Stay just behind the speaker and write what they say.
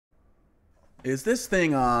Is this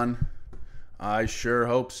thing on? I sure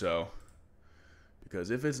hope so.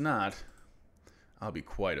 Because if it's not, I'll be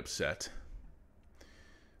quite upset.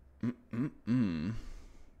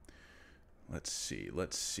 Let's see.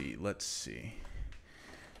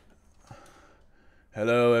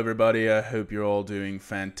 Hello, everybody. I hope you're all doing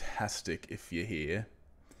fantastic if you're here.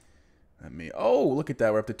 Oh, look at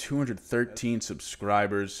that. We're up to 213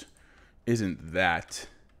 subscribers. Isn't that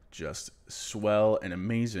just swell and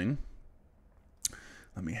amazing?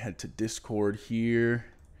 Let me head to Discord here.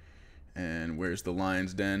 And where's the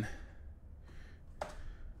Lyons Den?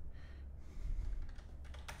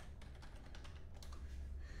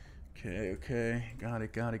 Okay. Got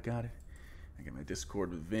it. I got my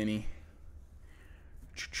Discord with Vinny.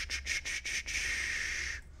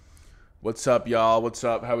 What's up, y'all? What's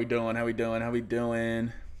up? How we doing?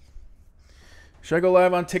 Should I go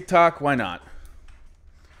live on TikTok? Why not?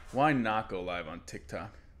 Why not go live on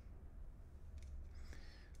TikTok?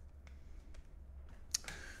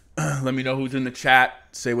 Let me know who's in the chat.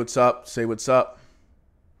 Say what's up.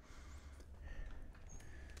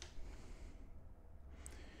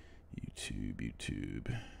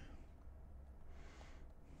 YouTube.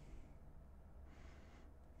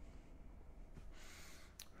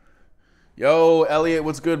 Yo, Elliot,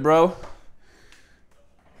 what's good, bro?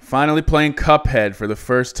 Finally playing Cuphead for the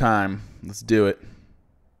first time. Let's do it.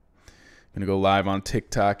 Gonna go live on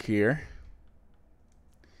TikTok here.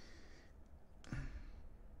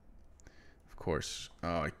 Of course.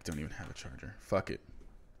 Oh, I don't even have a charger. Fuck it.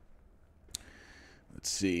 Let's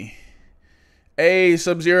see. Hey,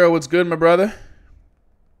 Sub-Zero, what's good, my brother?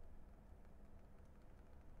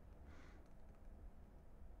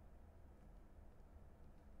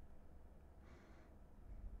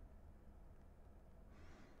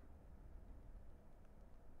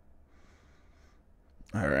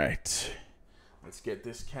 All right. Let's get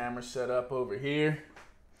this camera set up over here.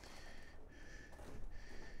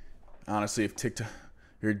 Honestly, if TikTok...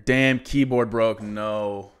 Your damn keyboard broke.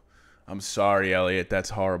 No. I'm sorry, Elliot. That's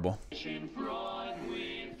horrible. Okay,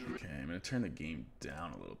 I'm going to turn the game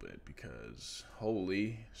down a little bit because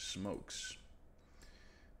holy smokes.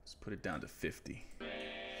 Let's put it down to 50.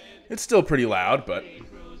 It's still pretty loud, but...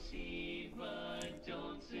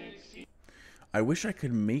 I wish I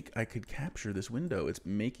could capture this window. It's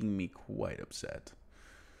making me quite upset.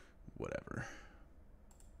 Whatever.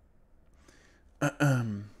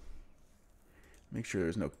 Make sure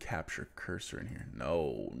there's no capture cursor in here.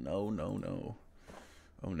 No. Oh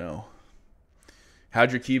no.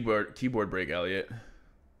 How'd your keyboard break, Elliot?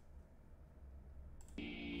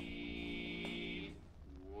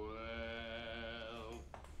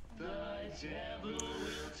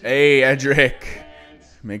 Hey, Edric.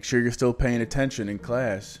 Make sure you're still paying attention in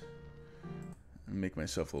class. I'll make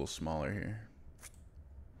myself a little smaller here.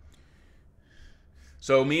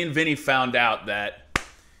 So me and Vinny found out that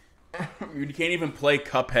you can't even play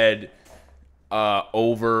Cuphead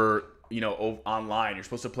over online. You're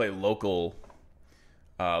supposed to play local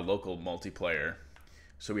multiplayer.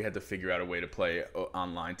 So we had to figure out a way to play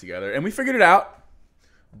online together, and we figured it out.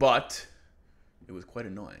 But it was quite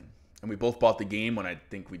annoying, and we both bought the game when I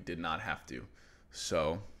think we did not have to.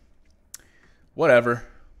 So, whatever.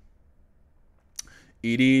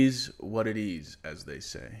 It is what it is, as they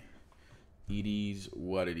say. It is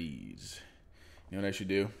what it is. You know what I should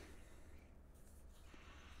do?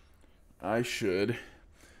 I should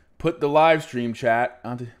put the live stream chat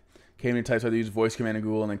onto Cayman types. I have to use voice command in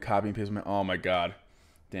Google and then copy and paste my... Oh my god.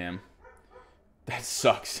 Damn. That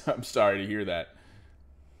sucks. I'm sorry to hear that.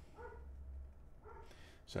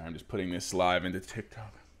 Sorry, I'm just putting this live into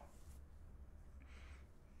TikTok.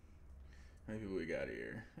 How many people we got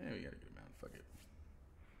here? We got a good amount. Fuck it.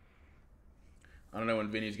 I don't know when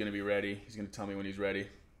Vinny's going to be ready. He's going to tell me when he's ready.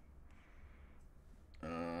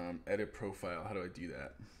 Edit profile. How do I do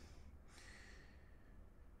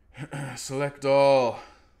that? Select all.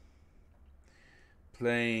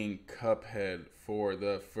 Playing Cuphead for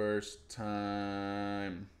the first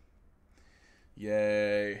time.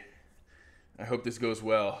 Yay. I hope this goes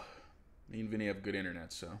well. Me and Vinny have good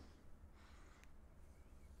internet, so...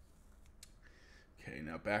 Okay,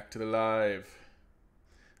 now back to the live.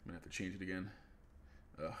 I'm going to have to change it again.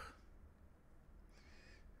 Ugh.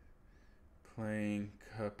 Playing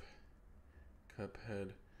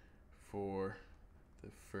Cuphead for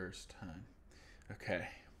the first time. Okay.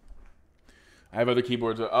 I have other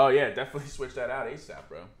keyboards. Oh, yeah, definitely switch that out ASAP,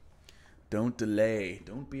 bro. Don't delay.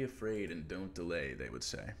 Don't be afraid and don't delay, they would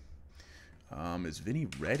say. Is Vinny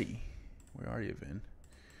ready? Where are you, Vin?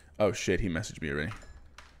 Oh, shit, he messaged me already.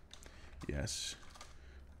 Yes.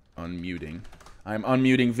 Unmuting. I'm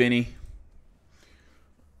unmuting Vinny.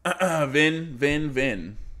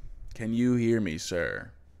 Vin. Can you hear me,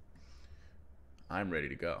 sir? I'm ready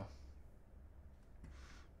to go.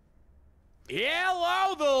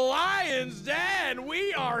 Hello, the Lyons Den.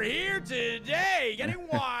 We are here today, getting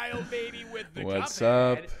wild, baby, with the What's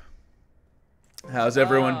Cuphead. up? How's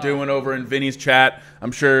everyone doing over in Vinny's chat?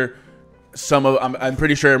 I'm sure I'm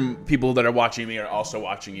pretty sure people that are watching me are also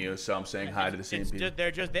watching you, so I'm saying hi to the same people.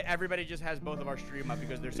 Everybody just has both of our stream up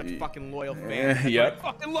because they're such fucking loyal fans. That's Yep. what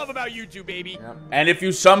I fucking love about you two, baby. Yep. And if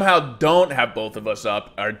you somehow don't have both of us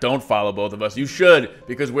up or don't follow both of us, you should,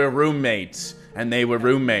 because we're roommates, and they were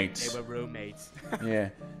roommates. They were roommates. Yeah.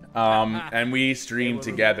 And we stream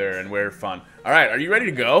together, and we're fun. All right, are you ready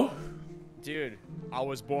to go? Dude, I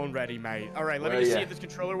was born ready, mate. All right, let me just see if this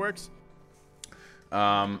controller works.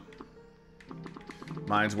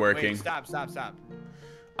 Mine's working. Wait, stop.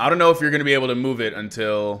 I don't know if you're gonna be able to move it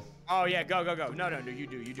until. Oh yeah, go. No, you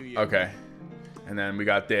do you. Okay. And then we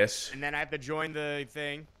got this. And then I have to join the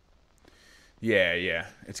thing. Yeah.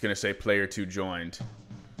 It's gonna say player 2 joined.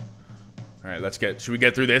 All right, should we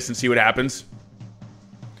get through this and see what happens?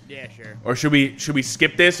 Yeah, sure. Or should we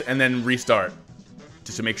skip this and then restart,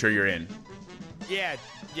 just to make sure you're in? Yeah.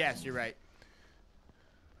 Yes, you're right.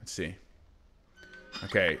 Let's see.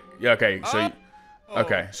 Okay. Yeah. Okay. So.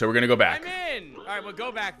 Okay. So we're gonna go back. I'm in. All right, well,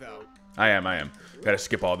 go back though. I am. Gotta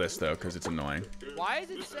skip all this though, because it's annoying. Why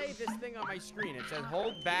does it say this thing on my screen? It says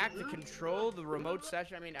hold back to control the remote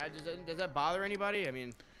session. I mean, does that bother anybody? I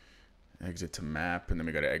mean. Exit to map, and then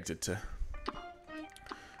we gotta exit to.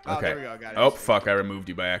 Oh, Okay. there we go. Got it. Oh, fuck. I removed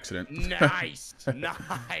you by accident. Nice.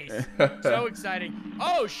 So exciting.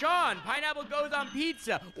 Oh, Sean, pineapple goes on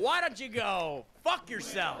pizza. Why don't you go? Fuck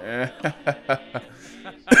yourself.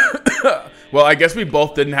 Well, I guess we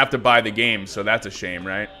both didn't have to buy the game, so that's a shame,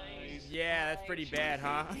 right? Yeah, that's pretty bad,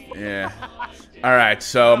 huh? Yeah. All right,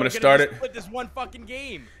 so I'm going to start it. With this one fucking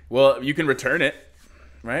game. Well, you can return it,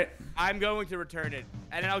 right? I'm going to return it,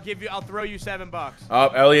 and then I'll throw you $7. Oh,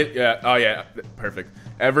 Elliot. Yeah. Oh, yeah. Perfect.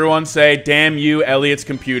 Everyone say, damn you, Elliot's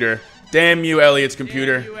computer. Damn you, Elliot's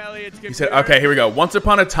computer. Damn you, Elliot's computer. He said, okay, here we go. Once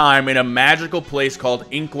upon a time, in a magical place called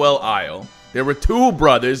Inkwell Isle, there were two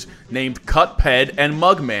brothers named Cuphead and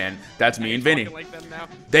Mugman. That's me and Vinny. Like them now?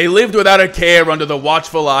 They lived without a care under the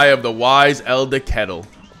watchful eye of the wise Elder Kettle.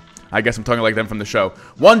 I guess I'm talking like them from the show.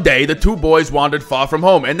 One day, the two boys wandered far from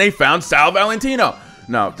home, and they found Sal Valentino.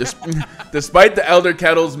 No, despite the Elder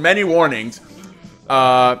Kettle's many warnings,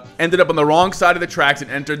 ended up on the wrong side of the tracks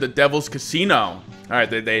and entered the Devil's Casino. All right,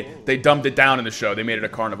 they dumbed it down in the show. They made it a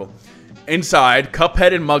carnival. Inside,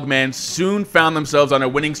 Cuphead and Mugman soon found themselves on a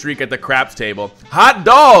winning streak at the craps table. Hot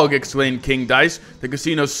dog! Exclaimed King Dice, the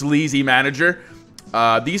casino's sleazy manager.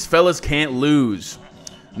 These fellas can't lose.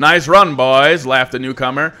 Nice run, boys, laughed the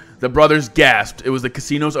newcomer. The brothers gasped. It was the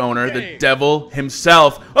casino's owner, the devil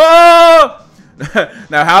himself. Oh!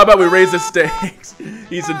 Now, how about we raise the stakes?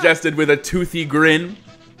 He suggested with a toothy grin.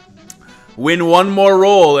 Win one more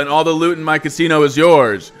roll, and all the loot in my casino is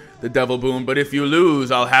yours. The devil boomed, but if you lose,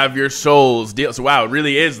 I'll have your souls. Deal. So, wow, it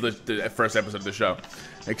really is the first episode of the show.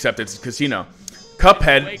 Except it's casino.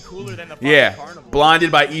 Cuphead, way cooler than the carnival.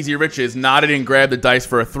 Blinded by easy riches, nodded and grabbed the dice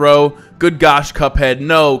for a throw. Good gosh, Cuphead,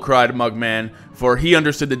 no, cried Mugman, for he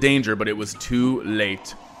understood the danger, but it was too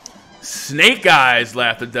late. Snake eyes,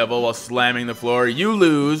 laughed the devil while slamming the floor. You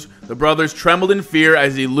lose. The brothers trembled in fear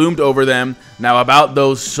as he loomed over them. Now about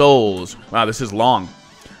those souls. Wow, this is long.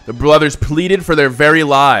 The brothers pleaded for their very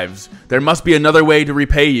lives. There must be another way to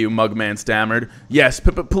repay you, Mugman stammered. Yes,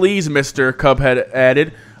 please, Mr. Cuphead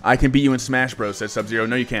added. I can beat you in Smash Bros, said Sub-Zero.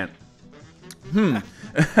 No, you can't.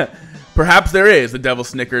 Perhaps there is, the devil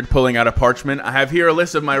snickered, pulling out a parchment. I have here a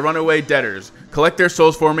list of my runaway debtors. Collect their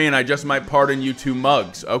souls for me, and I just might pardon you two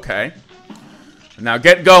mugs. Okay. Now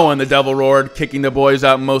get going, the devil roared, kicking the boys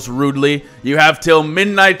out most rudely. You have till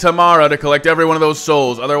midnight tomorrow to collect every one of those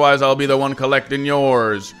souls. Otherwise, I'll be the one collecting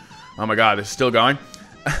yours. Oh my god, this is still going.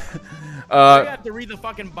 You have to read the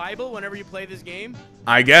fucking Bible whenever you play this game?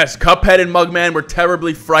 I guess. Cuphead and Mugman were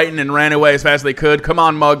terribly frightened and ran away as fast as they could. Come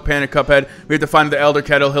on, Mug, panicked Cuphead. We have to find the Elder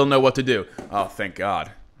Kettle. He'll know what to do. Oh, thank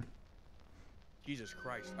God. Jesus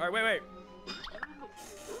Christ. All right, wait.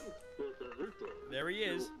 There he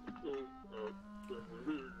is.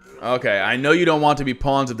 Okay, I know you don't want to be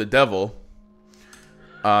pawns of the devil,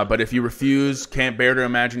 but if you refuse, can't bear to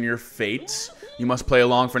imagine your fates, you must play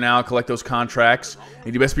along for now, collect those contracts,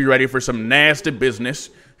 and you best be ready for some nasty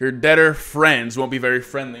business. Your debtor friends won't be very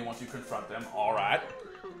friendly once you confront them, alright?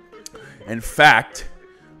 In fact,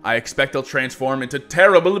 I expect they'll transform into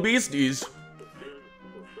terrible beasties.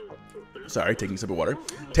 Sorry, taking a sip of water.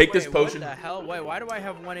 Take this potion. What the hell? Wait, why do I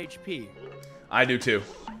have 1 HP? I do too.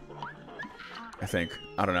 I think.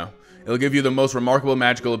 I don't know. It'll give you the most remarkable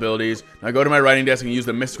magical abilities. Now go to my writing desk and use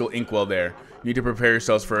the mystical inkwell there. You need to prepare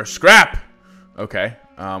yourselves for a scrap! Okay.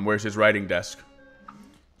 Where's his writing desk?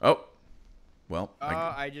 Oh. Well.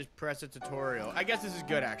 I just pressed a tutorial. I guess this is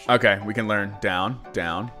good, actually. Okay, we can learn. Down,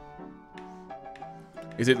 down.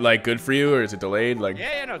 Is it, like, good for you, or is it delayed? Like,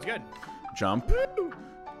 Yeah, no, it's good. Jump. Woo!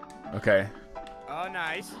 Okay. Oh,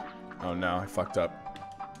 nice. Oh, no, I fucked up.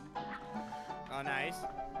 Oh, nice.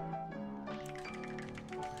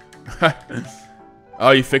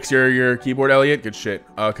 Oh, you fixed your keyboard, Elliot? Good shit.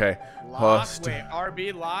 Okay. Lock, wait,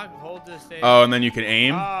 RB, lock, hold to stay. Oh, and then you can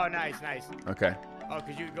aim? Oh, nice, nice. Okay. Oh,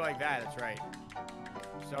 because you can go like that, that's right.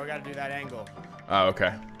 So we gotta do that angle. Oh,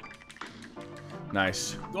 okay.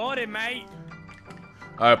 Nice. Got it, mate.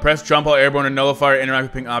 Press jump while airborne and nullify or interact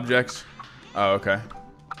with pink objects. Oh, okay.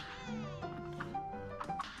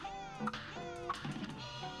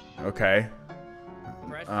 Okay.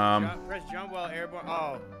 Press jump while airborne.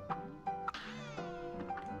 Oh.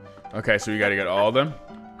 Okay, so you gotta get all of them?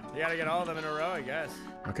 You gotta get all of them in a row, I guess.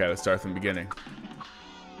 Okay, let's start from the beginning.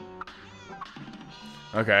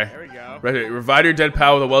 Okay. There we go. Revive your dead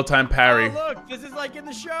pal with a well-timed parry. Oh, look, this is like in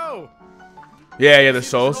the show. Yeah, the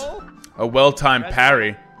souls. A well-timed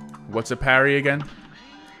parry. What's a parry again?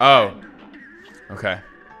 Oh. Okay.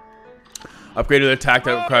 Upgrade to the attack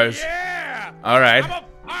that requires... Yeah! Alright.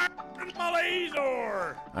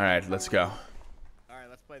 Alright, let's go. Alright,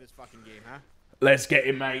 let's play this fucking game, huh? Let's get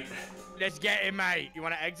it, mate. Let's get it, mate. You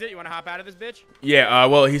want to exit? You want to hop out of this bitch? Yeah,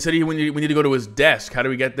 well, he said we need to go to his desk. How do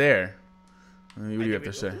we get there? What do you have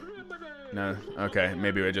to say? No, okay,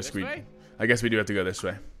 maybe we just... I guess we do have to go this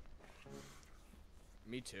way.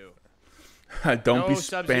 Me too. Don't be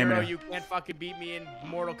Sub-Zero, spamming. you can't fucking beat me in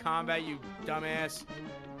Mortal Kombat, you dumbass.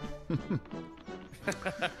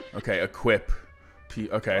 Okay, equip.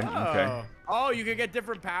 Okay. Oh, you can get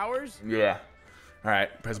different powers? Yeah. All right,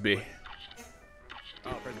 press B.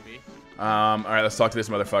 Oh, press B. All right, let's talk to this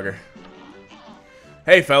motherfucker.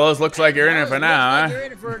 Hey, fellas, looks like you're in it for now, huh? You're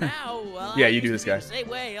in it for now. Well, Yeah, you do this guy. Same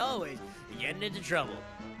way, always. You're getting into trouble.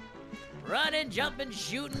 Running, jumping,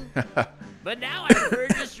 shooting. But now I prefer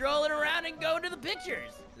just strolling around and going to the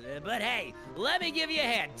pictures. But hey, let me give you a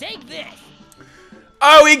hand. Take this.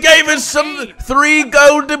 Oh, he gave us some 3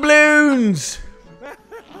 gold doubloons.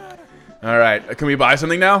 All right, can we buy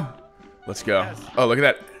something now? Let's go. Yes. Oh, look at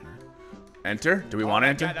that. Enter? Do we want to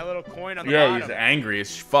enter? Got that little coin on the Yeah, bottom. he's angry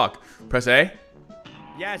as fuck. Press A.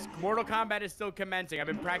 Yes, Mortal Kombat is still commencing. I've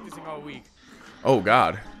been practicing all week. Oh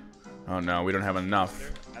God. Oh no, we don't have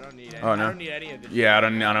enough. I don't need any. Oh no. I don't need any of this. Yeah, I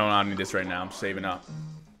don't need this right now. I'm saving up.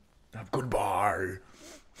 Goodbye.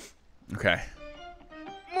 Okay.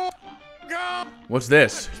 Go. What's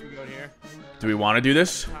this? Should we go in here? Do we want to do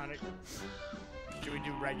this? Should we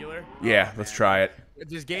do regular? Yeah, let's try it.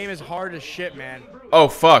 This game is hard as shit, man. Oh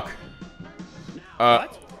fuck.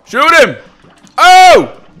 What? Shoot him!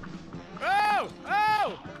 Oh! Oh!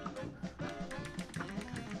 Oh!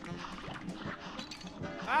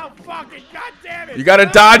 Oh fucking god damn it! You gotta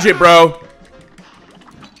dodge it, bro.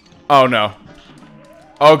 Oh no.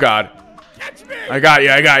 Oh God. Catch me! I got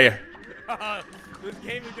you. This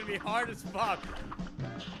game is gonna be hard as fuck.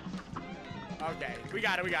 Okay, we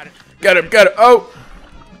got it. Got it. Oh!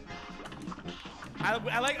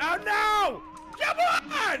 I like. Oh no! Come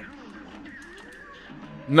on!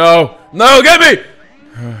 No, get me!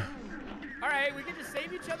 All right, we can just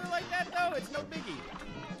save each other like that, though. It's no biggie.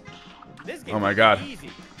 This game. Oh my is God.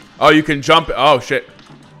 Easy. Oh, you can jump. Oh shit.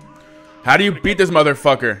 How do you beat this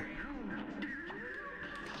motherfucker?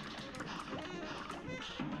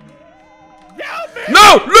 Help me!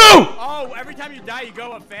 No! Oh, every time you die, you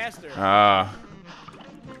go up faster. Ah.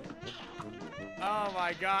 Oh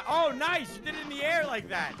my god. Oh, nice! You did it in the air like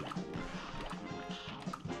that.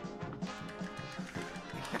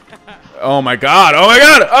 Oh my God. Come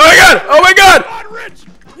on, Rich!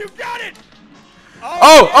 You got it!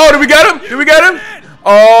 Oh, did we get him?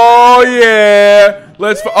 Oh yeah.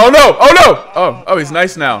 Oh no. Oh, he's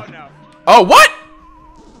nice now. Oh, no. Oh, what?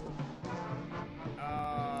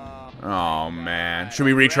 Oh man. Should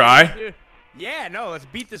we retry? Yeah, no, let's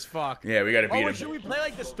beat this fuck. Yeah, we gotta beat him. Should we play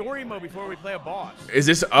like the story mode before we play a boss? Is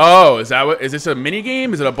this? Oh, is this a mini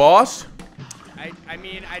game? Is it a boss? I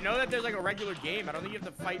mean, I know that there's like a regular game. I don't think you have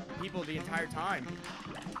to fight people the entire time.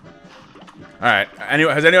 All right.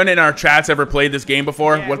 Anyway, has anyone in our chats ever played this game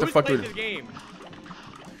before? Yeah, What the fuck? played this game?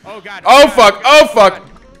 Oh god. Oh fuck.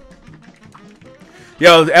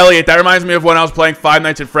 Yo, Elliot, that reminds me of when I was playing Five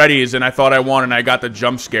Nights at Freddy's and I thought I won and I got the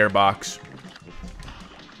jump scare box.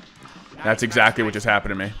 That's exactly what just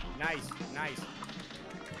happened to me. Nice.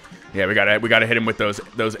 Yeah, we gotta hit him with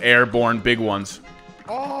those airborne big ones.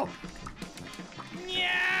 Oh.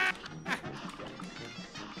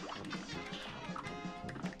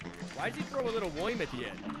 Why'd you throw a little worm at the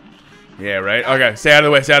end? Yeah, right? Okay, stay out of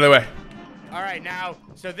the way, stay out of the way. All right, now,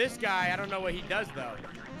 so this guy, I don't know what he does, though.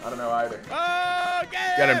 I don't know either. Oh,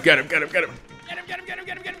 Get him, get him, get him, get him. Get him, get him, get him,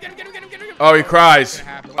 get him, get him, get him, get him, get him, get him. Oh, he cries.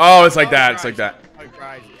 Oh, it's like that, it's like that. Oh, he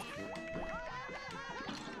cries.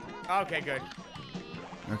 Okay, good.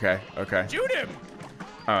 Okay, okay. Shoot him!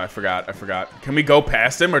 Oh, I forgot, I forgot. Can we go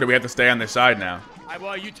past him, or do we have to stay on this side now?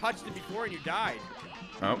 Well, you touched it before and you died.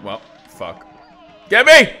 Oh, well, fuck. Get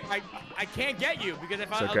me! I can't get you because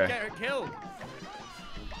if I'll okay. get her killed.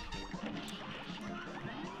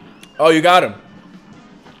 Oh, you got him.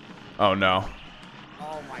 Oh, no.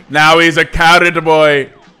 Oh, my God. Now he's a coward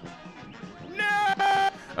boy. No!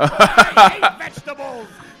 I hate vegetables!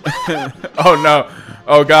 Oh, no.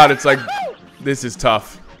 Oh, God, it's like, this is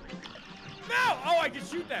tough. No! Oh, I can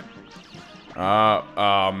shoot them.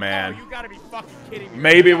 Oh, man. Oh, you gotta be fucking kidding me.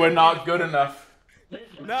 Maybe we're not good enough.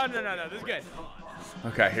 No, this is good.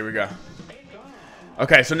 Okay, here we go.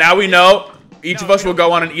 Okay, so now we know each of us will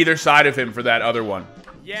go on either side of him for that other one.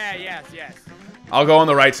 Yeah, yes. I'll go on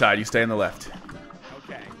the right side. You stay on the left.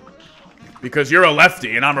 Okay. Because you're a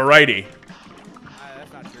lefty and I'm a righty.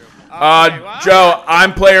 That's not true. Okay, well, Joe,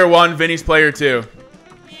 I'm player 1, Vinny's player 2.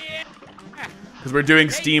 Yeah. Because we're doing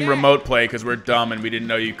Steam remote play because we're dumb and we didn't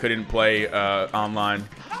know you couldn't play online.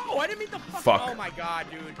 Oh, I didn't mean to fuck. Oh my God,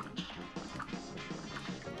 dude. Come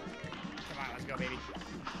on, let's go, baby.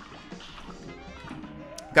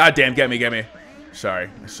 God damn, get me, get me. Sorry,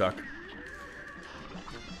 I suck.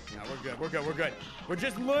 No, we're good. We're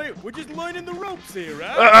just lining the ropes here,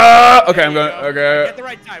 right? Okay, I'm going. Okay. Get the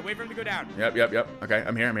right side. Wait for him to go down. Yep. Okay,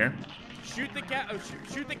 I'm here. Shoot the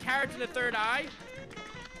shoot the carrot in the third eye.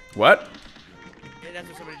 What? Yeah, that's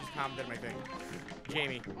what somebody just commented on my thing.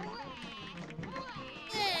 Jamie.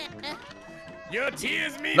 Your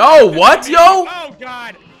tears mean. No, what, yo? Oh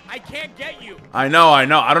God, I can't get you. I know. I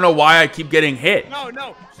don't know why I keep getting hit.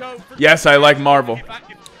 No. So. Yes, I like Marvel.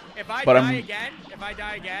 If I But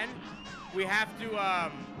die again, we have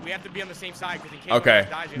to be on the same side because in case Okay.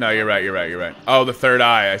 dies, No, you're right. Oh, the third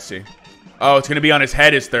eye. I see. Oh, it's gonna be on his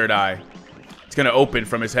head. His third eye. It's gonna open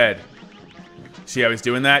from his head. See how he's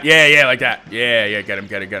doing that? Yeah, like that. Yeah. Get him.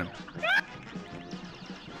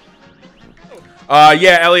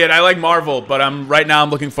 Yeah, Elliot, I like Marvel, but right now I'm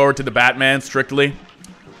looking forward to the Batman strictly.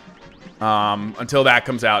 Until that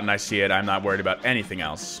comes out and I see it, I'm not worried about anything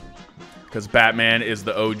else. Because Batman is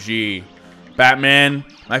the OG. Batman,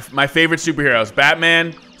 my favorite superheroes,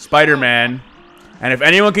 Batman, Spider-Man, and if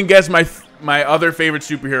anyone can guess my other favorite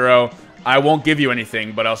superhero, I won't give you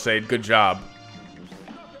anything, but I'll say good job.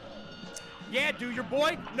 Yeah, dude, your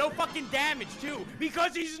boy, no fucking damage, too.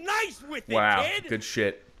 Because he's nice with it, Wow, kid. good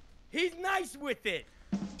shit. He's nice with it.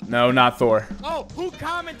 No, not Thor. Oh, who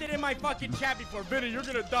commented in my fucking chat before? Vinny, you're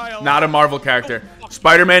gonna die alive. Not a Marvel character.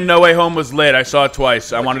 Spider-Man No Way Home was lit. I saw it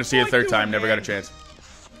twice. I wanted to see it a third time. Never got a chance.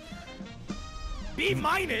 B-.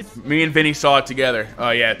 Me and Vinny saw it together. Oh,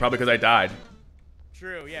 yeah, probably because I died.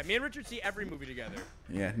 True, yeah. Me and Richard see every movie together.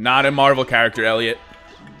 Yeah, not a Marvel character, Elliot.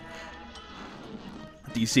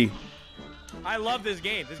 DC. I love this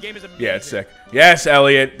game. This game is amazing. Yeah, it's sick. Yes,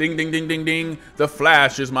 Elliot. Ding, ding, ding, ding, ding. The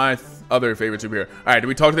Flash is my other favorite superhero. All right, do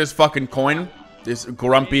we talk to this fucking coin? This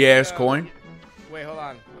grumpy-ass coin? Wait, hold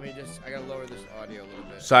on. I gotta lower this audio a little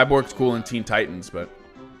bit. Cyborg's cool in Teen Titans, but...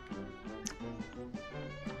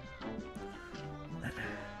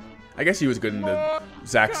 I guess he was good in the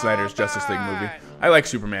Zack Snyder's Justice League movie. I like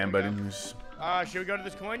Superman, but... Should we go to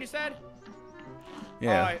this coin, you said?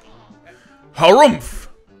 Yeah. Harumph!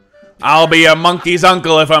 I'll be a monkey's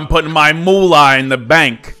uncle if I'm putting my moolah in the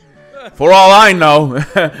bank. For all I know,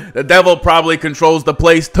 the devil probably controls the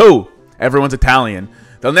place too. Everyone's Italian.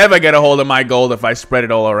 They'll never get a hold of my gold if I spread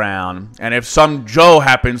it all around. And if some Joe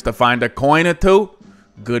happens to find a coin or two,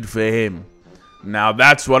 good for him. Now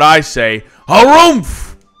that's what I say.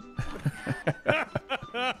 Harumph!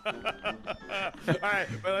 Alright,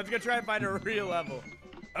 well, let's go try and find a real level.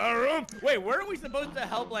 Wait, weren't we supposed to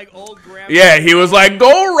help, like, old grandma? Yeah, he was like,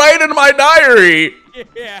 go write in my diary.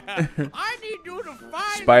 Yeah. I need you to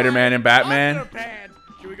find Spider-Man and Batman. underpants.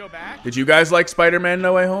 Should we go back? Did you guys like Spider-Man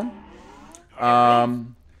No Way Home? Are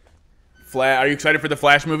you excited for the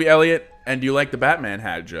Flash movie, Elliot? And do you like the Batman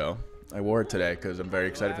hat, Joe? I wore it today because I'm very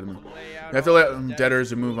excited for the movie. You have to let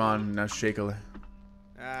debtors move on. Now shake a...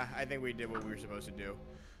 I think we did what we were supposed to do.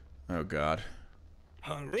 Oh, God.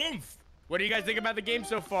 What do you guys think about the game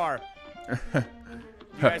so far? You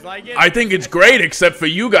guys like it? I think it's great, except for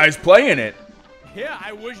you guys playing it. Yeah,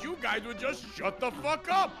 I wish you guys would just shut the fuck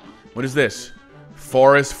up. What is this?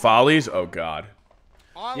 Forest Follies? Oh, God.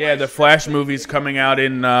 Yeah, the Flash movie's coming out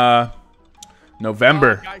in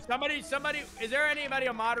November. Guys, somebody, is there anybody,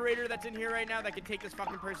 a moderator that's in here right now that can take this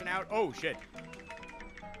fucking person out? Oh, shit.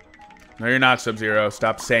 No, you're not, Sub-Zero.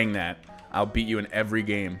 Stop saying that. I'll beat you in every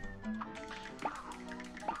game.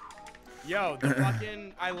 Yo, the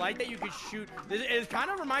fucking, I like that you could shoot. It kind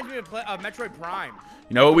of reminds me of Metroid Prime.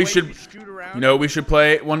 You know what we should, shoot around. you know what we should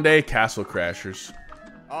play one day? Castle Crashers.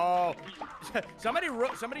 Oh, somebody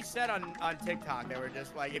said on TikTok, they were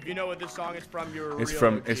just like, if you know what this song is from, you're a real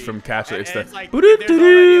OG. It's from Castle. And, it's and the. it's like, there's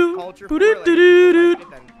already a culture for it, like, if people like it,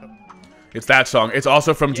 then- It's that song. It's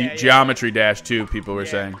also from Yeah, Geometry Dash 2, people were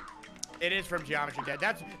Yeah. saying. It is from Geometry Dash.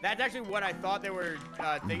 That's actually what I thought they were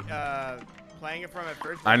playing it from at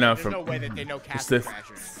first. I know There's from. no way that they know It's Castle the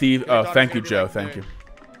Crashers. thief. I Oh, thought thank it you, was gonna Joe. be Thank like you.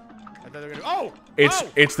 I thought they were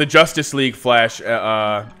gonna, It's the Justice League Flash,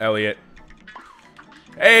 Elliot.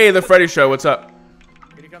 Hey, the Freddy Show. What's up?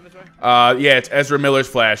 Can you come this way? Yeah, it's Ezra Miller's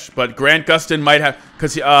Flash, but Grant Gustin might have,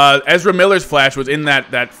 because Ezra Miller's Flash was in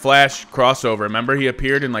that Flash crossover. Remember, he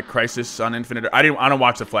appeared in like Crisis on Infinite. I don't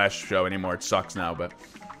watch the Flash show anymore. It sucks now, but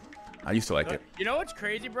I used to like it. You know what's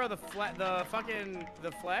crazy, bro? The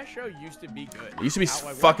Flash show used to be good. It used to be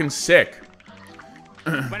fucking sick.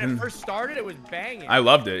 When it first started, it was banging. I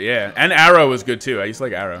loved it, yeah. And Arrow was good too. I used to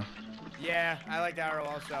like Arrow. Yeah, I liked Arrow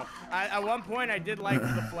also. At one point, I did like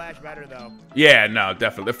the Flash better though. Yeah, no,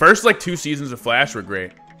 definitely. The first like 2 seasons of Flash were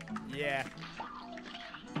great. Yeah.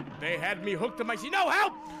 They had me hooked to my seat. No,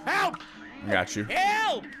 help! Help! I got you.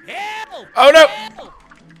 Help! Help! Oh no! Help!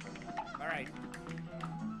 All right.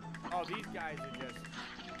 Oh, these guys are just.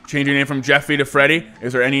 Change your name from Jeffy to Freddy.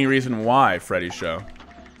 Is there any reason why Freddy Show?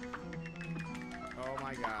 Oh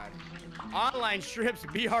my God. Online strips,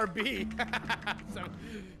 BRB. So...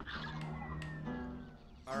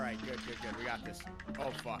 All right, good. We got this. Oh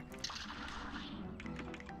fuck.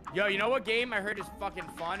 Yo, you know what game I heard is fucking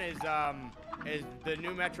fun is the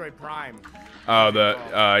new Metroid Prime. Oh,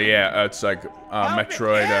 yeah, it's like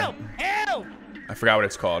Metroid. Help! I forgot what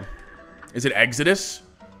it's called. Is it Exodus?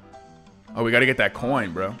 Oh, we gotta get that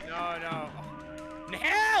coin, bro. No.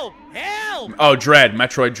 Help! Help! Oh, Dread.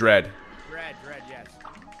 Metroid Dread. Dread, yes.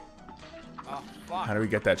 Oh fuck. How do we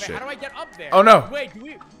get that shit? How do I get up there? Oh no! Wait, do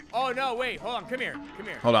we? Oh no, wait, hold on, come here.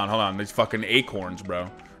 Hold on. These fucking acorns, bro. You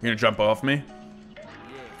gonna jump off me? Yeah.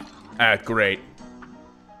 Ah, great.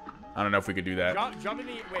 I don't know if we could do that. Jump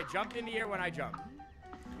in the air when I jump.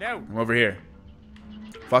 No. I'm over here.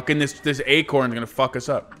 Fucking this acorn's gonna fuck us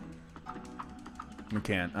up. We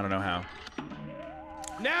can't. I don't know how.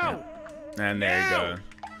 No. Yeah. And there you go.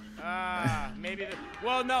 Maybe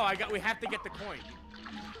well, no, we have to get the coin.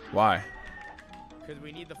 Why? Because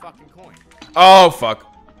we need the fucking coin. Oh, fuck.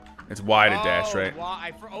 It's Y to dash, right?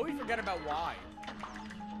 I always forget about Y.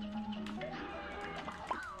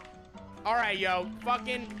 All right, yo,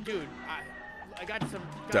 fucking dude, I got some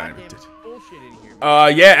goddamn bullshit in here.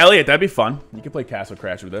 Yeah, Elliot, that'd be fun. You can play Castle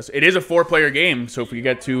Crash with us. It is a 4-player game, so if we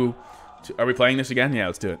get to, are we playing this again? Yeah,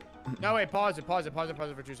 let's do it. No, wait, pause it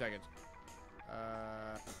for 2 seconds.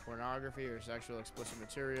 Pornography or sexual explicit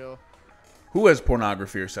material. Who has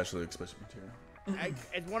pornography or sexually explicit material?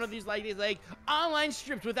 It's one of these like online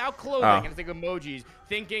strips without clothing, and it's like emojis.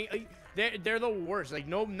 Thinking they're the worst. Like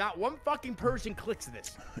not one fucking person clicks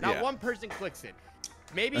this. Not one person clicks it.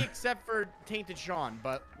 Maybe except for Tainted Sean,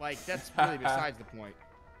 but like that's really besides the point.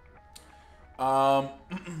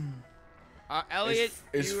 Elliot,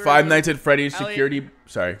 is Five Nights at Freddy's security?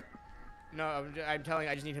 Sorry. No, I'm telling.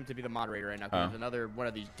 I just need him to be the moderator right now. There's another one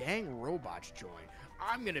of these dang robots join.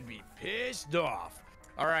 I'm gonna be pissed off.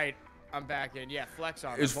 All right. I'm back in. Yeah, flex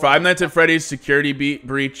on. Is Five Nights at Freddy's security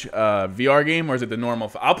breach VR game, or is it the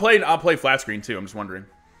normal? I'll play flat screen too. I'm just wondering.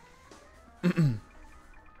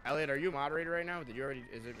 Elliot, are you a moderator right now? Did you already?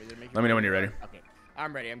 Is it making? Let me know when you're ready. Okay,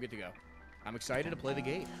 I'm ready. I'm good to go. I'm excited to play the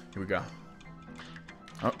game. Here we go.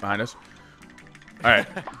 Oh, behind us. All right.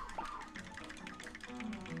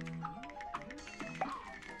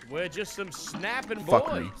 We're just some snapping Fuck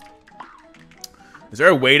boys. me. Is there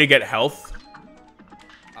a way to get health?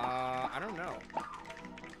 I don't know.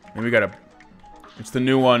 Maybe we gotta. It's the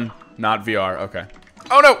new one, not VR. Okay.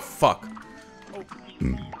 Oh no! Fuck. Oh.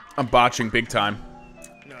 I'm botching big time.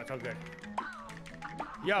 No, it's all good.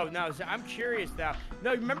 Yo, no, so I'm curious now.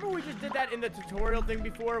 No, remember we just did that in the tutorial thing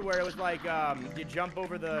before, where it was like you jump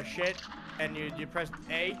over the shit and you press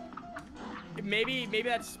A. Maybe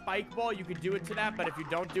that spike ball you could do it to that, but if you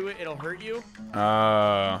don't do it, it'll hurt you.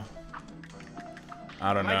 I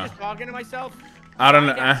don't know. Am I just talking to myself? I don't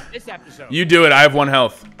know. This episode. You do it. I have 1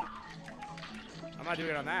 health. I'm not doing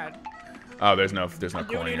it on that. Oh, there's no coin. I'm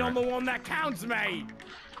doing it Here. on the one that counts, mate.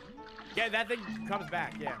 Yeah, that thing comes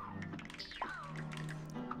back. Yeah.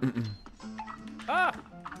 Ah.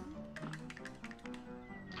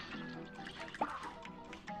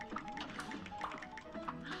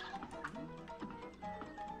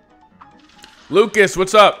 Lucas,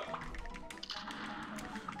 what's up?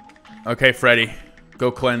 Okay, Freddy. Go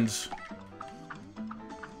cleanse.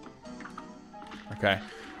 Okay.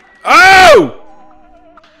 Oh!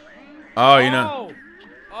 Oh, you know.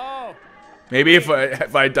 Oh. Maybe if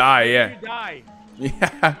I die, yeah. You die.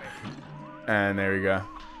 Yeah. And there we go.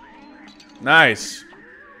 Nice.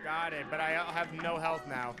 Got it, but I have no health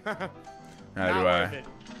now. How do I? It.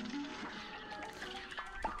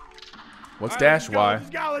 What's All dash right,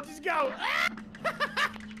 Y? Let's just go.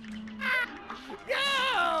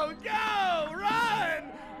 Go! Run!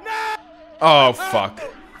 No! Oh, fuck.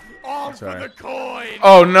 All Sorry. for the coin.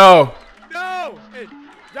 Oh, no. No! Hey,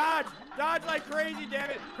 dodge like crazy, damn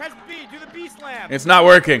it. Press B, do the B slam. It's not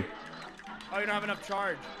working. Oh, you don't have enough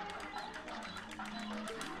charge.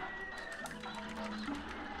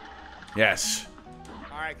 Yes.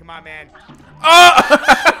 All right, come on, man.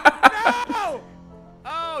 Oh! No!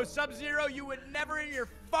 Oh, Sub-Zero, you would never in your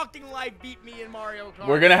fucking life beat me in Mario Kart.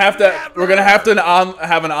 We're gonna have to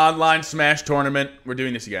have an online Smash tournament. We're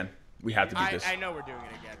doing this again. We have to do this. I know we're doing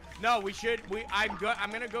it again. No, we should. I'm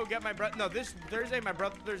gonna go get my brother. No, this Thursday, my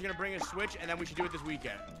brother's gonna bring a Switch, and then we should do it this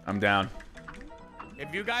weekend. I'm down.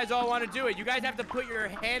 If you guys all want to do it, you guys have to put your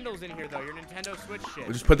handles in here, though. Your Nintendo Switch shit.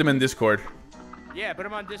 We'll just put them in Discord. Yeah, put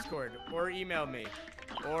them on Discord or email me,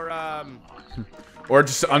 or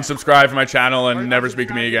just unsubscribe from my channel and never speak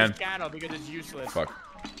to me again. Channel because it's useless. Fuck.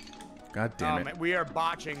 God damn it. Man, we are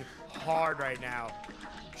botching hard right now.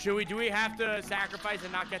 Do we have to sacrifice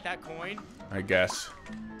and not get that coin? I guess.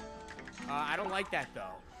 I don't like that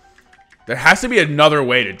though. There has to be another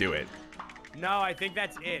way to do it. No, I think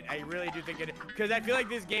that's it. I really do think it, because I feel like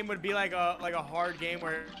this game would be like a hard game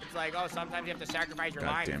where it's like, oh, sometimes you have to sacrifice your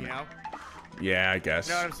life, you know? Yeah, I guess.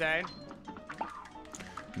 You know what I'm saying?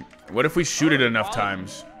 What if we shoot it enough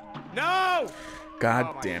times? No!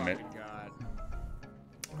 God Oh damn it. God.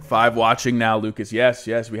 5 watching now, Lucas. Yes,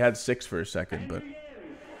 we had 6 for a second, but. All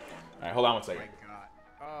right, hold on one second.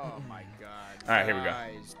 Oh my God. All right, here we go.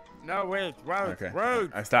 No, wait, road. Okay.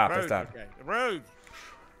 Road. I stopped. Okay. Road.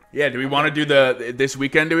 Yeah, do we want to do this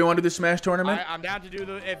weekend? Do we want to do the Smash tournament? I'm down to do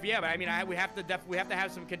but I mean, we have to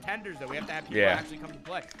have some contenders though. We have to have people Yeah. actually come to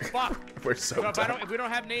play. Fuck. We're so dumb. If we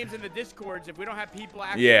don't have names in the Discords, if we don't have people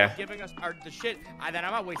actually giving us the shit, then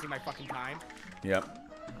I'm not wasting my fucking time. Yep.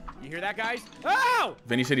 You hear that, guys? Oh!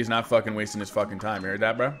 Vinny said he's not fucking wasting his fucking time. You heard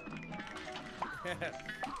that, bro?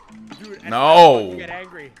 Dude, No. I get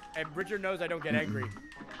angry, and Richard knows I don't get angry.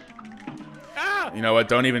 Ah! You know what?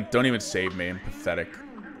 Don't even save me. I'm pathetic.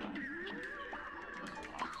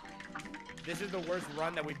 This is the worst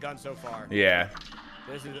run that we've done so far. Yeah.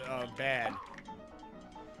 This is bad.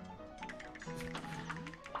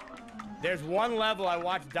 There's one level I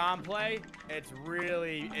watched Dom play. We're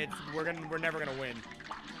never gonna win.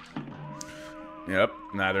 Yep.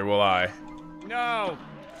 Neither will I. No.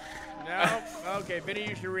 Okay, Vinny,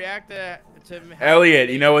 you should react to Elliot,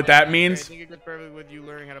 you know what that means? I think it goes perfectly with you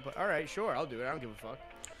learning how to play. All right, sure, I'll do it. I don't give a fuck.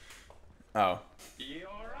 Oh. All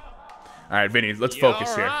right, Vinny, let's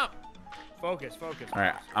focus here. Focus. All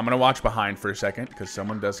right, I'm gonna watch behind for a second because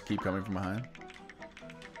someone does keep coming from behind.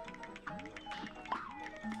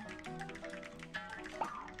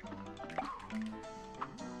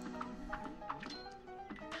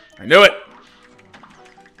 I knew it.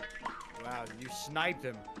 Wow, you sniped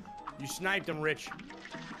him. You sniped him, Rich.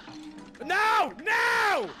 No!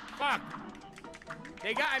 Fuck.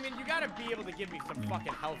 You gotta be able to give me some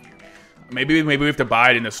fucking health here, man. Maybe we have to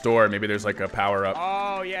buy it in the store. Maybe there's like a power up.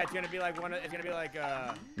 Oh yeah, it's gonna be like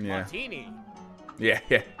Martini. Yeah.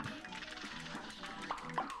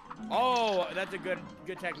 Oh, that's a good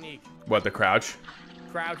technique. What, the crouch?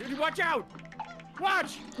 Crouch. Watch out!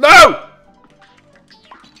 Watch! No!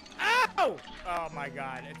 Ow! Oh my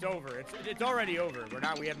God, it's over. It's already over.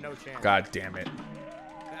 We have no chance. God damn it.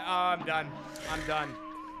 Oh, I'm done.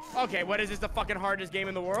 Okay, what is this? The fucking hardest game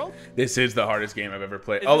in the world? This is the hardest game I've ever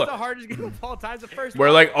played. Is this the hardest game of all time? The first We're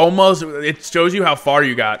one? like almost. It shows you how far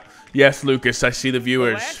you got. Yes, Lucas, I see the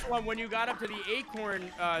viewers. The last one, when you got up to the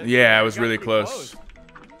acorn. Yeah, I was really close.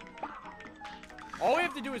 All we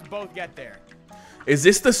have to do is both get there. Is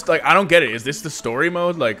this the I don't get it. Is this the story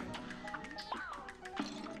mode? Like.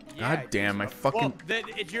 Yeah, God damn, my fucking.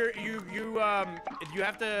 Well, you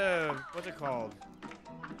have to. What's it called?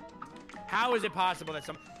 How is it possible that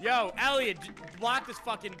Yo, Elliot, block this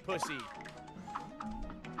fucking pussy.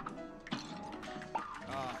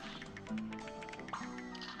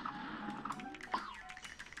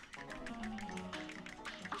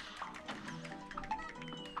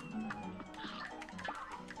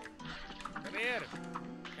 Come here.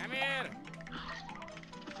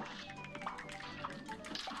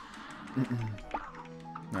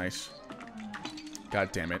 Nice.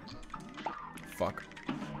 God damn it. Fuck.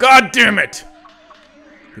 God damn it!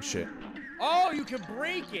 Good shit. Oh, you can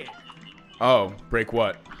break it. Oh, break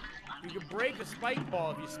what? You can break the spike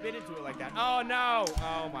ball if you spin into it like that. Oh, no.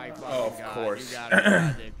 Oh, my fucking Oh, of God. course. You gotta be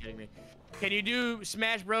goddamn kidding me. Can you do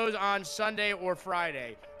Smash Bros on Sunday or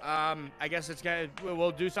Friday? I guess we'll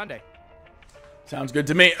do Sunday. Sounds good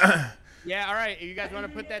to me. Yeah, all right. You guys want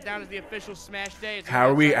to put that down as the official Smash Day? It's How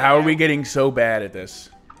are we getting so bad at this?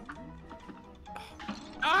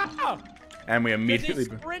 Oh! And we They immediately.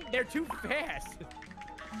 sprint. They're too fast.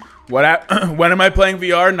 When am I playing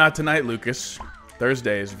VR? Not tonight, Lucas.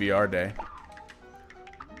 Thursday is VR day.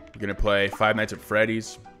 We're gonna play Five Nights at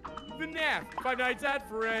Freddy's. FNAF, Five Nights at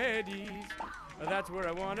Freddy's. That's where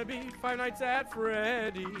I wanna be. Five Nights at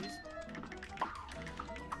Freddy's.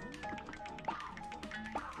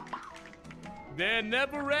 They're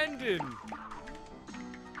never ending.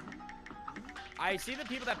 I see the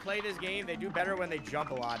people that play this game, they do better when they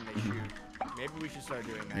jump a lot and they shoot. Maybe we should start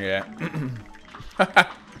doing that. Yeah.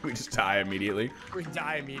 We just die immediately. We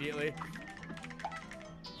die immediately.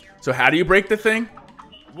 So how do you break the thing?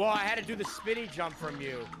 Well, I had to do the spinny jump from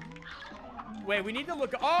you. Wait, we need to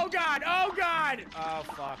look. Oh, God. Oh, God. Oh,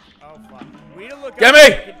 fuck. Oh, fuck. We need to look. Get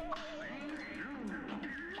me!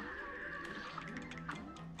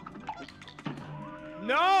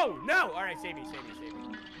 No! No! All right, save me, save me, save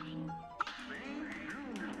me.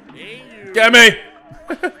 Hey, you. Get me!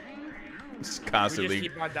 Just We constantly.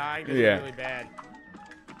 just keep on dying. This Yeah. is really bad.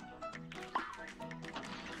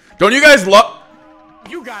 Don't you guys love?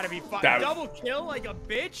 You gotta be fucking That- double kill like a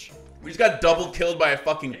bitch. We just got double killed by a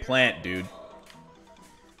fucking plant, dude.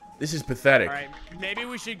 This is pathetic. All right, maybe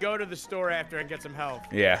we should go to the store after and get some health.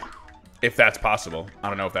 Yeah. If that's possible. I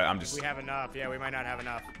don't know if that. I'm just. We have enough. Yeah, we might not have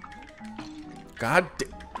enough. God.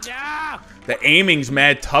 Yeah. The aiming's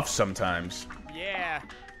mad tough sometimes. Yeah.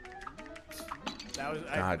 That was.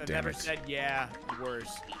 I damn never it. said yeah.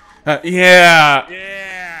 Worse. Yeah.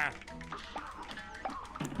 Yeah.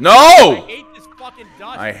 No! I hate this fucking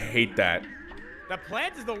dust. I hate that. The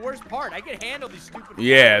plant is the worst part. I can handle these stupid.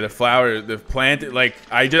 Yeah, the flower, the plant. Like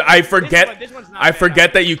I forget. This one's not I bad.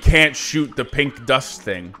 forget that you can't shoot the pink dust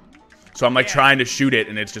thing. So I'm like Yeah. trying to shoot it,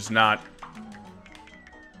 and it's just not.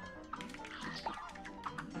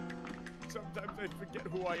 Sometimes I forget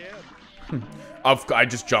who I am. I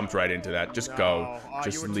just jumped right into that. Just go. Oh,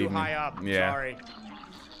 Just you were leave too me. high up. Yeah, Sorry.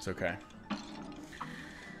 it's okay.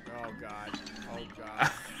 Oh god. Oh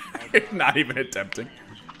god. Not even attempting.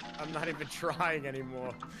 I'm not even trying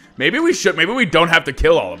anymore. Maybe we should. Maybe we don't have to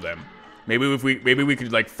kill all of them. Maybe maybe we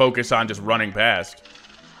could like focus on just running past.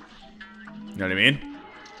 You know what I mean?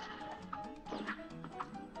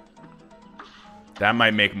 That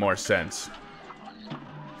might make more sense.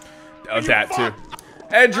 That too.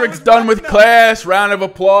 Edric's done with class. Round of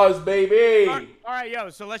applause, baby. All right, yo.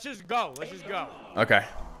 So let's just go. Let's just go. Okay.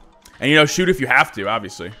 And you know, shoot if you have to,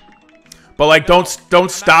 obviously. But like, don't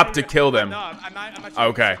stop to kill them. No, I'm not shooting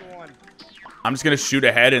Okay. a single one. I'm just gonna shoot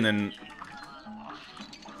ahead and then.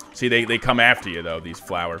 See, they come after you though. These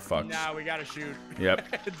flower fucks. Nah, we gotta shoot. Yep.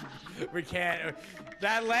 We can't.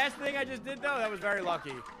 That last thing I just did though, that was very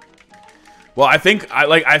lucky. Well, I think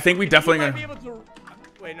we definitely You might gonna. be able to.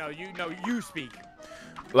 Wait, no, you speak.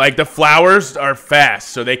 Like the flowers are fast,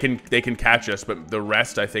 so they can catch us. But the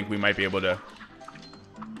rest, I think we might be able to.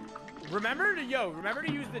 Remember to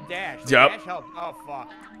use the dash. The Yep. dash helps. Oh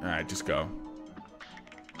fuck. All right, just go.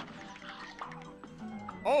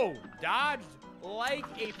 Oh, dodged like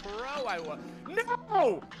a pro. I was.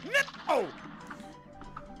 No, no.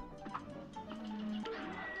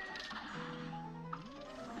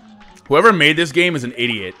 Whoever made this game is an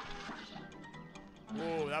idiot.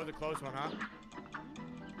 Oh, that was a close one, huh?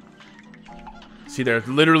 See, they're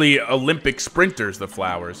literally Olympic sprinters. The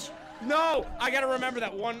flowers. No, I gotta remember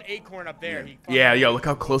that one acorn up there. He Yeah, yo, look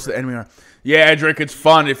how close the enemy are. Yeah, Edric, it's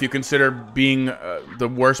fun if you consider being the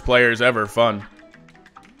worst players ever fun.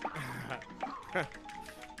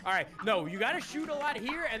 All right, no, you gotta shoot a lot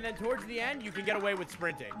here, and then towards the end, you can get away with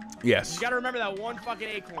sprinting. Yes. You gotta remember that one fucking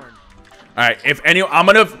acorn. All right, if any, I'm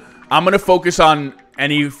gonna focus on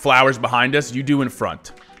any flowers behind us. You do in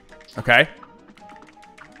front. Okay.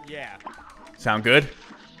 Yeah. Sound good?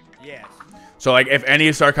 Yes. So like, if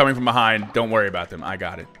any start coming from behind, don't worry about them. I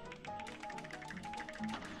got it.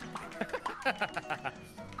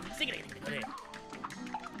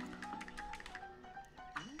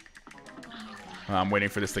 I'm waiting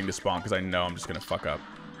for this thing to spawn because I know I'm just gonna fuck up.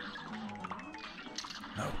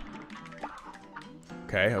 No.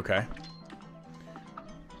 Okay, okay.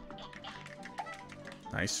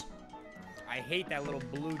 Nice. I hate that little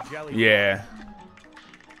blue jelly. Yeah.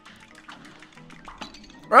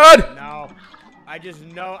 Run! No. I just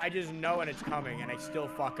know and it's coming, and I still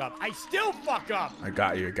fuck up. I still fuck up! I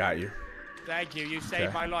got you, got you. Thank you. You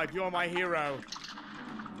saved my life. You're my hero.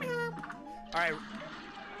 Alright.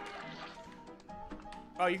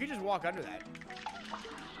 Oh, you can just walk under that.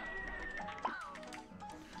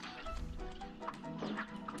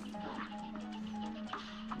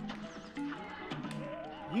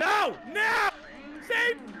 No! No!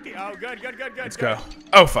 Save! Oh, good. Let's go.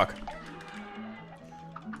 Oh, fuck.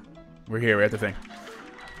 We're here. We're at the thing.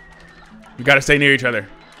 We gotta stay near each other.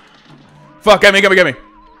 Fuck, get me.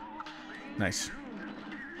 Nice.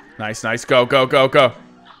 Nice. Go.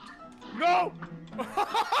 No!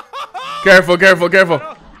 Careful. No!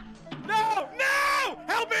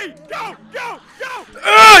 Help me! Go!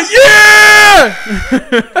 Yeah!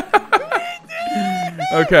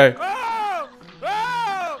 Okay.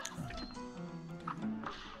 Oh!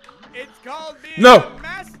 It's called being No! a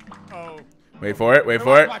mess. Oh. Wait for it.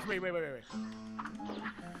 Watch, wait.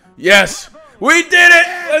 Yes! We did it!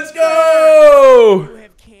 Let's go! You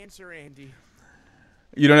have cancer, Andy.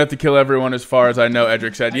 You don't have to kill everyone as far as I know,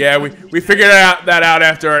 Edric said. Yeah, we figured that out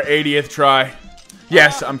after our 80th try.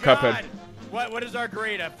 Yes, I'm God. Cuphead. What is our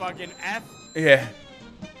grade? A fucking F? Yeah.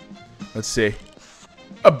 Let's see.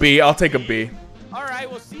 A B. I'll take a B.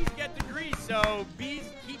 Alright, well C's get degrees, so B's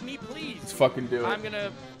keep me pleased. Let's fucking do it. I'm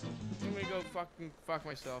gonna go fucking fuck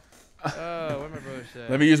myself. What did my brother say?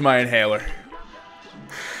 Let me use my inhaler.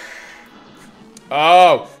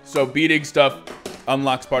 Oh, so beating stuff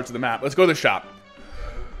unlocks parts of the map. Let's go to the shop.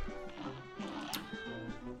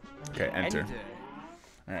 Okay, enter.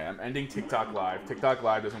 Alright, I'm ending TikTok Live. TikTok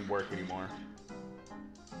Live doesn't work anymore.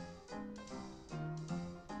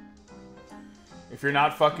 If you're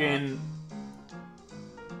not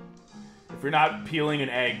peeling an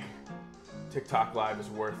egg, TikTok Live is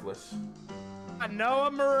worthless. Noah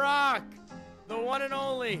Marak, the one and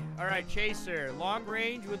only. Alright, Chaser. Long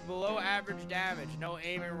range with below average damage. No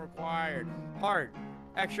aiming required. Heart.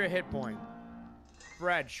 Extra hit point.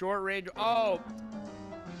 Fred. Short range. Oh.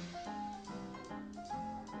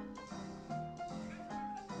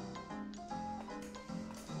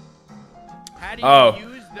 How do you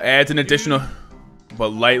use the adds an additional, but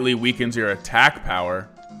lightly weakens your attack power.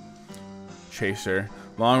 Chaser.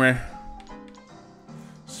 Long range.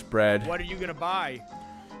 Spread. What are you gonna buy?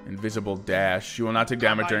 Invisible dash. You will not take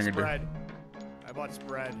damage during a spread. I bought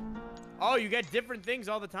spread. Oh, you get different things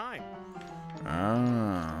all the time.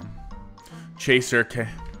 Ah. Chaser.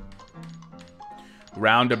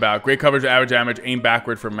 Roundabout. Great coverage, average damage. Aim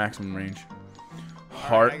backward for maximum range.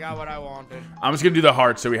 Heart. Right, I got what I wanted. I'm just gonna do the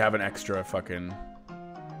heart so we have an extra fucking.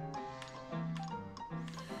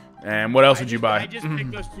 And what else would you buy? I just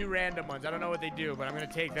picked those two random ones. I don't know what they do, but I'm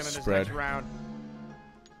gonna take them in this next round.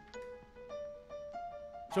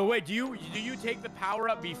 So wait, do you take the power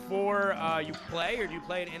up before you play, or do you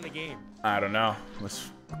play it in the game? I don't know. Let's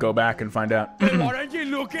go back and find out. Why don't you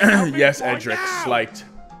look it up? Yes, Edric, slight.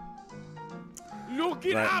 Look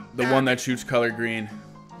it up. The one that shoots color green.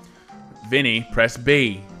 Vinny, press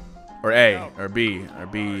B, or A, or B, or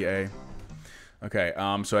B, A. Okay.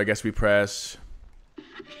 So I guess we press.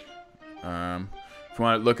 If you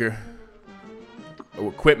want to look at.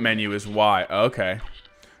 Quit menu is Y. Okay.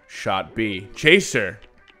 Shot B. Chaser.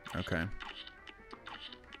 Okay.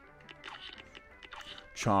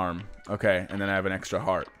 Charm. Okay, and then I have an extra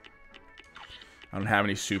heart. I don't have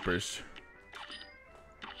any supers.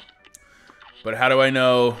 But how do I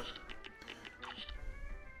know?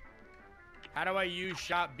 How do I use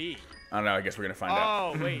shot B? I don't know. I guess we're gonna find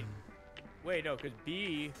out. Oh wait, no, because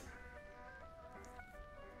B.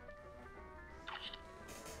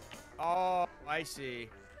 Oh, I see.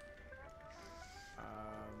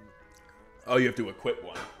 Oh, you have to equip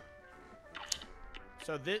one.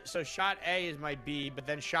 So shot A is my B, but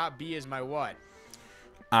then shot B is my what?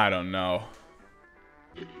 I don't know.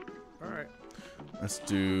 All right. Let's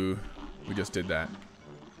do. We just did that.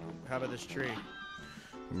 How about this tree?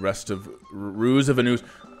 Rest of ruse of a news.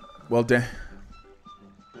 Well,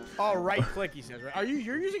 Oh, right click. He says. Right?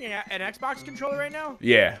 You're using an Xbox controller right now?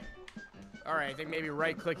 Yeah. All right. I think maybe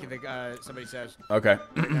right click. Somebody says. Okay.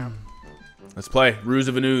 Let's play. Ruse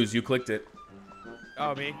of a news. You clicked it.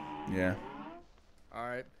 Oh, me? Yeah. All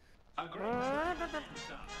right.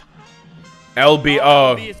 LB.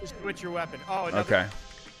 Oh. LB is to switch your weapon. Oh, okay.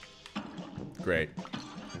 Great.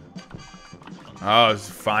 Oh, it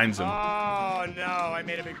finds him. Oh, no. I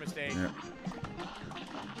made a big mistake. Yeah.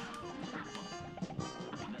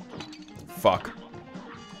 Fuck.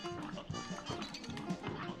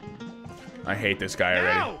 I hate this guy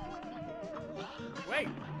already. Wait.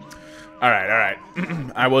 All right.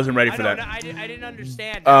 I wasn't ready for that. I didn't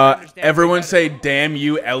understand. I didn't understand. Everyone say, damn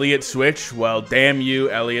you, Elliot Switch. Well, damn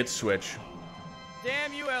you, Elliot Switch.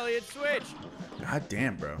 Damn you, Elliot Switch. God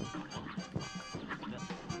damn, bro.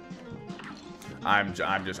 I'm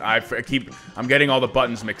getting all the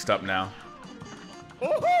buttons mixed up now.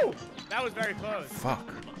 Woohoo! That was very close.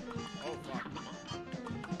 Fuck. Oh, fuck.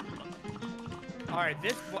 All right,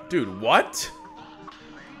 this... Dude, what?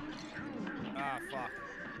 Ah, fuck.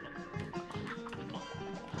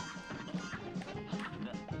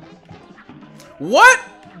 What?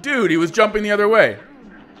 Dude, he was jumping the other way.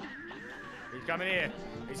 He's coming in.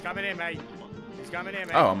 He's coming in, mate. He's coming in,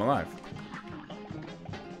 mate. Oh, I'm alive.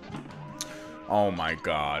 Oh my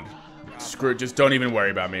god. Screw it. Just don't even worry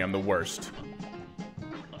about me. I'm the worst.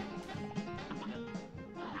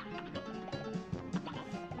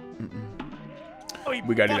 Oh, he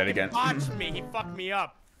We gotta do that again. Botched me. He fucked me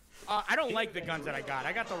up. I don't like the guns that I got.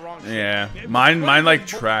 I got the wrong shit. Yeah. Mine like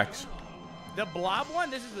tracks. The blob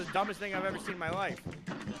one? This is the dumbest thing I've ever seen in my life.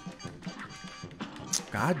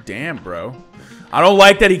 God damn, bro. I don't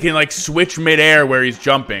like that he can like switch midair where he's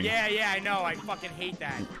jumping. Yeah, I know. I fucking hate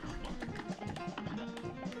that.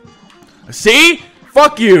 See?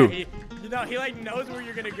 Fuck you. He like knows where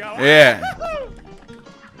you're gonna go. Yeah.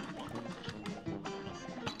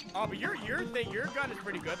 Oh, but your gun is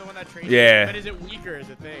pretty good. The one that trains. Yeah. But is it weaker? Is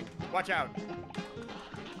a thing. Watch out.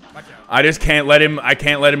 Watch out. I just can't let him. I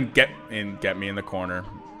can't let him get me in the corner.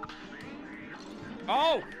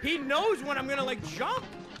 Oh, he knows when I'm gonna like jump.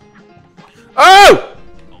 Oh!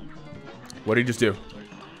 What did he just do?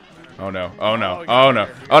 Oh no! Oh no! Oh no!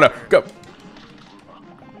 Oh no! Go!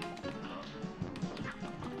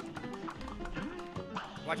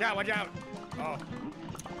 Watch out! Watch out! Oh.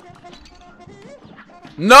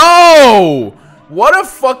 No! What a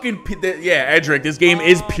fucking yeah, Edric. This game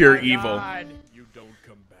is pure evil. God. You don't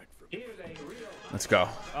come back from me. Let's go.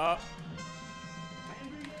 All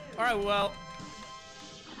right. Well.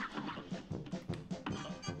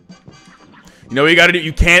 You know what you gotta do?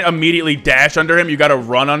 You can't immediately dash under him. You gotta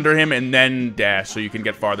run under him and then dash so you can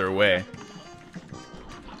get farther away.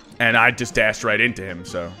 And I just dashed right into him,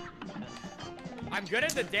 so. I'm good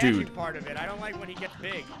at the dashing part of it. I don't like when he gets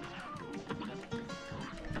big.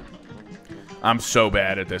 I'm so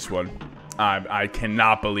bad at this one. I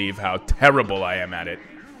cannot believe how terrible I am at it.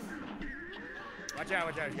 Watch out,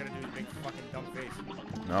 watch out. He's gonna do his big fucking dumb face.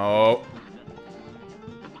 No.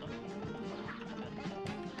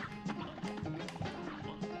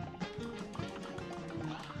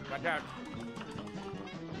 Watch out.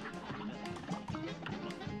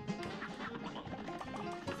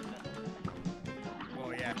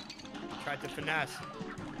 Oh, yeah. Tried to finesse.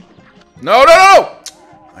 No, no, no!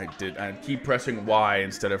 I did. I keep pressing Y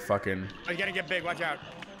instead of fucking. Oh, he's gonna get big. Watch out.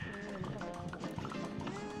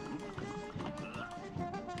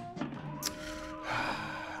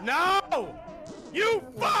 No! You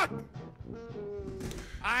fuck!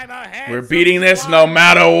 I'm a handsome We're beating this no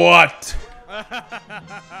matter what.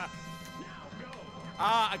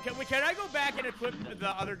 Can I go back and equip the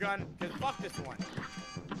other gun? Because fuck this one.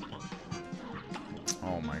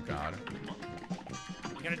 Oh my god.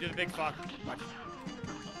 He's gonna do the big fuck. Watch.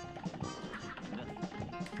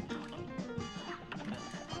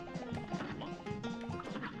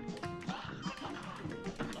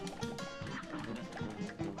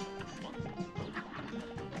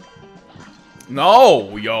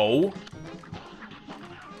 No, yo.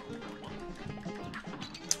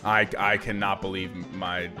 I cannot believe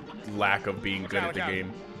my lack of being good at the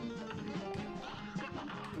game.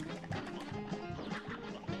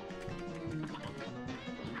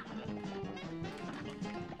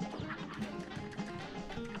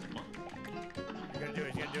 He's gonna do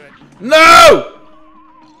it. He's gonna do it. No!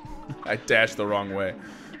 I dashed the wrong way.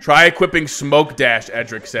 Try equipping smoke dash,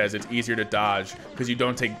 Edric says. It's easier to dodge because you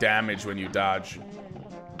don't take damage when you dodge.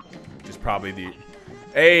 Which is probably the...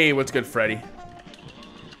 Hey, what's good, Freddy?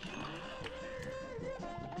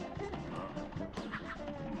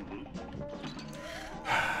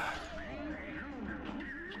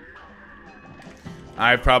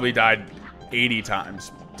 I've probably died 80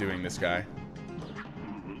 times doing this guy.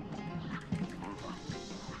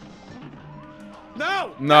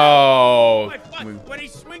 No! No! When he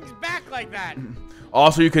swings back like that.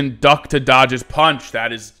 Also, you can duck to dodge his punch.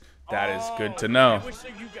 That is good to know.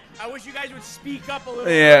 I wish you guys would speak up a little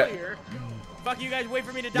earlier. Fuck you guys, wait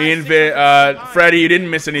for me to die. Me and Freddy, you didn't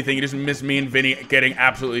miss anything. You just missed me and Vinny getting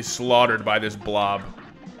absolutely slaughtered by this blob.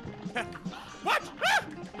 What?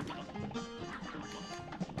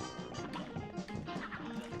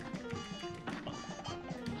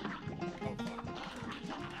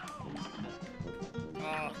 Ah!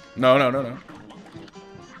 No, no, no, no.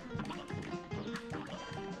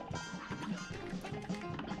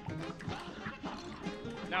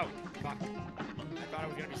 No. Fuck. I thought I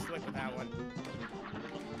was gonna be slick with that one.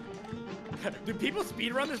 Do people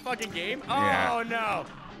speedrun this fucking game? Oh, Yeah. no.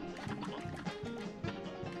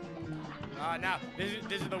 No.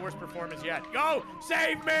 This is the worst performance yet. Go!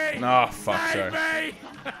 Save me! Oh, fuck, Save sorry. me!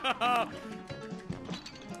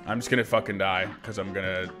 I'm just gonna fucking die, because I'm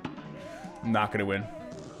not gonna win.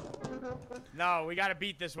 No, we gotta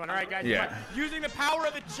beat this one. All right, guys. Yeah. Come on. Using the power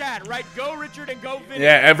of the chat, right? Go Richard and go Vinny.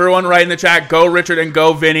 Yeah, everyone write in the chat, go Richard and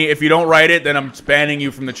go Vinny. If you don't write it, then I'm banning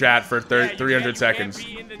you from the chat for 300 seconds.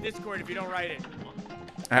 You can't be in the Discord if you don't write it.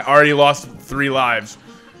 I already lost 3 lives.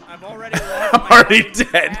 I've already lost I'm my already fucking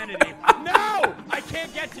dead. sanity. No! I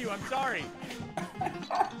can't get to you. I'm sorry.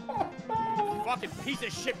 Fucking piece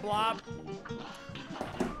of shit blob.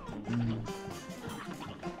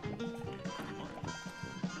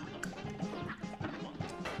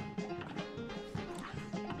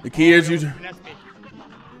 The key is use.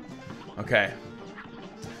 Okay.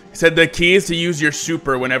 He said the key is to use your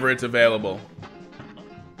super whenever it's available.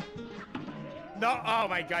 No, oh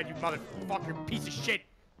my god, you motherfucker piece of shit.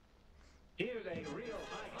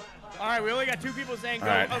 Alright, we only got 2 people saying go,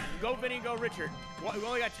 Right. Go Vinny, go Richard. We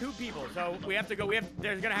only got 2 people, so we have to go.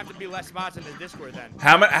 There's gonna have to be less spots in the Discord then.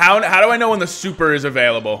 How do I know when the super is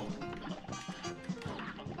available?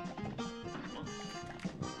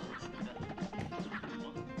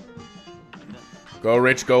 Go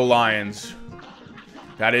Rich, go Lyons.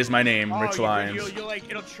 That is my name, Rich Lyons. You'll like,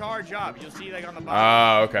 it'll charge up. You'll see like on the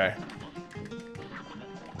bottom. Oh, okay.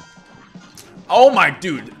 Oh my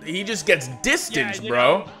dude, he just gets distance, Yeah,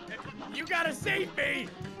 bro. know, you gotta save me.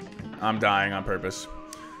 I'm dying on purpose.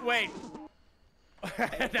 Wait.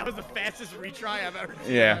 That was the fastest retry I've ever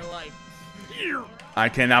seen Yeah. in my life. I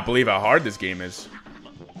cannot believe how hard this game is.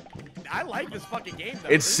 I like this fucking game though.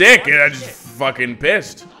 It's This is sick, fun and I as just shit. fucking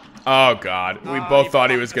pissed. Oh god, we both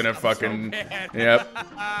thought he was gonna fucked us up fucking. so bad. Yep.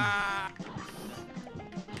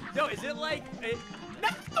 Yo, is it like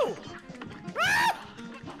no?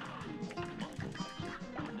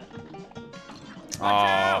 Ah!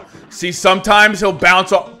 Oh, see, sometimes he'll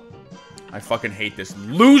bounce off. I fucking hate this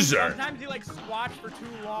loser. Sometimes he like squats for too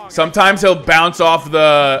long. Sometimes he'll bounce off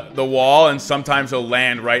the wall, and sometimes he'll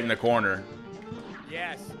land right in the corner.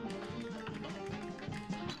 Yes.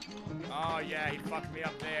 Oh yeah, he fucked me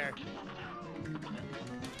up there.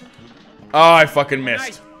 Oh, I fucking missed.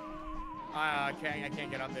 Nice. I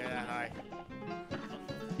can't get up there that high.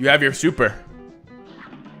 You have your super.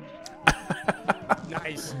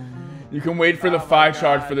 Nice. You can wait for the 5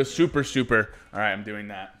 charge for the super. All right, I'm doing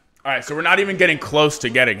that. All right, so we're not even getting close to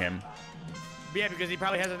getting him. Yeah, because he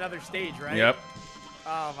probably has another stage, right? Yep.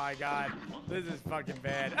 Oh my god, this is fucking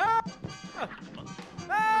bad. Ah! Ah!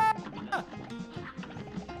 Ah!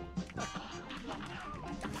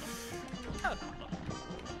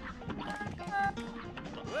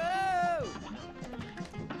 Whoa!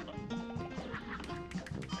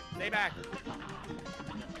 Stay back.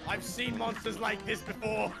 I've seen monsters like this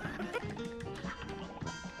before.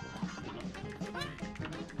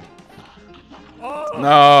 Oh!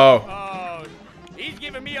 No. Oh! He's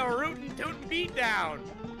giving me a rootin' tootin' beat down.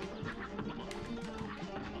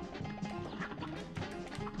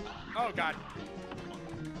 Oh god.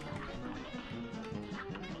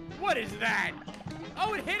 What is that?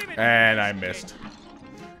 Oh, it hit him. And I missed.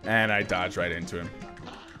 And I dodged right into him.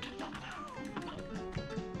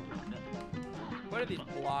 What are these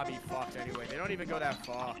blobby fucks anyway? They don't even go that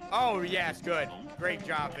far. Oh, yes, good. Great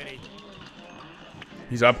job, Vinny.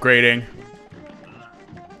 He's upgrading.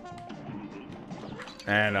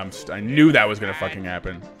 And I knew that was gonna fucking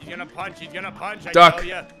happen. He's gonna punch. He's gonna punch. I Duck. tell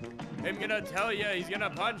ya. I'm gonna tell ya. He's gonna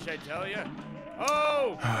punch. I tell ya.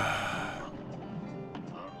 Oh!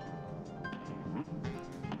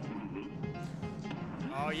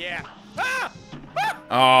 Oh yeah. Ah!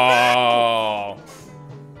 Ah! Oh.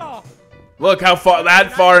 Oh. Look how far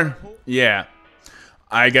that far. Yeah.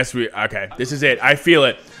 I guess okay. This is it. I feel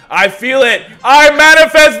it. I feel it. I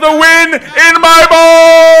manifest the win in my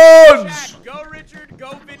bones. Go Richard.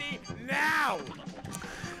 Go Vinny. Now.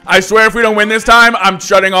 I swear if we don't win this time, I'm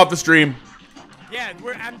shutting off the stream. Yeah,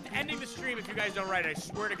 I'm ending the stream if you guys don't write. I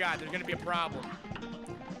swear to God, there's gonna be a problem.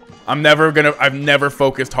 I've never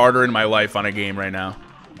focused harder in my life on a game right now.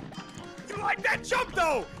 You like that jump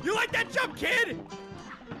though? You like that jump, kid?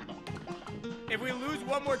 If we lose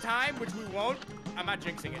one more time, which we won't, I'm not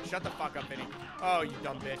jinxing it. Shut the fuck up, Vinny. Oh, you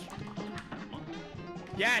dumb bitch.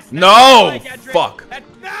 Yes. that's No! right, Edric. Fuck.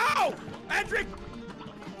 No! Edric!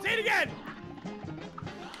 Say it again!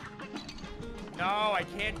 No, I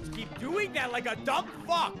can't keep doing that like a dumb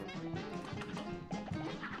fuck.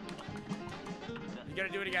 You gotta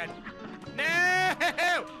do it again. No!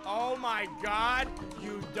 Oh my god,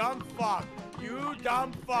 you dumb fuck. You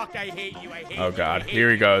dumb fuck. I hate you. I hate you. Oh god, hate here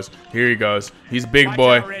he you. goes. Here he goes. He's big Watch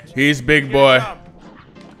boy. out, Rich. He's big He's boy. gonna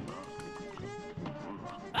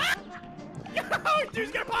jump.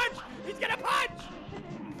 Dude's gonna punch. He's gonna punch.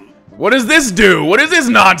 What does this do? What is this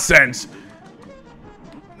nonsense?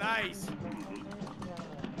 Nice.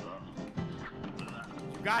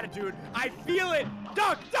 You got it, dude. I feel it.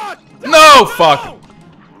 Duck, duck, duck. No, fuck.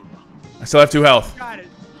 I still have 2 health. You got it.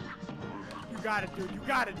 You got it, dude. You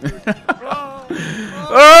got it, dude. Oh,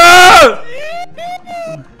 Ah!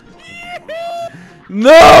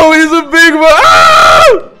 No, he's a big boy.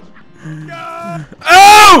 Ah! no.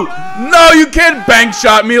 Oh! No, you can't bank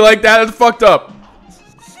shot me like that. That's fucked up.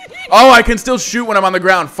 Oh, I can still shoot when I'm on the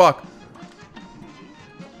ground. Fuck.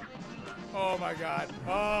 Oh my god.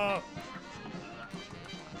 Oh.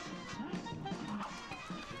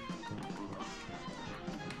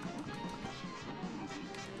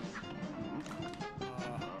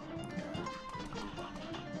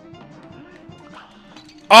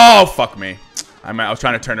 Oh, fuck me. I was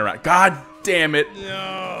trying to turn around. God damn it.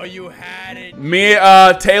 No, you had it. Me,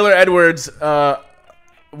 Taylor Edwards,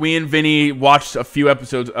 we and Vinny watched a few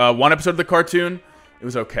episodes. 1 episode of the cartoon. It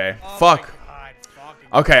was okay. Oh Fuck. my god.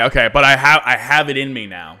 Okay, okay, but I have it in me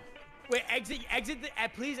now. Wait, exit the.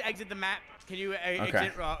 Please exit the map. Can you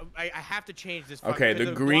exit? Okay. I have to change this. Okay, because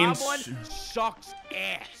the green blob one sucks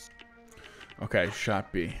ass. Okay, shot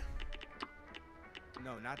B.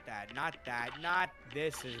 No, not that. Not that. Not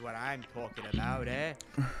this is what I'm talking about, eh?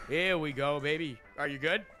 Here we go, baby. Are you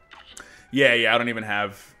good? Yeah, I don't even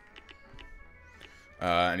have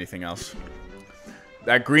anything else.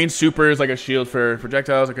 That green super is like a shield for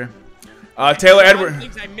projectiles. Okay. Taylor Edwards.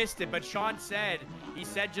 Thinks I missed it, but Sean said, he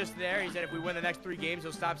said just there, he said if we win the next 3 games,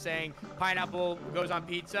 he'll stop saying pineapple goes on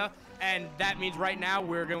pizza, and that means right now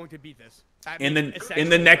we're going to beat this. In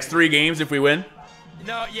the next 3 games, if we win.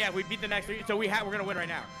 No, yeah, we beat the next 3, so we're gonna win right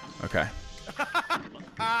now. Okay.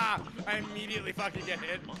 I immediately fucking get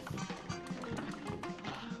hit.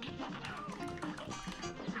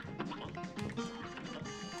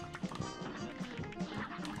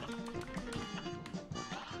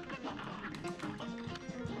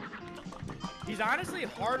 He's honestly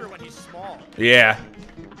harder when he's small. Yeah.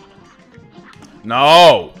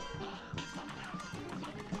 No.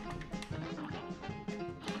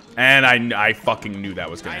 And I fucking knew that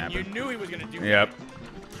was gonna happen. You knew he was gonna do Yep.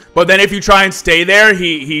 But then if you try and stay there,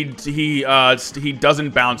 he doesn't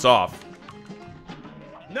bounce off.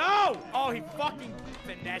 No! Oh, he fucking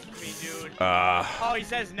finessed me, dude. Oh, he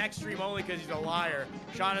says next stream only because he's a liar.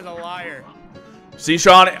 Sean is a liar. See,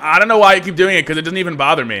 Sean, I don't know why you keep doing it because it doesn't even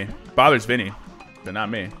bother me. It bothers Vinny, but not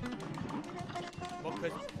me. Well,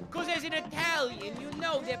 because as an Italian, you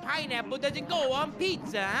know that pineapple doesn't go on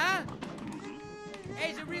pizza, huh?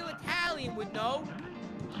 As a real Italian would know.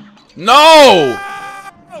 No!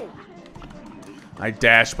 Oh! I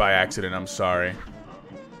dashed by accident. I'm sorry.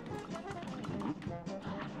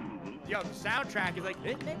 Yo, the soundtrack is like.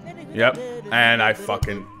 Yep. And I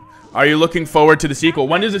fucking. Are you looking forward to the sequel?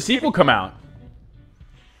 When does the sequel come out?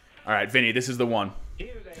 All right, Vinny, this is the one.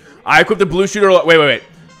 I equipped the blue shooter. Wait.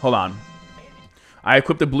 Hold on. I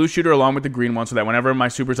equipped the blue shooter along with the green one so that whenever my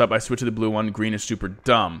super's up, I switch to the blue one. Green is super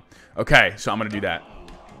dumb. Okay, so I'm going to do that.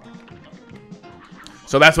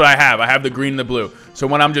 So that's what I have. I have the green and the blue. So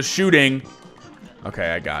when I'm just shooting...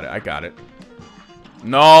 Okay, I got it.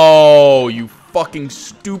 No, you fucking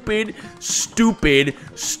stupid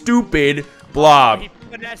blob. He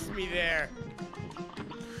finessed me there.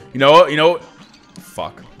 You know what?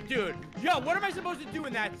 Fuck. Dude, yo, what am I supposed to do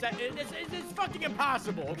in that set? It's fucking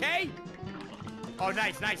impossible, okay? Oh,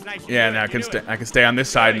 nice. Yeah, now I can stay on this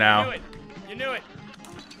side now. You knew it.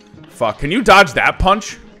 Fuck. Can you dodge that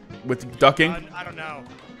punch with ducking? I don't know.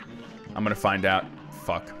 I'm gonna find out.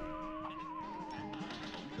 Fuck.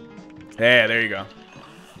 Yeah, there you go.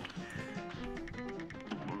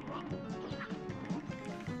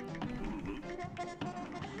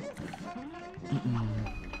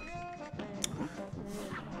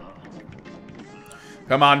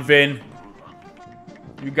 Come on, Vin.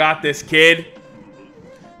 You got this, kid.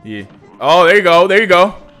 Yeah. Oh, there you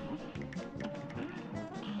go.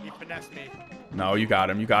 He finessed me. No, you got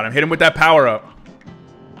him. Hit him with that power up.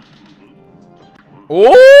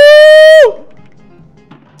 Oh!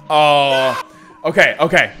 Oh. Okay.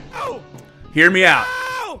 Oh! Hear me out.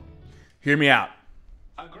 Oh!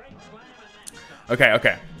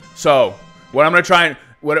 Okay. So, what I'm gonna try and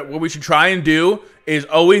what we should try and do is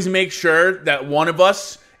always make sure that one of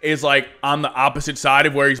us is like on the opposite side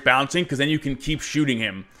of where he's bouncing, because then you can keep shooting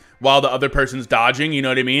him while the other person's dodging. You know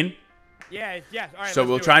what I mean? Yeah. Yes. All right. So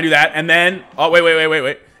we'll try and do that, and then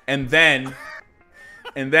wait, and then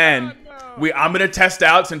I'm gonna test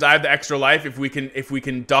out, since I have the extra life, if we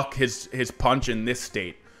can duck his punch in this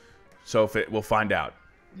state. So we'll find out.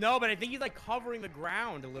 No, but I think he's like covering the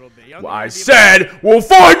ground a little bit. Well, I said we'll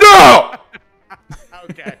find out.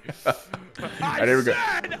 Okay. Right, here we go.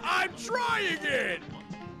 I'm trying it.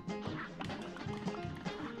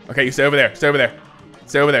 Okay, you stay over there. Stay over there.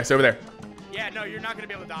 Stay over there. Stay over there. Yeah, no, you're not gonna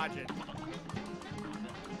be able to dodge it.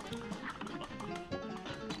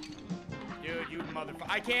 Dude, you motherfucker!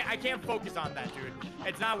 I can't focus on that, dude.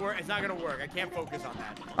 It's not gonna work. I can't focus on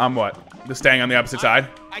that. I'm what? The staying on the opposite side?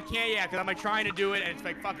 I can't, yeah, because I'm like trying to do it and it's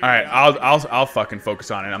like fucking. All right, I'll fucking focus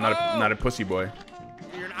on it. I'm not a pussy boy.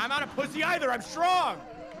 I'm not a pussy either. I'm strong.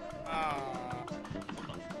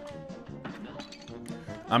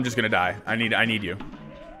 I'm just gonna die. I need you.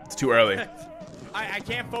 It's too early. I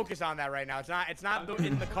can't focus on that right now. It's not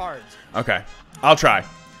in the cards. Okay, I'll try.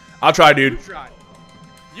 I'll try, dude. You try.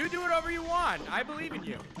 You do whatever you want. I believe in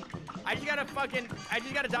you. I just gotta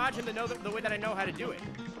dodge him to know the way that I know how to do it.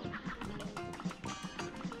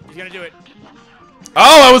 He's gonna do it.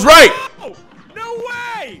 Oh, I was right. Oh, no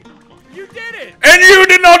way! You did it. And you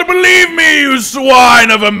did not believe me, you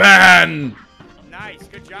swine of a man. Nice,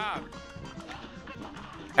 good job.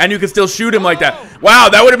 And you can still shoot him like that. Wow,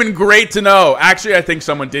 that would have been great to know. Actually, I think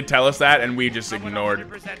someone did tell us that, and we just ignored.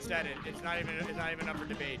 100% said it. It's not even up for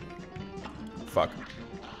debate. Fuck.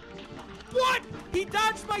 What? He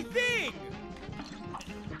dodged my thing!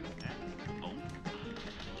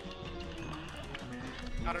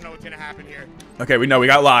 I don't know what's gonna happen here. Okay, we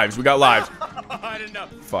got lives. We got lives. I didn't know.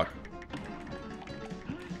 Fuck.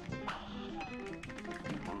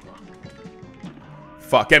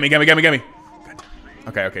 Fuck. Get me.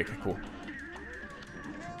 Okay, cool.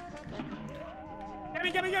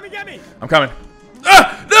 Get me! I'm coming.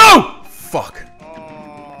 Ah! No! Fuck.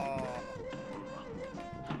 Oh.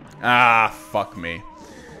 Ah, fuck me.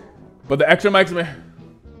 But the extra mics,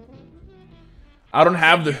 I don't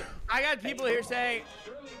have the... I got people here saying...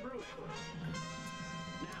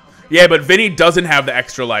 Yeah, but Vinny doesn't have the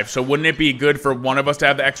extra life, so wouldn't it be good for one of us to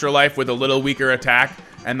have the extra life with a little weaker attack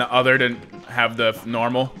and the other to have the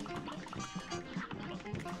normal?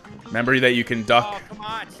 Remember that you can duck? Oh, come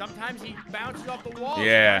on. Sometimes he bounces off the wall.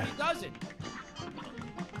 Yeah. Sometimes he doesn't.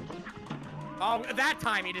 Oh, that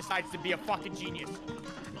time he decides to be a fucking genius.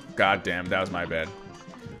 God damn, that was my bad.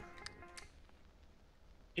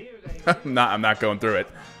 I'm not going through it.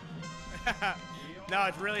 No,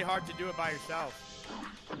 it's really hard to do it by yourself.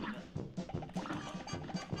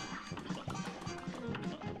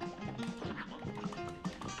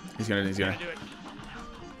 He's gonna do it.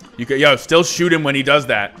 You could, yo, still shoot him when he does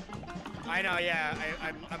that. I know, yeah.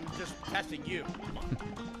 I'm just testing you.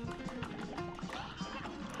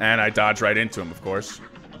 And I dodge right into him, of course.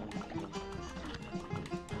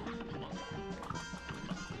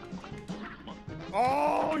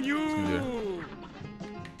 Oh, you!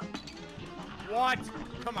 What?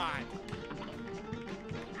 Come on.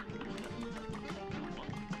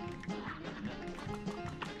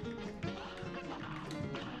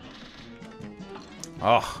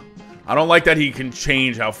 Oh, I don't like that he can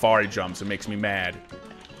change how far he jumps. It makes me mad.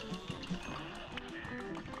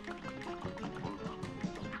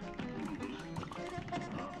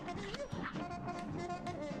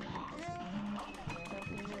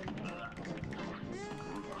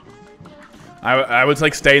 I would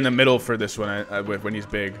like stay in the middle for this one when he's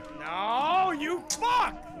big. No, you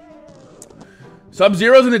fuck!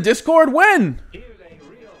 Sub-Zero's in the Discord? When?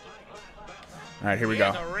 Alright, here we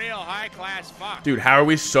go. He's a real high-class fuck. Dude, how are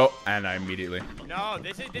we so... And I immediately... No,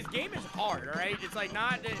 this game is hard, alright? It's like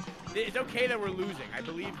not... It's okay that we're losing. I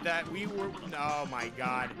believe that we were... Oh my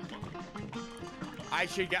god. I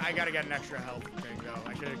gotta get an extra health thing, though.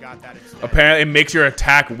 I should have got that instead. Apparently, it makes your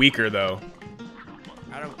attack weaker, though.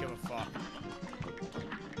 I don't give a fuck.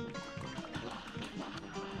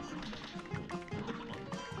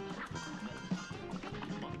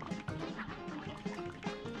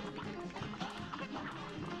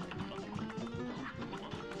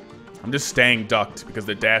 I'm just staying ducked because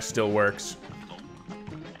the dash still works.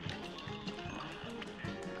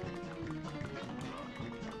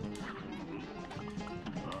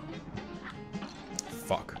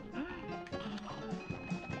 Fuck.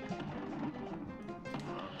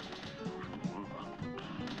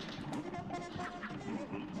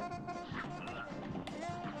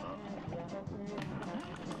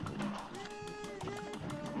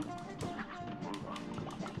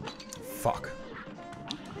 Fuck.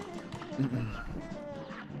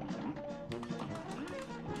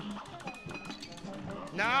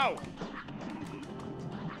 No!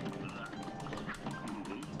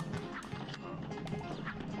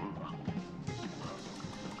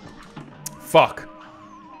 Fuck.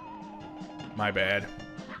 My bad.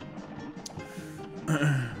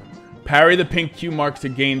 Parry the pink Q marks to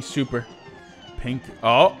gain super. Pink.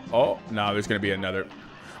 Oh, oh. No, there's going to be another.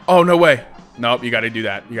 Oh, no way. Nope, you got to do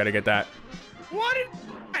that. You got to get that. What is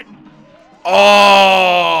that?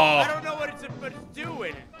 Oh! I don't know what it's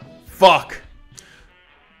doing. Fuck.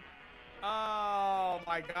 Oh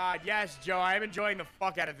my god. Yes, Joe. I'm enjoying the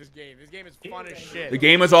fuck out of this game. This game is fun as shit. The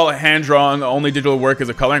game is all hand drawn. The only digital work is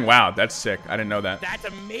the coloring. Wow, that's sick. I didn't know that. That's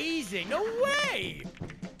amazing. No way.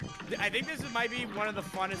 I think this might be one of the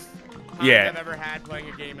funnest times I've ever had playing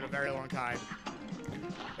a game in a very long time.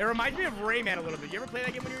 It reminds me of Rayman a little bit. You ever play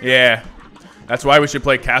that game when you were young? Yeah. That's why we should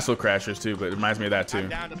play Castle Crashers too, but it reminds me of that too. I'm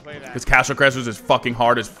down to play that. Because Castle Crashers is fucking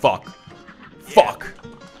hard as fuck. Yeah. Fuck.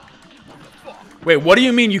 Wait, what do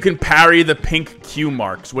you mean you can parry the pink Q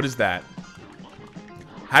marks? What is that?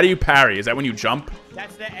 How do you parry? Is that when you jump?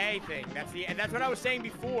 That's the A thing. That's what I was saying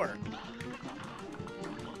before.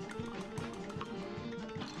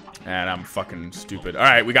 And I'm fucking stupid. All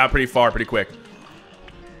right, we got pretty far pretty quick.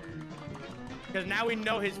 Because now we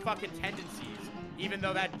know his fucking tendencies. Even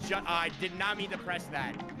though that I did not mean to press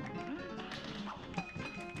that.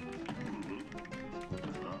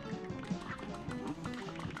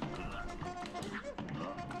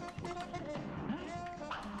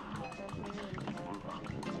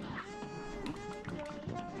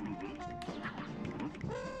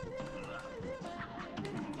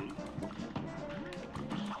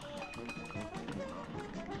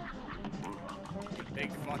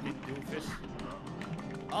 Big fucking doofus.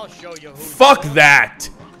 I'll show you who. Fuck that!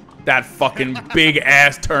 That fucking big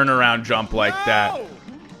ass turnaround jump like that.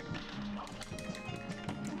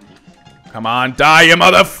 Come on, die, you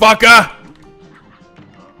motherfucker!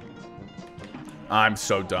 I'm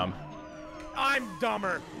so dumb. I'm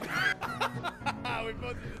dumber. We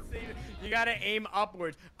both did the same. You gotta aim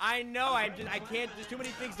upwards. I know. I can't. There's too many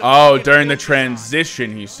things. Oh, during the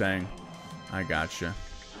transition, he's saying. I gotcha.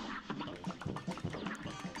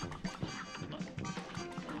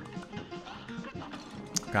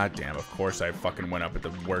 God damn, of course I fucking went up at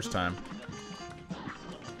the worst time.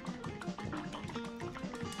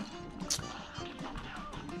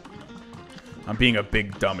 I'm being a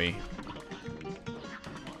big dummy.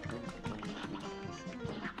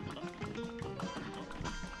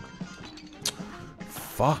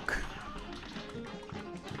 Fuck.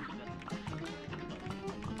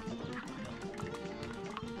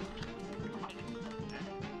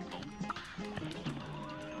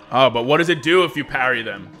 Oh, but what does it do if you parry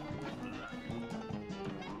them?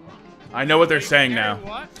 I know what they're saying now.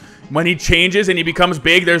 What? When he changes and he becomes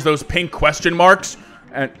big, there's those pink question marks.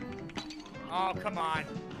 And oh, come on.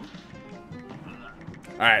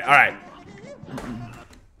 Alright, alright.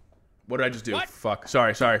 What did I just do? What? Fuck.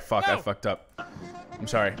 Sorry, fuck. No. I fucked up. I'm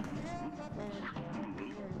sorry.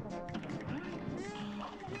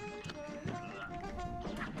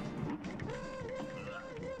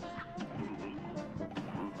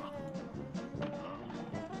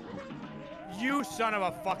 You son of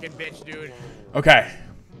a fucking bitch, dude. Okay.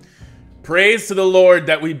 Praise to the Lord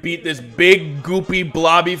that we beat this big, goopy,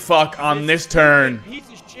 blobby fuck on this turn. Piece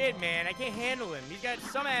of shit, man. I can't handle him. He's got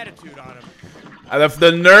some attitude on him.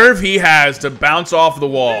 The nerve he has to bounce off the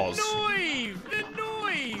walls. The noise! The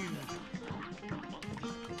noise!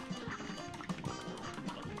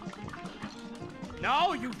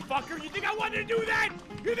 No, you fucker! You think I wanted to do that?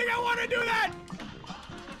 You think I want to do that?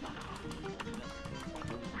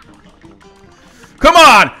 Come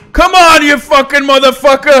on! Come on, you fucking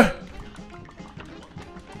motherfucker!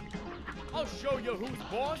 I'll show you who's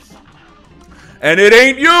boss. And it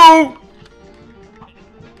ain't you!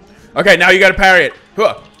 Okay, now you gotta parry it.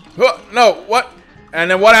 Huh. Huh. No, what?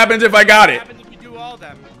 And then what happens if I got it? What happens if you do all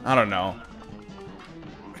them? I don't know.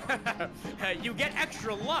 You get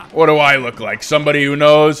extra luck. What do I look like? Somebody who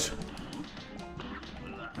knows?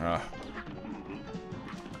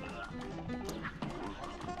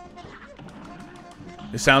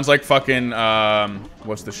 It sounds like fucking,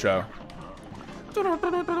 what's the show?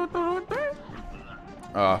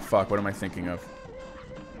 Oh, fuck, what am I thinking of?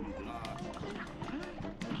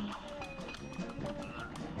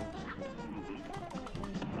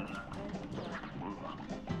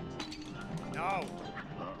 No.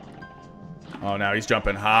 Oh, now he's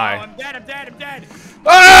jumping high. Oh, I'm dead, I'm dead, I'm dead.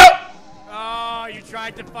 Ah! Oh, you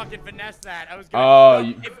tried to fucking finesse that. I was Oh,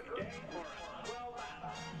 gonna...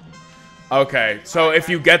 okay, so if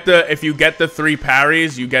you get the 3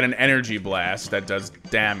 parries, you get an energy blast that does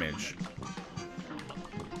damage.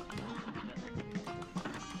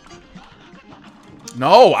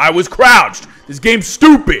 No, I was crouched. This game's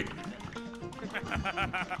stupid.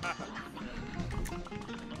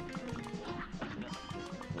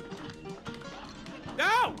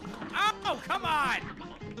 No! Oh, come on!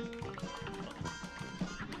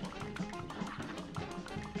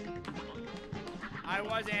 I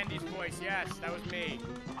was Andy's voice, yes, that was me.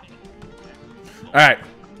 Alright.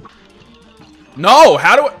 No,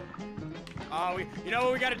 how do I... Oh, you know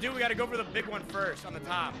what we gotta do? We gotta go for the big one first, on the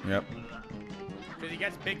top. Yep. Because he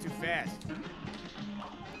gets big too fast.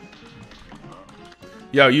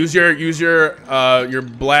 Yo, use your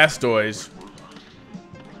Blastoise.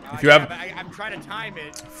 If you yeah, have... but I'm trying to time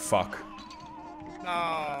it. Fuck.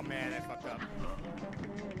 Oh, man, I fucked up.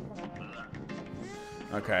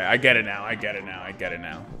 Okay, I get it now. I get it now. I get it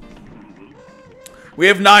now. We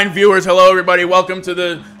have 9 viewers. Hello, everybody. Welcome to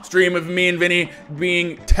the stream of me and Vinny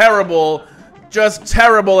being terrible, just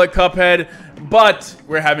terrible at Cuphead. But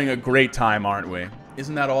we're having a great time, aren't we?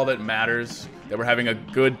 Isn't that all that matters? That we're having a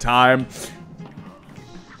good time?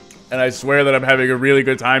 And I swear that I'm having a really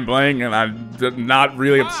good time playing, and I'm not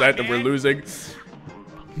really upset that we're losing.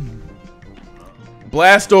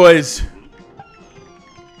 Blastoise.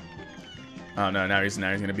 Oh no! Now he's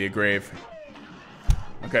gonna be a grave.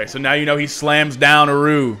 Okay, so now you know he slams down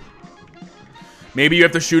Aru. Maybe you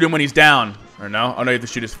have to shoot him when he's down, or no? Oh no, you have to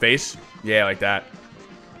shoot his face. Yeah, like that.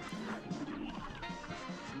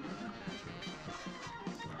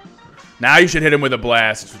 Now you should hit him with a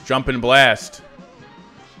blast, jumping blast.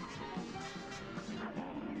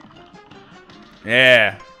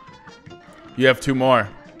 Yeah. You have 2 more.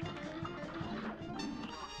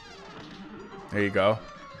 There you go.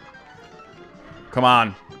 Come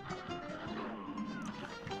on.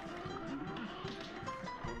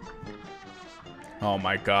 Oh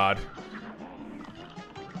my god.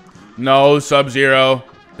 No, Sub-Zero.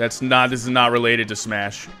 This is not related to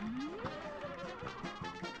Smash.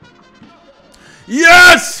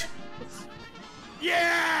 Yes!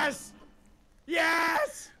 Yes!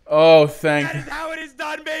 Yes! Oh, thank That is how it is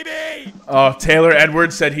done, baby! Oh, Taylor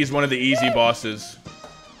Edwards said he's one of the easy bosses.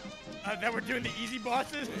 That we're doing the easy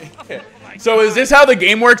bosses? Oh So is this how the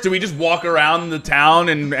game works? Do we just walk around the town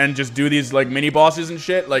and just do these like mini bosses and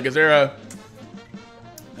shit? Like, is there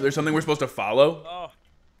something we're supposed to follow? Oh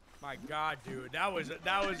my god, dude, that was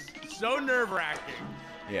so nerve-wracking.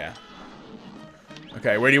 Yeah.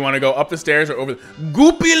 Okay, where do you want to go? Up the stairs or over?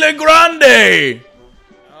 Goopy Le Grande!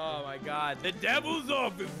 Oh my god, the devil's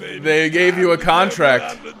office, baby. They gave you a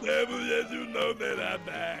contract. The devil, yes, you know that I'm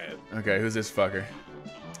bad. Okay, who's this fucker?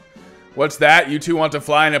 What's that? You two want to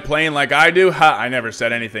fly in a plane like I do? Ha! I never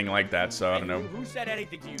said anything like that, so I don't know. Who said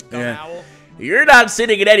anything to you, dumb owl? You're not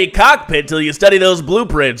sitting in any cockpit till you study those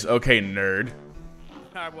blueprints. Okay, nerd.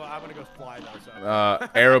 Alright, well, I'm gonna go fly though, so.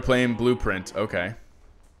 Aeroplane blueprint. Okay.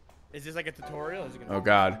 Is this like a tutorial? Is it gonna Oh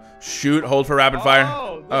god. Shoot, hold for rapid fire.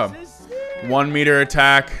 Oh, this is sick. 1 meter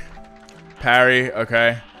attack. Parry,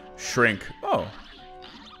 okay. Shrink. Oh.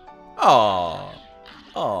 Oh.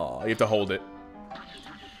 Oh. You have to hold it.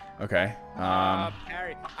 Okay.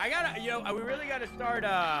 Parry. I gotta, we really gotta start,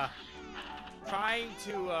 trying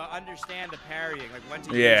to, understand the parrying, like when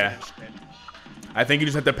to use it and shit. I think you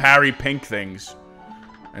just have to parry pink things.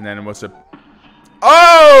 And then what's the...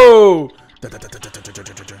 Oh!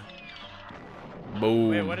 Boom.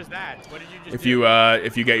 Wait, what is that? What did you just if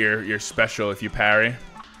do? you get your special, if you parry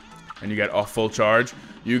and you get a full charge,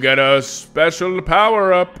 you get a special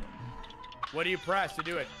power up. What do you press to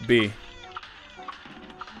do it? B.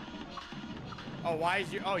 Oh, why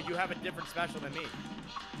is you? Oh, you have a different special than me.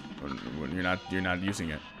 When you're not using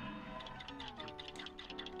it.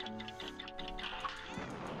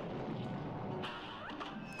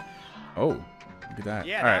 Oh, look at that.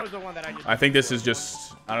 Yeah, all that right. was the one that I just. I think this is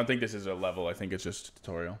just. I don't think this is a level. I think it's just a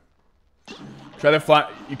tutorial. Try the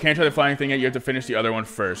fly. You can't try the flying thing yet. You have to finish the other one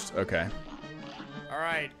first. Okay. All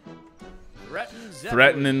right.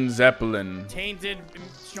 Threatening Zeppelin. Tainted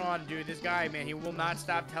Sean, dude. This guy, man, he will not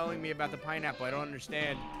stop telling me about the pineapple. I don't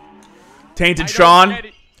understand. Tainted Sean.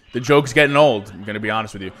 The joke's getting old. I'm gonna be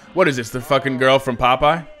honest with you. What is this? The fucking girl from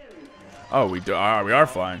Popeye? Oh, we are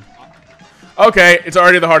flying. Okay, it's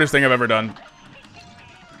already the hardest thing I've ever done.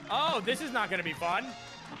 Oh, this is not gonna be fun.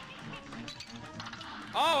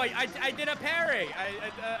 Oh, I did a parry.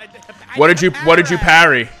 What did you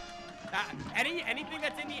parry? Anything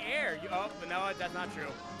that's in the air. Oh, no, that's not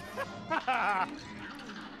true.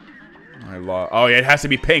 Oh, yeah, it has to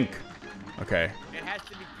be pink. Okay. It has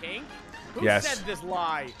to be pink? Who Yes. said this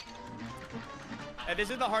lie? This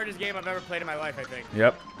is the hardest game I've ever played in my life, I think.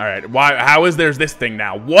 Yep. All right. Why? How is there's this thing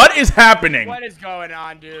now? What is happening? What is going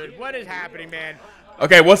on, dude? What is happening, man?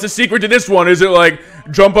 Okay, what's the secret to this one? Is it like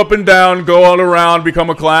jump up and down, go all around, become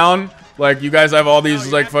a clown? Like you guys have all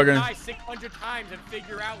these like fucking. Die 600 times and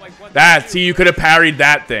figure out like what. That see, you could have parried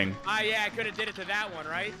that thing. Yeah, I could have did it to that one,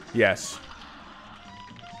 right? Yes.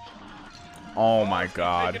 Oh my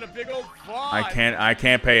god. A big old I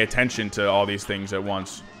can't pay attention to all these things at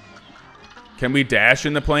once. Can we dash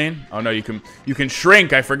in the plane? Oh no, you can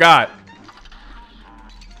shrink, I forgot.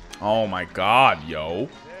 Oh my god, yo.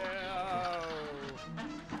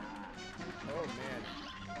 Oh man.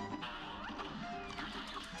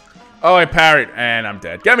 Oh, I parried and I'm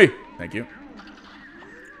dead. Get me. Thank you.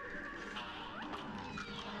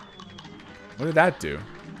 What did that do?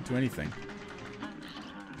 Didn't do anything.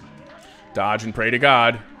 Dodge and pray to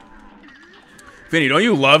God. Vinny, don't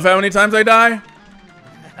you love how many times I die?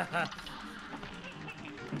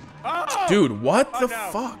 Oh! Dude, what the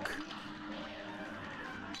fuck?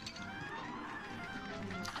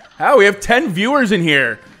 How? We have 10 viewers in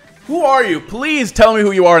here. Who are you? Please tell me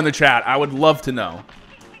who you are in the chat. I would love to know.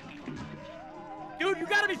 Dude, you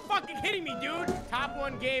gotta be fucking kidding me, dude. Top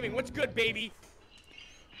 1 Gaming. What's good, baby?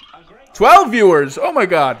 12 viewers. Oh my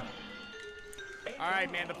god. All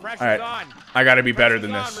right, man. The pressure's on. I gotta be better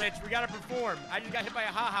than this. Rich. We gotta perform. I just got hit by a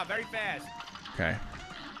haha very fast. Okay.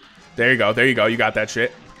 There you go. There you go. You got that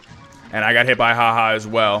shit. And I got hit by haha as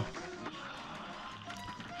well.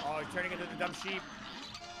 Oh, he's turning into the dumb sheep.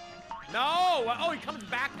 No! Oh, he comes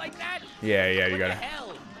back like that? Yeah, yeah, you got it. What the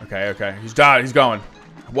hell? Okay, okay. He's going.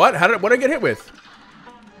 What? What did I get hit with?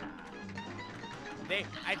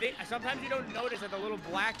 I think sometimes you don't notice that the little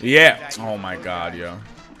black. Yeah. Oh my god, yo.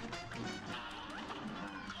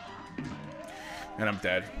 And I'm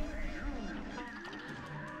dead.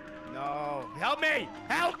 No. Help me!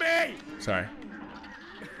 Help me! Sorry.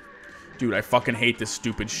 Dude, I fucking hate this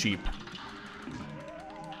stupid sheep.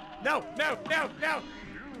 No, no, no, no!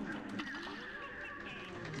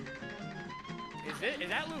 Is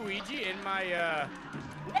that Luigi in my,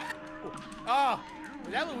 Oh!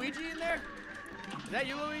 Is that Luigi in there? Is that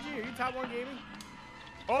you, Luigi? Are you Top 1 Gaming?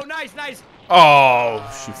 Oh, nice, nice! Oh,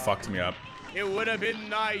 she fucked me up. It would have been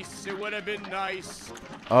nice. It would have been nice.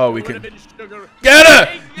 Oh, we can. Been sugar. Get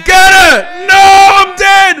her! Get her! No, I'm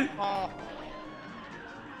dead! Oh.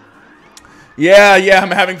 Yeah, yeah,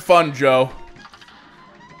 I'm having fun, Joe.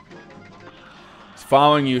 It's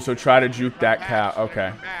following you, so try to juke that cow.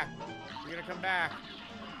 Okay. You're gonna come back.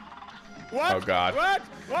 What? Oh, God. What?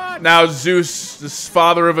 What? Now, Zeus, this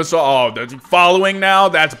father of us all. Oh, that's following now?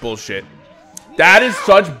 That's bullshit. That is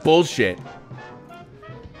such bullshit.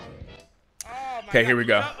 Okay, here we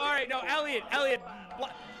go. No, all right, no, Elliot,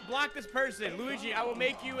 block this person. Luigi, I will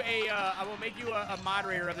make you a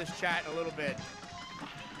moderator of this chat in a little bit.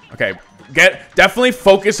 Okay, definitely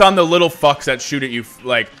focus on the little fucks that shoot at you,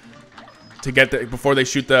 like, to get before they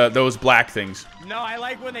shoot those black things. No, I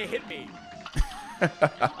like when they hit me.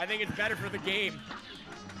 I think it's better for the game.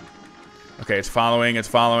 Okay, it's following. It's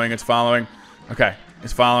following. It's following. Okay,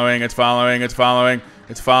 it's following. It's following. It's following.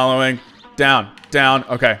 It's following. Down. Down.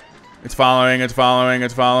 Okay. It's following. It's following.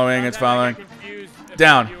 It's following. It's following.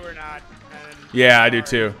 Down. Yeah, I do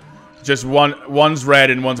too. Just one's red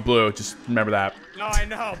and one's blue. Just remember that. No, I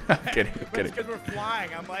know. Kidding. Kidding. Because we're flying.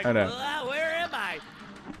 I'm like, I know. Where am I?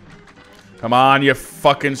 Come on, you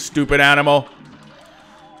fucking stupid animal.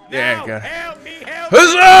 No, Yeah, good. help me, help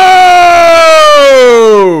Huzzah!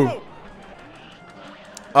 me.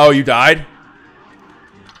 Oh, you died?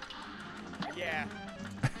 Yeah.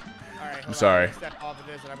 All right, I'm sorry. I'm gonna step off of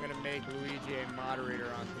this, and I'm gonna make Luigi a moderator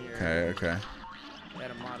on here. Okay, okay.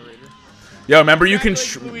 And a moderator. Yo, remember you can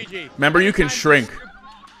Luigi. remember you can shrink.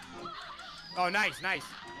 Oh, nice, nice.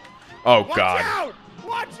 Oh Watch God. out!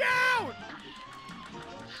 Watch out!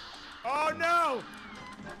 Oh no!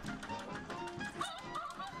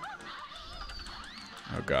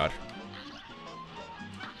 Oh God.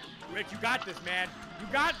 Rick, you got this, man. You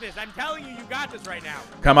got this. I'm telling you, you got this right now.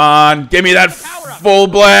 Come on, give me that full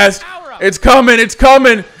Power blast. Power up. It's coming, it's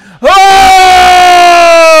coming. Oh!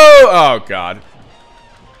 Oh God.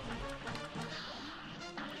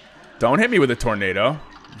 Don't hit me with a tornado.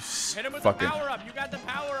 Hit him with Fucking. the power up. You got the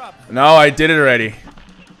power up. No, I did it already.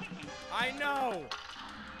 I know.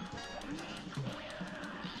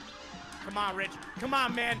 Come on, Rich. Come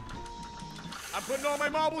on, man. I'm putting all my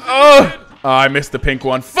marbles in. Oh, I missed the pink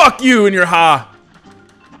one. Fuck you and your ha.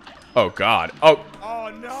 Oh God. Oh. Oh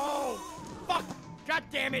no. Fuck. God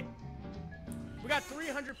damn it. We got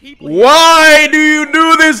 300 people. Why do you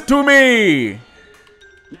do this to me?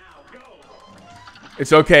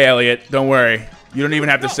 It's okay, Elliot. Don't worry. You don't even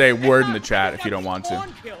have to say a word in the chat if you don't want to.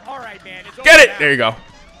 All right, man. It's Get it! There you go.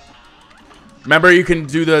 Remember, you can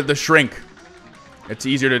do the shrink. It's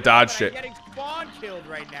easier to dodge shit. Getting spawn killed,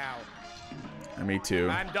 right now. Me too.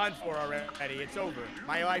 I'm done for already. It's over.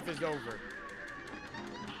 My life is over.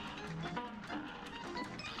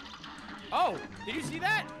 Oh, did you see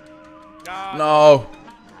that? No. No.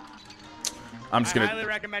 I'm just I gonna. highly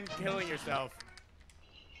recommend killing yourself.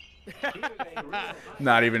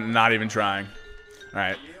 Not even trying. All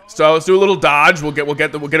right. So let's do a little dodge. We'll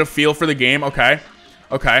get a feel for the game. Okay.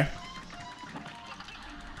 Okay.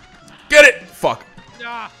 Get it. Fuck.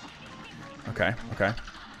 Nah. Okay. Okay.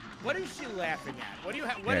 What is she laughing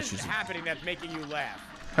at? What is happening that's making you laugh?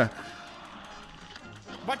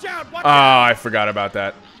 Watch out! Watch out! I forgot about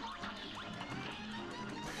that.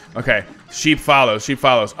 Okay. Sheep follows. Sheep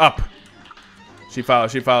follows. Up. Sheep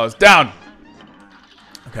follows. Sheep follows. Down.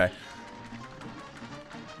 Okay.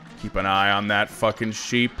 Keep an eye on that fucking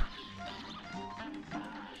sheep.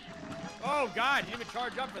 Oh God! You didn't even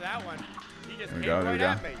charge up for that one. He just came There we right go.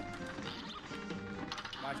 at me.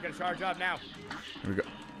 He's gonna charge up now. Here we go.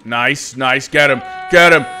 Nice, nice. Get him.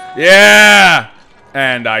 Get him. Yeah!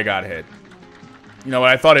 And I got hit. You know what?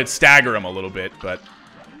 I thought it'd stagger him a little bit, but...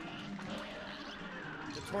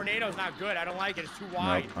 The tornado's not good. I don't like it. It's too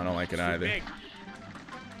wide. Nope, I don't like it either. Big.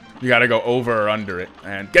 You gotta go over or under it.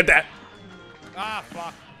 And get that! Ah,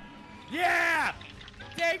 fuck. Yeah!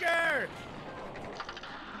 Take her!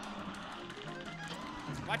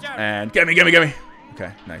 Watch out! And get me, get me, get me.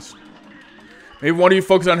 Okay, nice. Maybe one of you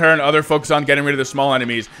focus on her and the other focus on getting rid of the small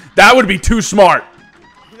enemies. That would be too smart.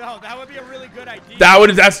 No, that would be a really good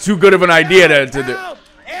idea. That's too good of an idea to do. Help!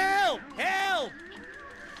 Help! Help!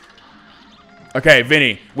 Okay,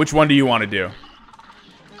 Vinny, which one do you want to do?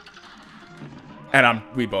 And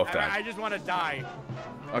we both died. I just want to die.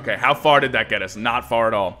 Okay, how far did that get us? Not far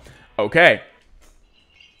at all. Okay.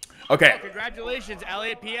 Okay. Oh, congratulations,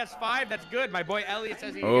 Elliot. PS5. That's good. My boy Elliot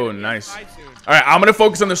says he Oh, can get a nice. PS5 soon. All right, I'm gonna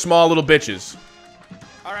focus on the small little bitches.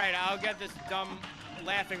 All right, I'll get this dumb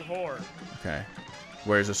laughing whore. Okay.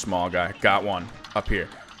 Where's the small guy? Got one. Up here.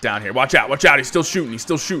 Down here. Watch out. Watch out. He's still shooting. He's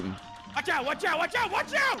still shooting. Watch out. Watch out. Watch out.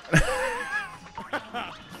 Watch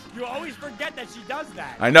out. You always forget that she does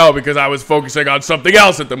that. I know, because I was focusing on something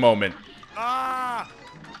else at the moment. Ah.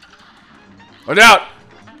 Watch out.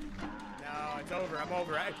 No, it's over. I'm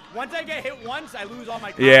over. Once I get hit once, I lose all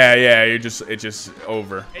my confidence. Yeah. It's just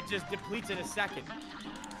over. It just depletes in a second.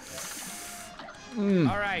 Mm.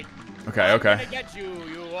 All right. Okay. I'm Okay. gonna get you,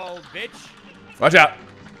 you old bitch. Watch out.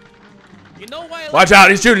 You know why? Watch out.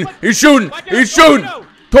 He's shooting. He's shooting. Watch out, He's shooting. tornado.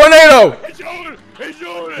 Tornado. He's shooting. He's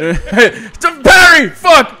shooting. It's a parry.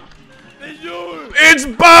 Fuck. He's shooting. It's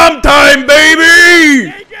bomb time,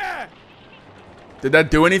 baby. Take it. Did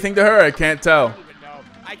that do anything to her? I can't tell. No,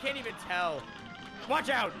 I can't even tell. Watch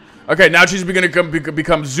out. Okay, now she's gonna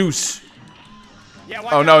become Zeus. Yeah,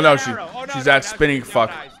 watch Oh out no, for no, the she arrow. Oh, no, she's no, that now spinning she's fuck.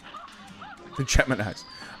 Gemini's. The Gemini's.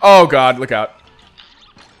 Oh god, look out.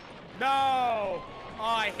 No. Oh,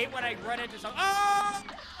 I hate when I run into something. Oh!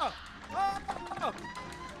 Oh! Oh!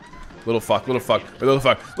 Little fuck, little fuck, little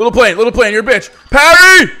fuck. Little plane, you're a bitch.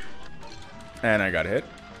 Parry! And I got hit.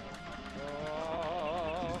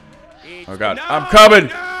 Oh god, No, I'm coming.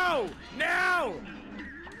 No! No!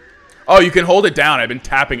 Oh, you can hold it down. I've been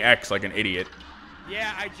tapping X like an idiot.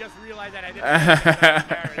 Yeah, I just realized that I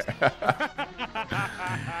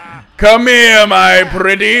didn't. Come here, my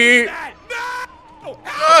pretty. No!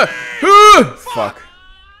 Fuck.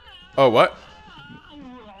 Oh, what?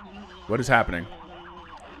 What is happening?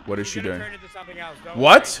 What is she doing? Turn into something else, don't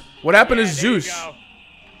What? worry. What happened to Yeah, Zeus?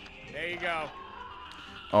 There you go.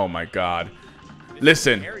 Oh my god.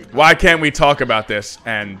 Listen, why can't we talk about this?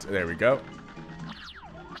 And there we go.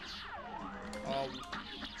 Oh.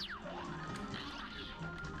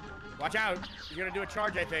 Watch out. You're gonna do a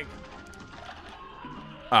charge, I think.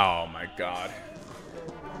 Oh my god.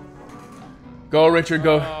 Go, Richard,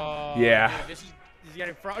 go. Oh, Yeah. dude, this is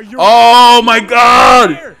getting Oh my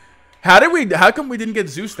god! How come we didn't get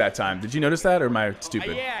Zeus that time? Did you notice that, or am I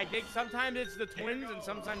stupid? Yeah, I think sometimes it's the twins and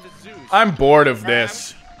sometimes it's Zeus. I'm bored of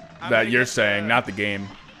this. I'm That gonna you're get saying, the- not the game.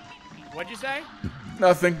 What'd you say?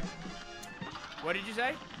 Nothing. What did you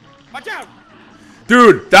say? Watch out!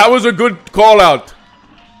 Dude, that was a good call out.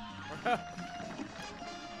 Let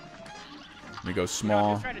me go I'm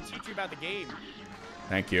small. just trying to teach you about the game.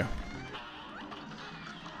 Thank you.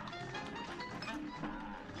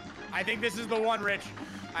 I think this is the one, Rich.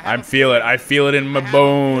 I feel it. I feel it in my I think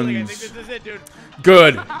bones. this is it, dude.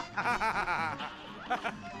 Good.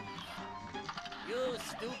 You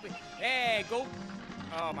stupid. Hey, go.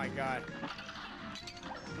 Oh my god.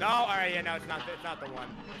 No, alright, yeah, no, it's not the one.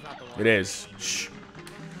 It's not the one. It is. Shh.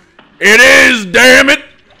 It is, damn it.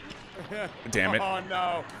 Damn it. Oh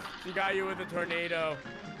no. She got you with a tornado.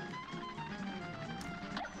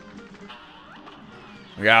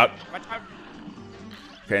 Look out. Watch out.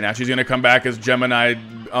 Okay, now she's gonna come back as Gemini.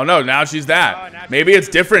 Oh no, now she's that. Oh, now Maybe it's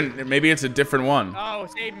different. Maybe it's a different one. Oh,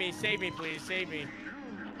 save me, please, save me.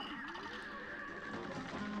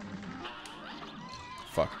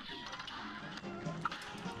 Fuck.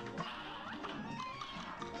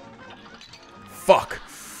 Fuck.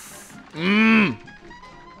 Mmm.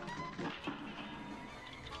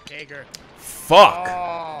 Take her. Fuck.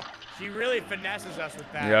 Oh, she really finesses us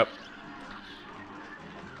with that. Yep.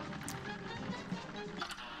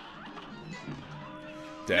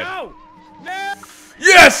 Dead. No! No!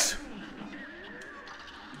 Yes!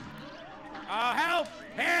 Help!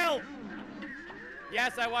 Help!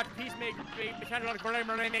 Yes, I watched Peacemaker.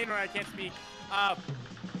 I can't speak.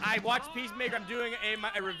 I watched Peacemaker. I'm doing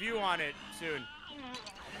a review on it soon.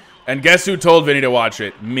 And guess who told Vinny to watch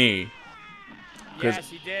it? Me. Yes,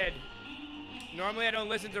 he did. Normally, I don't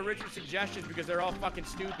listen to Richard's suggestions because they're all fucking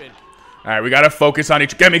stupid. All right, we gotta focus on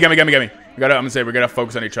each. Get me. I'm gonna say we gotta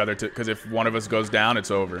focus on each other because if one of us goes down,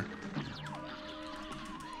 it's over.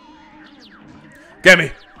 Get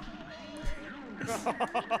me.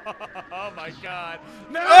 Oh my god.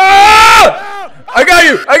 No! Ah! No! I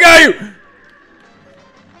got you.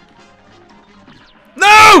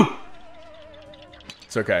 No!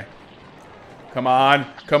 It's okay. Come on.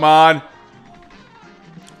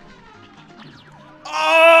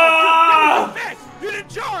 Oh! You didn't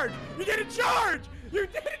charge! You didn't charge!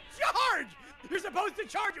 You're supposed to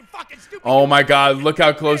charge, you fucking stupid. Oh my god, look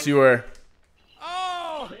how close you were.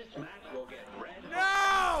 Oh!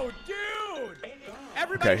 No, dude!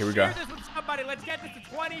 Everybody Okay, here we go. share this with somebody. Let's get this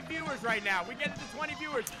to 20 viewers right now. We get this to 20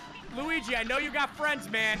 viewers. Luigi, I know you got friends,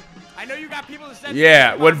 man. I know you got people to send.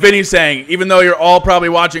 Yeah, what Vinny's saying, even though you're all probably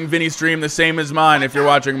watching Vinny's stream the same as mine if you're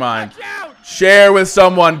watching mine. Watch out! Share with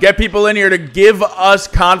someone. Get people in here to give us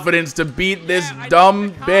confidence to beat this Yeah, I dumb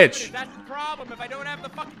need the confidence. bitch. That's the problem. If I don't have the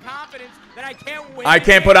fucking confidence, then I can't win. I the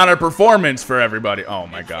can't put game. on a performance for everybody. Oh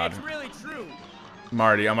my god. It's really true. I'm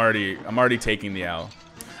already taking the L.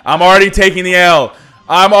 I'm already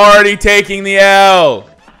taking the L.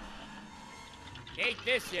 Take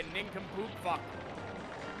this, you nincompoop fuck.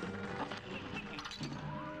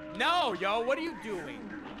 No, yo, what are you doing?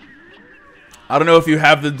 I don't know if you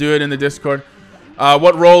have to do it in the Discord.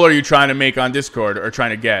 What role are you trying to make on Discord or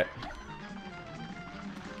trying to get?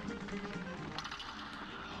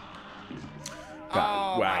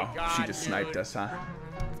 God, Oh wow, my God, she just sniped dude. us, huh?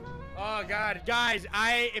 Oh god, guys,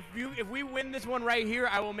 if we win this one right here,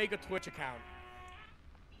 I will make a Twitch account.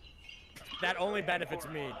 That only benefits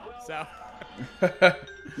me. So,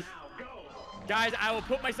 guys, I will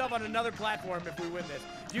put myself on another platform if we win this.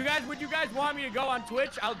 Would you guys want me to go on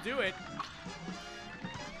Twitch? I'll do it.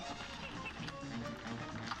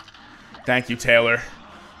 Thank you, Taylor.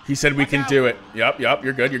 He said we can do it. Yup,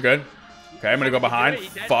 you're good. Okay, I'm gonna go behind.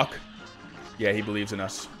 Fuck. Yeah, he believes in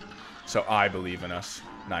us. So I believe in us.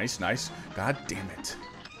 Nice. God damn it.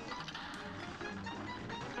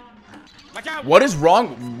 Watch out! What is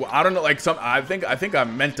wrong? I don't know. Like I think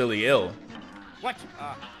I'm mentally ill. What?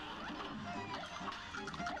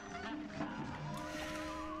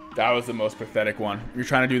 That was the most pathetic one. You're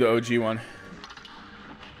trying to do the OG one.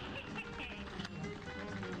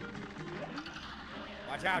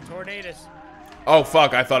 Watch out, tornadoes. Oh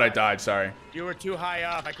fuck! I thought I died. Sorry. You were too high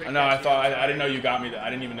up. I couldn't. No, I catch thought you. I didn't know you got me. I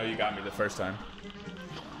didn't even know you got me the first time.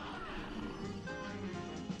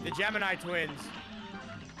 The Gemini twins.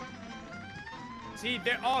 See,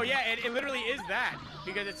 oh yeah, it literally is that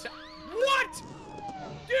because it's. What?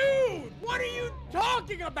 Dude, what are you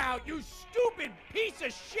talking about? You stupid piece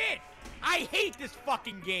of shit! I hate this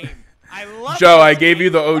fucking game. I love. Joe, this I gave game you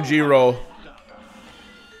the so OG much. role.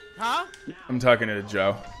 Huh? I'm talking to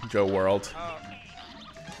Joe. Joe World. Oh,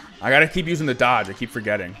 I gotta keep using the dodge. I keep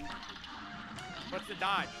forgetting. what's the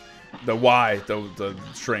dodge? The Y, the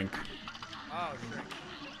shrink. Oh, shrink.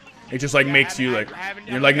 It just like Yeah, makes you like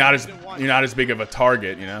you're like not as you're not as big of a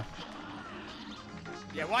target, you know.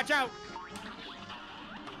 Yeah, watch out.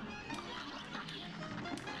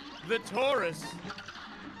 The Taurus.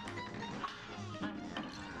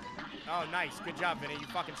 Oh, nice. Good job, Vinny. You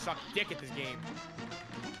fucking suck dick at this game.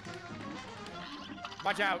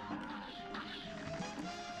 Watch out.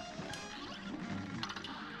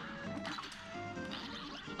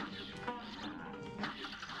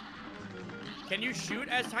 Can you shoot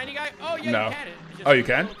as Tiny Guy? Oh, yeah, No. you can. It's just Oh, you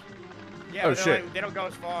can? Yeah, Oh, but shit. they don't go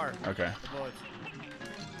as far. Okay. The bullets.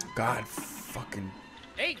 God, fucking.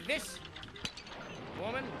 Hey, this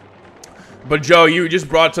woman. But Joe, you just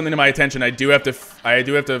brought something to my attention. I do have to.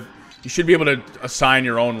 You should be able to assign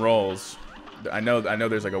your own roles. I know.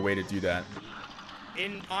 There's like a way to do that.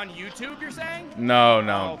 on YouTube, you're saying? No,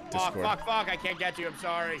 no. Oh, Discord. fuck. I can't get to you. I'm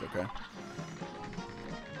sorry. It's okay.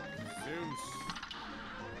 Zeus.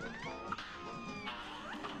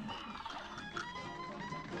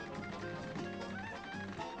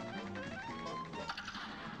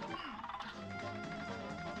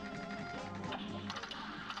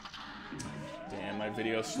 Damn, my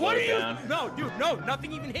video What slowed are you? down. No, dude, no.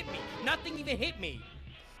 Nothing even hit me. Nothing even hit me.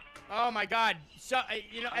 Oh my God. So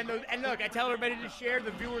you know, and look, I tell everybody to share.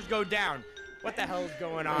 The viewers go down. What the hell is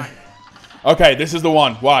going on? Okay, this is the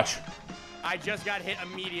one. Watch. I just got hit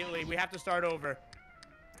immediately. We have to start over.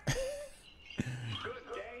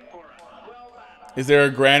 Is there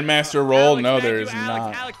a Grandmaster role? Alex, No, thank there you, is Alex.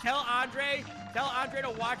 not. Alex, tell Andre to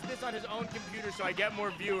watch this on his own computer so I get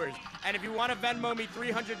more viewers. And if you want to Venmo me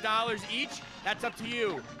 $300 each, that's up to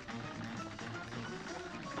you.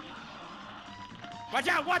 Watch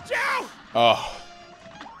out! Watch out! Oh.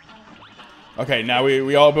 Okay, now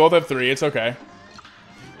we all both have 3. It's okay.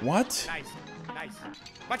 What? Nice.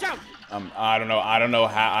 Watch out! I don't know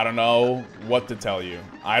how. I don't know what to tell you.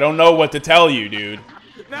 I don't know what to tell you, dude.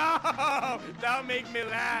 No! Don't make me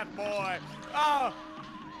laugh, boy. Oh!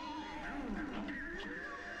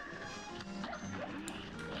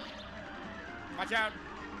 Watch out!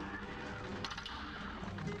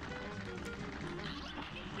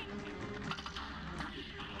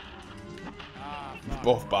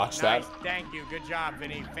 Both botched Nice. that. Thank you. Good job,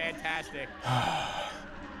 Vinny. Fantastic.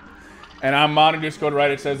 And I'm on Discord,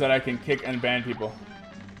 right? It says that I can kick and ban people.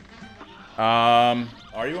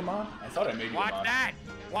 Are you a mod? I thought I made you a Watch mod. that!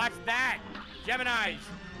 Watch that! Geminis!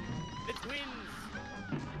 The twins!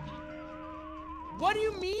 What do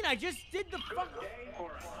you mean? I just did the fuck.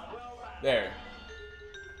 There.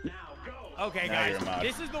 Okay, Now you're a guys. mod.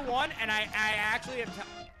 This is the one, and I actually have.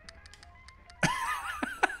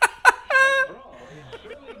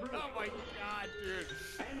 Oh my God, dude.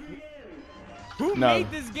 Who No.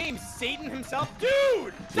 made this game? Satan himself?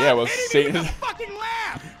 Dude! Yeah, well, Satan. Satan- Fucking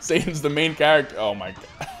laugh! Satan's the main character. Oh my god.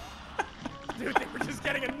 Dude, they were just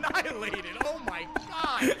getting annihilated. Oh my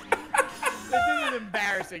God! This is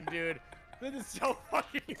embarrassing, dude. This is so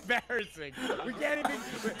fucking embarrassing. We can't even.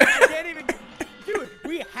 I can't even. Dude,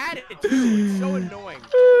 we had it too. It's so annoying.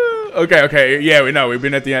 Okay. Yeah, we know. We've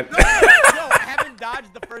been at the end. No, I haven't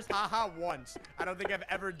dodged the first haha once. I don't think I've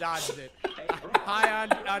ever dodged it. Hi,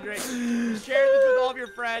 Andre. Share this with all of your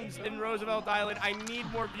friends in Roosevelt Island. I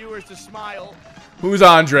need more viewers to smile. Who's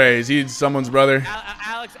Andre? Is he someone's brother?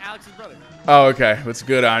 Alex's brother. Oh, okay. What's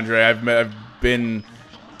good, Andre? I've been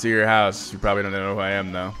to your house. You probably don't know who I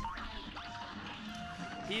am, though.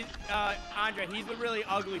 He's Andre. He's a really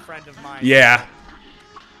ugly friend of mine. Yeah.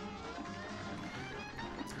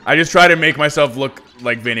 I just try to make myself look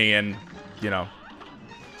like Vinny and, you know.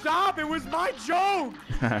 Stop! It was my joke.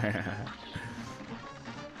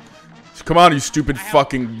 Come on, you stupid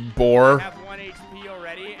fucking I bore. have 1 HP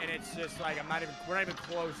already, and it's just like we're not even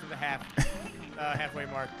close to the halfway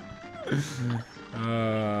mark.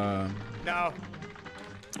 No.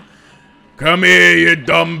 Come here, you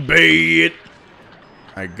dumb bait.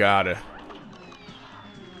 I gotta.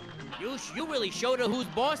 You really showed her who's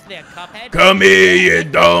boss there, Cuphead. Come here, you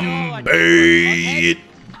dumb bait.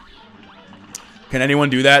 Can anyone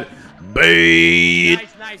do that? Bait.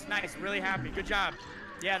 Nice. Really happy. Good job.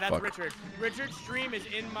 Yeah, that's Fuck. Richard. Richard's stream is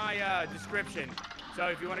in my description, so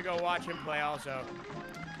if you want to go watch him play also.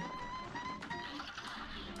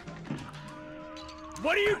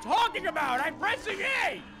 What are you talking about? I'm pressing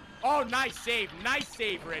A! Oh, nice save,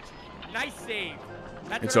 Rich. Nice save.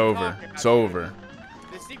 That's It's what I'm over. talking about, It's dude. over.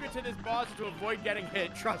 The secret to this boss is to avoid getting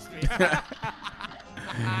hit, trust me.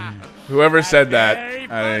 Whoever That's said that, very I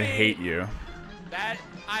funny. hate you. That,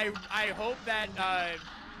 I hope that,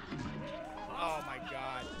 oh my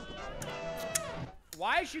God.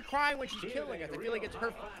 Why is she crying when she's killing us? I feel like it's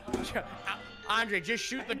her. Andre, just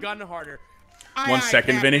shoot the gun harder. 1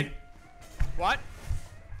 second, Captain. Vinny. What?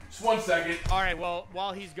 Just 1 second. All right, well,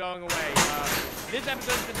 while he's going away, this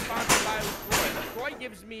episode has been sponsored by LaCroix. LaCroix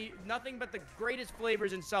gives me nothing but the greatest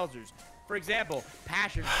flavors in seltzers. For example,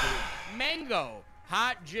 passion fruit, mango,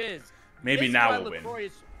 hot jizz. Maybe This is now why we'll win. LaCroix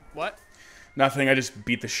is- What? Nothing. I just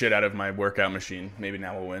beat the shit out of my workout machine. Maybe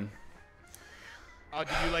now we'll win. Did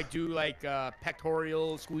you do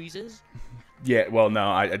pectoral squeezes? Yeah. Well, no.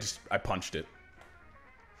 I punched it.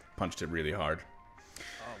 Punched it really hard. Oh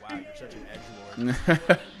wow, you're such an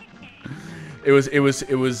edgelord. It was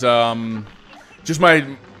just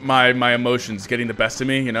my emotions getting the best of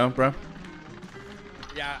me, you know, bro.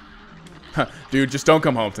 Yeah. Dude, just don't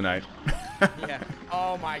come home tonight. Yeah.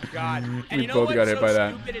 Oh my god. And We you know both what's got hit so by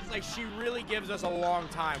that. stupid? It's like she really gives us a long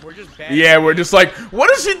time. We're just bad. Yeah, we're just like,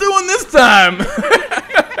 what is she doing this time? What's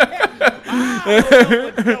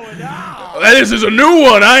going on? This is a new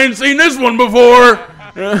one. I ain't seen this one before.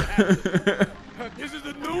 This is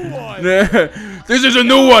a new one. This is a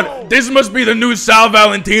new one. This must be the new Sal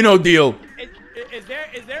Valentino deal. Is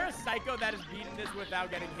there a psycho that has beaten this without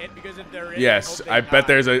getting hit? Because if there is, Yes, I bet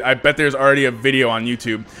there's already a video on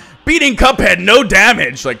YouTube. Beating Cuphead, no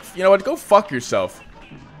damage. Like, you know what? Go fuck yourself.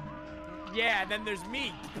 Yeah, and then there's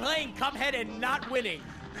me playing Cuphead and not winning.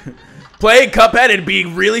 Playing Cuphead and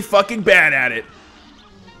being really fucking bad at it.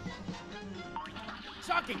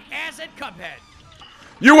 Sucking ass at Cuphead.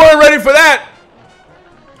 You weren't ready for that.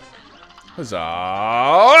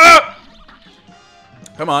 Huzzah!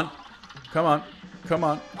 Come on. Come on. Come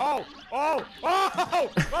on. Oh! Oh! Oh!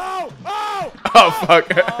 Oh! Oh! Oh, fuck.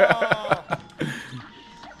 Oh.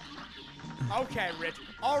 Okay, Rich.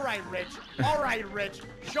 All right, Rich. All right, Rich.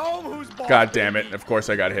 Show him who's boss. God damn it. Of course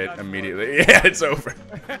I got hit immediately. Yeah, it's over.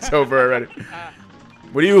 It's over already.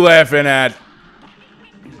 What are you laughing at?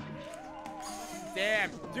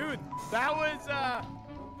 Damn. Dude, that was,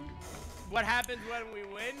 what happens when we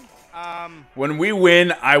win? When we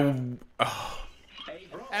win,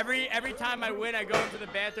 Every time I win, I go into the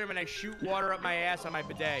bathroom and I shoot water up my ass on my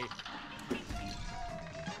bidet.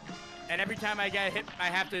 And every time I get hit, I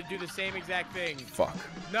have to do the same exact thing. Fuck.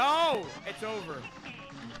 No! It's over.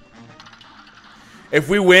 If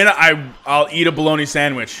we win, I'll eat a bologna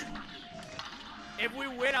sandwich. If we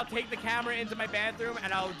win, I'll take the camera into my bathroom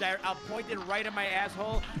and I'll point it right at my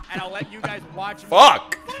asshole and I'll let you guys watch me.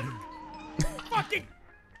 Fuck! Fucking...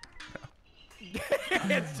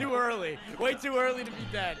 It's too early. Way too early to be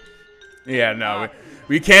dead. Yeah, no.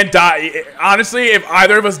 We can't die. Honestly, if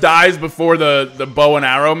either of us dies before the bow and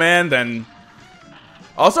arrow man, then...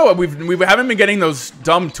 Also, we haven't been getting those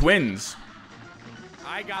dumb twins.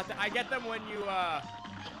 I get them when you,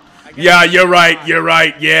 Yeah, you're right. You're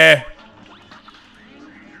right. Yeah.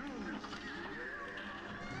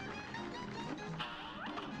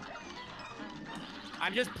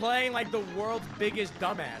 I'm just playing like the world's biggest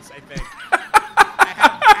dumbass, I think. I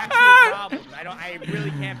have actual problems. I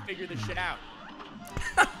really can't figure this shit out.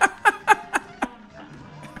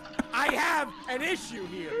 I have an issue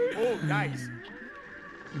here. Oh, nice.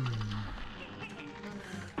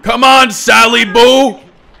 Come on, Sally Boo!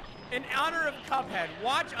 In honor of Cuphead,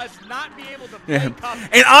 watch us not be able to play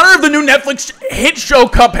Cuphead. In honor of the new Netflix hit show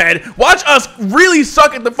Cuphead, watch us really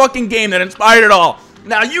suck at the fucking game that inspired it all.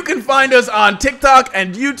 Now you can find us on TikTok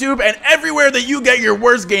and YouTube and everywhere that you get your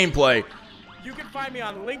worst gameplay. You can find me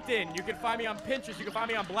on LinkedIn. You can find me on Pinterest. You can find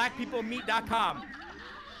me on blackpeoplemeet.com.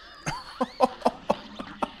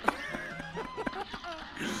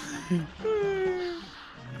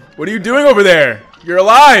 What are you doing over there? You're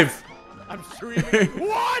alive. I'm streaming.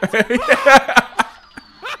 What?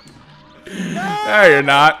 No, you're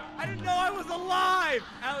not. I didn't know I was alive.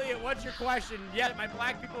 Elliot, what's your question? Yeah, my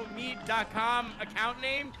blackpeoplemeet.com account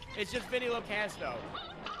name is just Vinny LoCasto.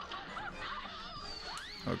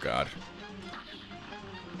 Oh, God.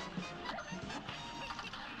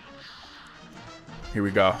 Here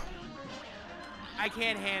we go. I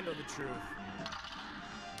can't handle the truth.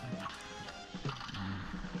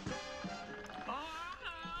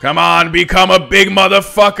 Come on, become a big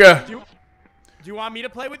motherfucker. Do you want me to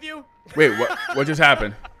play with you? Wait, what just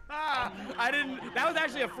happened? I didn't. That was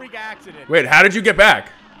actually a freak accident. Wait, how did you get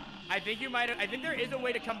back? I think you might have. I think there is a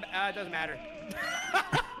way to come. It doesn't matter.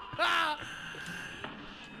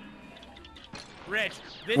 Rich.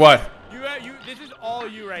 What? This is all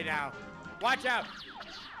you right now. Watch out.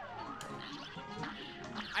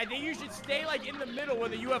 I think you should stay like in the middle when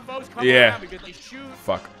the UFOs come around because they shoot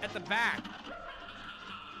at the back.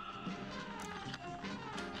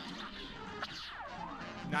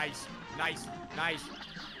 Nice, nice, nice,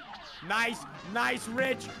 nice, nice,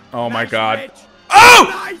 Rich. Oh my God. Rich. Oh!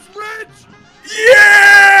 Nice, Rich.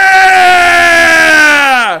 Yeah!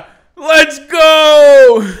 Let's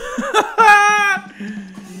go!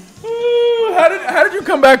 Ooh, how did you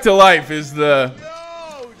come back to life? Is the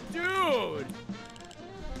No, dude.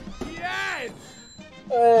 Yes.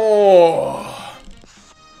 Oh.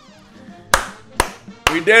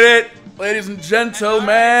 We did it, ladies and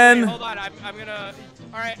gentlemen. Right, hold on, I'm gonna.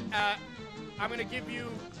 All right, I'm gonna give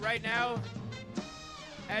you right now,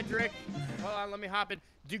 Edric. Hold on, let me hop in.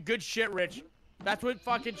 Do good shit, Rich. That's what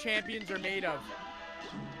fucking champions are made of.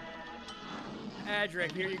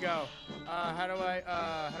 Edric, here you go. How do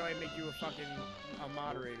I make you a fucking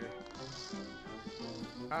moderator?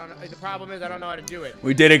 I don't know. The problem is I don't know how to do it.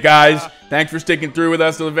 We did it, guys. Thanks for sticking through with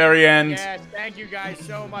us till the very end. Yes, Thank you guys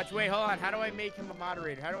so much. Wait, hold on. How do I make him a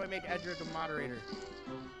moderator? How do I make Edric a moderator?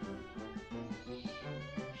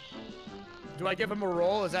 Do I give him a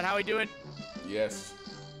role? Is that how I do it? Yes.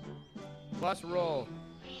 Plus role.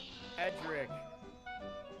 Edric.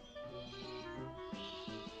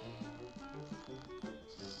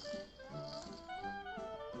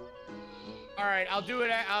 All right, I'll do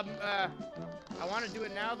it. I want to do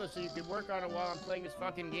it now though, so you can work on it while I'm playing this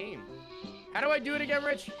fucking game. How do I do it again,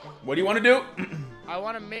 Rich? What do you want to do? I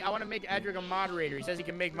want to make Edric a moderator. He says he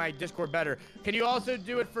can make my Discord better. Can you also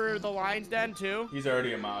do it for the Lyons Den too? He's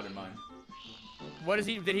already a mod in mine. What is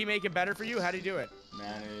he? Did he make it better for you? How do you do it?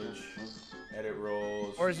 Manage, edit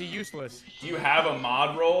roles. Or is he useless? Do you have a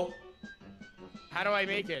mod role? How do I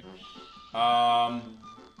make it? Let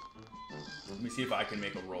me see if I can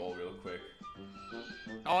make a role real quick.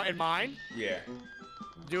 Oh, in mine? Yeah.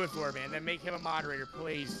 Do it for me, and then make him a moderator,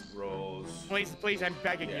 please. Roles. Please, I'm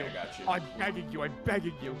begging you. Yeah, I got you. I'm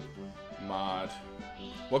begging you. Mod.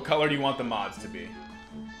 What color do you want the mods to be?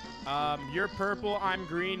 You're purple, I'm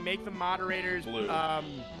green. Make the moderators Blue.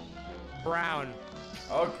 Brown.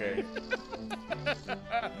 Okay.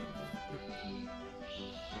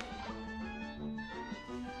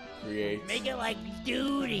 Create. Make it like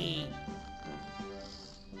duty.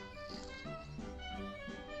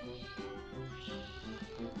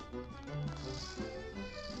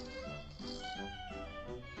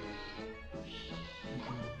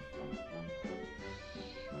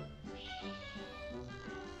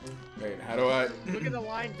 Wait, how do I? Look at the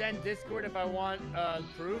Lyons Den Discord if I want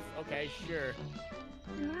proof. Okay, sure.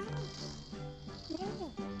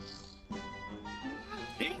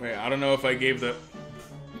 Wait, I don't know if I gave the.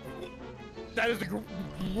 That is the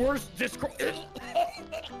worst Discord.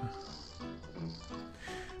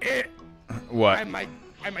 What? I might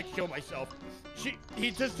kill myself. He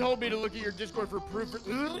just told me to look at your Discord for proof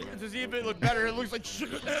to see if it looked better. It looks like shit.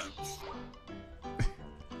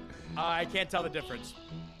 I can't tell the difference.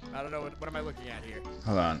 I don't know what am I looking at here.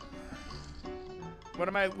 Hold on. What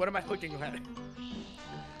am I looking at?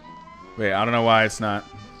 Wait, I don't know why it's not.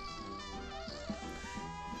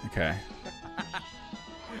 Okay.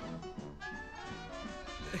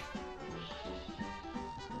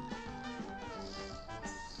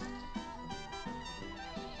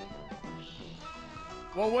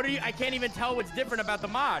 Well, what are you? I can't even tell what's different about the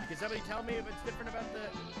mod. Can somebody tell me if it's different about the?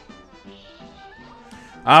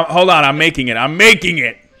 Hold on, I'm making it. I'm making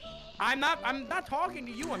it. I'm not talking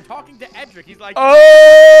to you. I'm talking to Edric. He's like,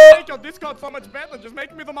 Oh! make your Discord so much better. Just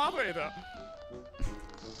make me the moderator.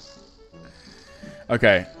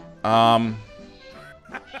 Okay. Vomit,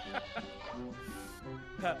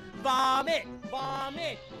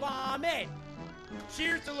 vomit, vomit.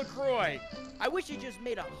 Cheers to LaCroix. I wish you just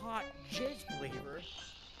made a hot jizz flavor.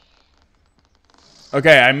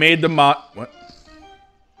 Okay, I made the mod. What?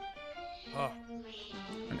 Oh.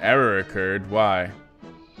 An error occurred. Why?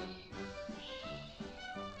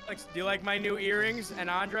 Alex, do you like my new earrings? And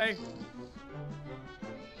Andre?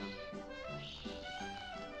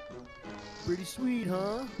 Pretty sweet,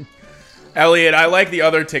 huh? Elliot, I like the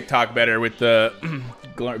other TikTok better with the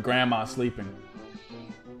grandma sleeping.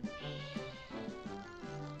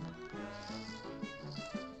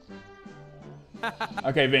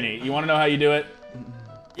 Okay, Vinny, you want to know how you do it?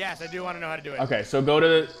 Yes, I do want to know how to do it. Okay, so go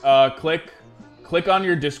to click on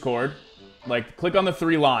your Discord, like click on the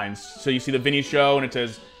 3 lines. So you see the Vinny show, and it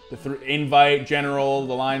says the invite, general,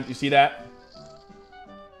 the lines. You see that?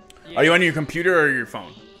 Yeah. Are you on your computer or your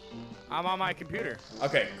phone? I'm on my computer.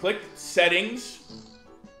 Okay, click settings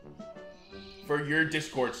for your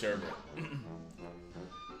Discord server.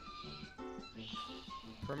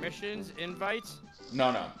 Permissions, invites.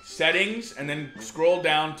 No. Settings, and then scroll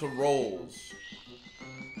down to roles.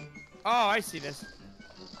 Oh, I see this.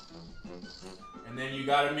 And then you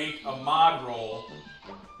gotta make a mod role.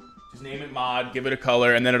 Just name it mod, give it a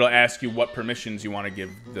color, and then it'll ask you what permissions you want to give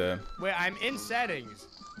the... Wait, I'm in settings.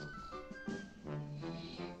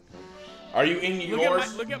 Are you in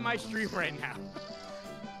yours? Look at my stream right now.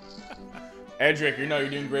 Edric, you're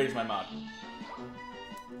doing great as my mod.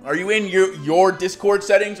 Are you in your Discord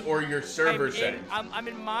settings or your server settings? I'm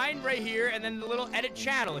in mine right here, and then the little edit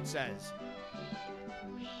channel it says.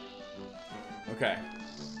 Okay.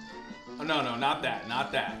 Oh, no, not that.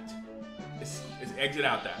 Not that. It's exit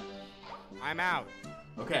out that. I'm out.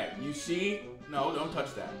 Okay, you see... No, don't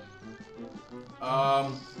touch that.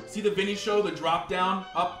 See the Vinny show, the drop down?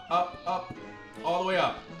 Up, all the way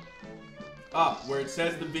up. Up, where it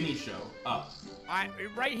says the Vinny show. Up.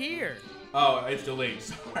 Right here. Oh, it's delayed.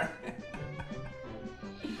 Sorry.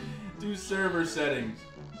 Do server settings.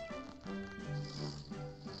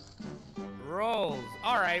 Rolls.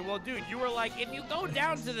 All right, well, dude, you were like, if you go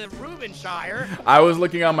down to the Reubenshire. I was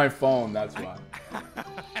looking on my phone, that's why. I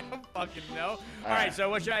don't fucking know. All right, so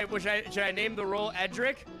what should I name the role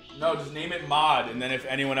Edric? No, just name it mod, and then if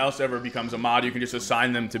anyone else ever becomes a mod, you can just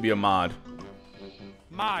assign them to be a mod.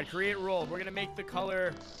 Mod, create role. We're gonna make the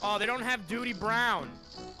color. Oh, they don't have Duty Brown.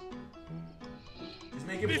 Just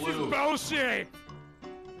make it blue. This is bullshit.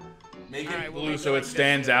 Make it right, we'll blue make so it it like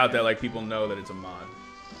stands this. out that like people know that it's a mod.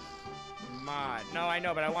 Mod. No, I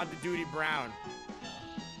know, but I want the Duty Brown.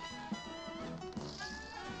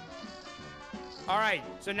 All right,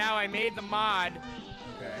 so now I made the mod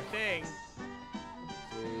thing.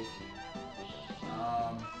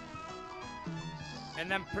 And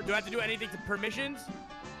then, do I have to do anything to permissions?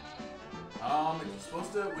 It's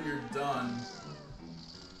supposed to, when you're done, it's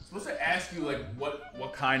supposed to ask you like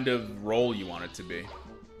what kind of role you want it to be.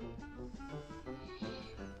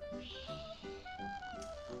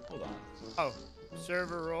 Hold on. Oh,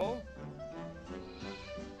 server role?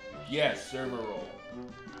 Yes, server role.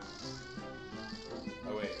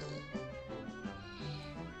 Oh wait.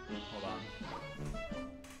 Hold on.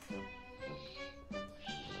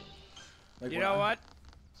 Like You know what?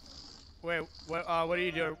 Wait, what do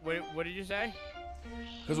you do? What did you say?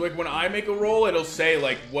 Because like when I make a role, it'll say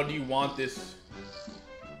like, what do you want this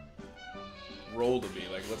role to be?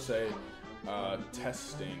 Like let's say,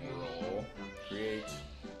 testing role, create.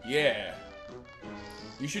 Yeah.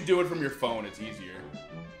 You should do it from your phone. It's easier.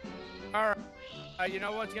 All right. You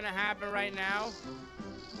know what's gonna happen right now?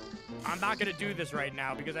 I'm not gonna do this right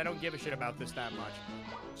now because I don't give a shit about this that much.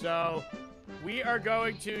 So we are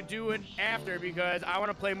going to do it after because I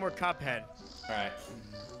want to play more Cuphead. All right.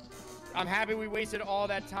 I'm happy we wasted all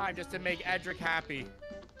that time just to make Edric happy.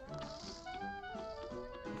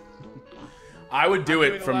 I would do I'm it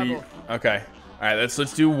doing from the you. level. Okay. All right. Let's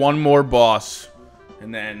do one more boss,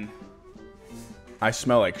 and then I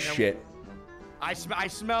smell like shit. I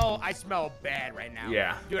smell bad right now.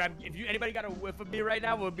 Yeah. Dude, if anybody got a whiff of me right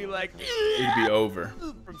now, it would be like. It'd be over.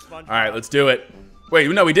 From SpongeBob. All right. Let's do it.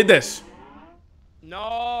 Wait. No, we did this.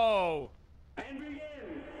 No.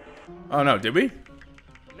 Oh no, did we?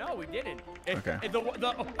 No, we didn't. Okay.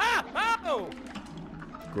 Oh!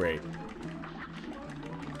 Great.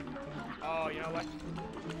 Oh, you know what?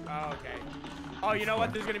 Oh, okay. Oh, you know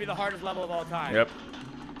what? This is gonna be the hardest level of all time. Yep.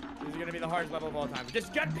 This is gonna be the hardest level of all time.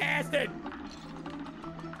 Just get past it!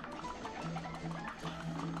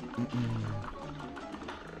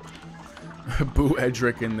 Boo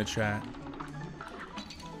Edric in the chat.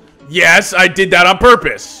 Yes, I did that on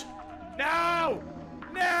purpose. No!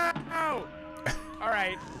 No! All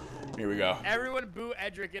right. Here we go. Everyone boo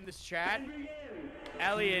Edric in this chat.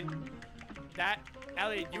 Elliot,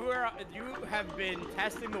 you have been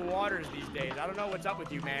testing the waters these days. I don't know what's up with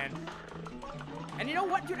you, man. And you know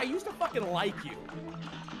what, dude? I used to fucking like you.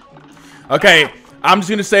 Okay, I'm just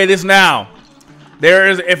gonna say this now.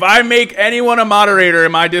 If I make anyone a moderator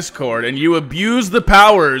in my Discord and you abuse the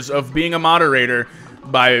powers of being a moderator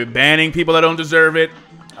by banning people that don't deserve it,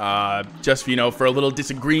 just, you know, for a little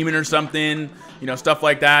disagreement or something, you know, stuff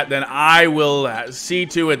like that, then I will see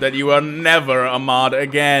to it that you are never a mod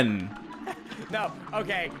again. No,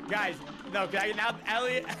 okay, guys. No, now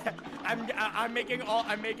Elliot, I'm making all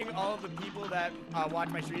of the people that watch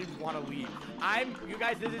my streams want to leave. You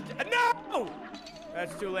guys. This is no.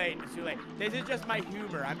 That's too late. It's too late. This is just my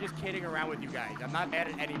humor. I'm just kidding around with you guys. I'm not mad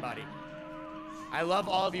at anybody. I love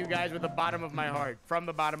all of you guys with the bottom of my heart. From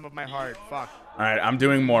the bottom of my heart. Fuck. All right, I'm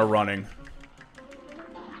doing more running.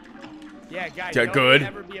 Yeah, guys. Yeah, good. Don't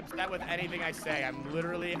ever be upset with anything I say. I'm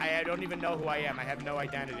literally. I don't even know who I am. I have no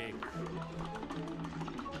identity.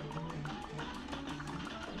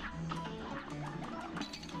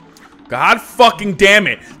 God fucking damn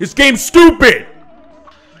it. This game's stupid.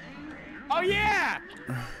 Oh, yeah.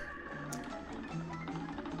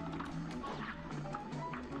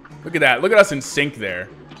 Look at that. Look at us in sync there.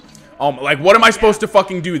 Like, what am I supposed to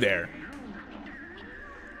fucking do there?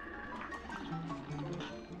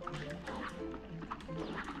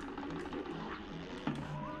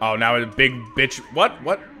 Oh, now a big bitch. What?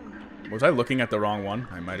 Was I looking at the wrong one?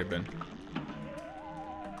 I might have been.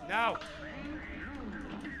 No.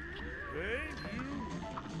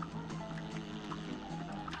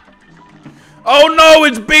 Oh no,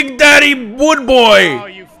 it's Big Daddy Wood Boy! Oh,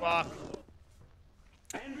 you fuck.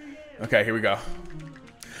 Okay, here we go.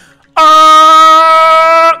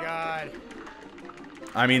 God.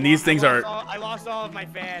 I mean, these things are... I lost all of my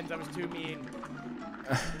fans. I was too mean.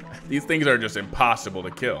 These things are just impossible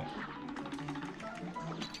to kill.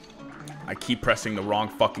 I keep pressing the wrong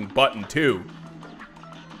fucking button, too.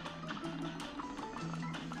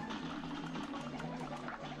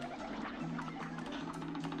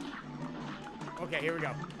 Okay, here we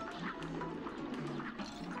go.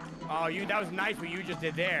 Oh, that was nice what you just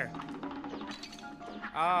did there.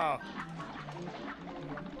 Oh.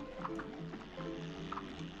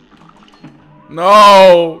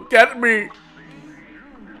 No! Get me!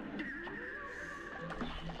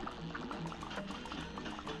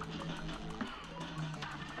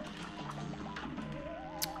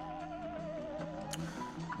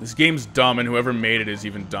 This game's dumb, and whoever made it is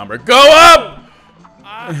even dumber. Go up!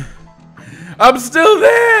 I'm still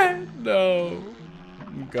there! No.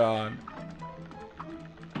 I'm gone.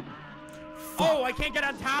 Oh, I can't get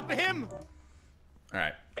on top of him?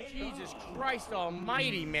 Alright. Jesus Christ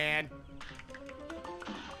almighty, man.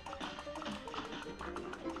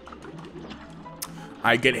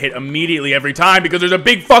 I get hit immediately every time because there's a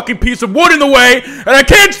big fucking piece of wood in the way, and I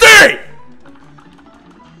can't see!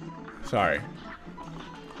 Sorry.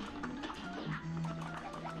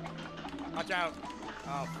 Watch out.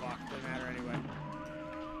 Oh, fuck. Doesn't matter anyway.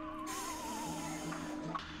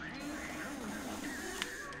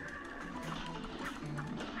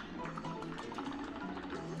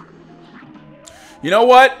 You know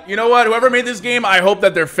what? You know what? Whoever made this game, I hope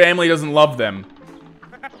that their family doesn't love them.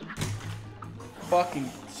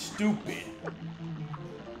 Fucking stupid.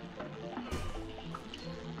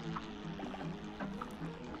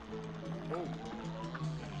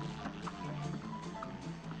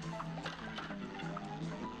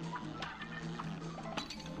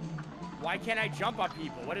 Why can't I jump on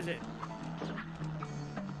people? What is it?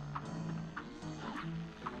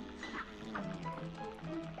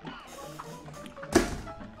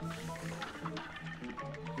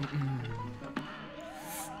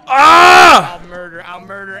 Ah!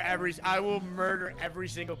 I will murder every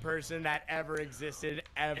single person that ever existed,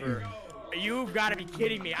 ever. You've got to be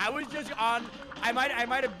kidding me. I was just on, I might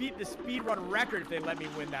have beat the speedrun record if they let me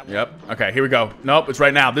win that one. Yep. Okay, here we go. Nope, it's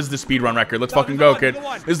right now. This is the speedrun record. Let's fucking go, kid.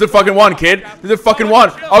 This This is the fucking one, kid. This is the fucking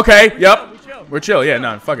one. Okay, yep. We're chill. Yeah,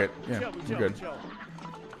 no, fuck it. Yeah, we're good.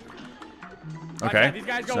 Okay. These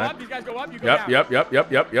guys go up. These guys go up. You go down.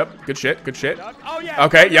 Yep. Good shit. Good shit. Oh yeah.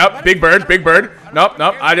 Okay. Yep. Big bird. Big bird. Nope.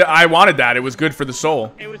 I wanted that. It was good for the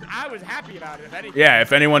soul. I was happy about it. If anything. Yeah.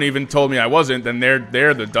 If anyone even told me I wasn't, then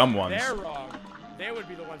they're the dumb ones. They're wrong. They would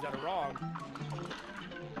be the ones that are wrong.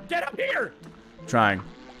 Get up here. Trying.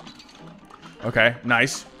 Okay.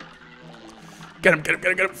 Nice. Get him. Get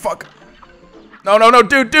him. Fuck. No.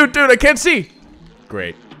 Dude. I can't see.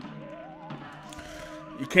 Great.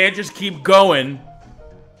 You can't just keep going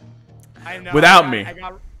I know, without me.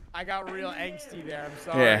 I got real angsty there. I'm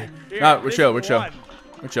sorry. Yeah. Here, No, we're chill.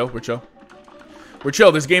 We're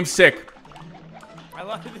chill. This game's sick. I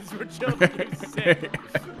love this. We're chill. This game's sick.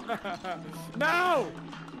 No.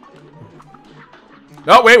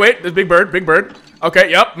 No, wait. There's Big Bird.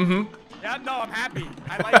 Okay. Yep. Yeah. No, I'm happy.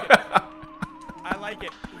 I like it. I like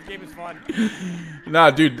it. This game is fun.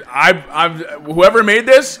 Nah, dude. Whoever made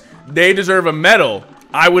this, they deserve a medal.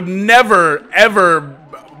 I would never, ever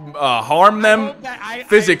harm them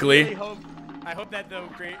physically. I hope that the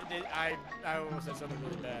great. I almost said something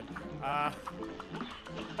really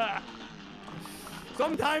bad.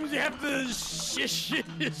 Sometimes you have to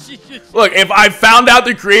Look, if I found out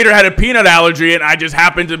the creator had a peanut allergy and I just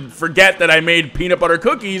happened to forget that I made peanut butter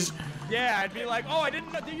cookies. Yeah, I'd be like, oh, I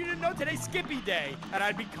didn't know. You didn't know today's Skippy Day, and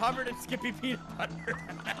I'd be covered in Skippy peanut butter.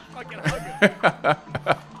 Fucking hug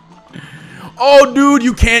him. Oh, dude,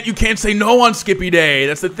 you can't say no on Skippy Day.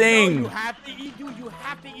 That's the thing. No, you have to eat, dude. You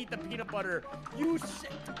have to eat the peanut butter.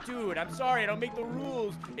 Dude, I'm sorry, I don't make the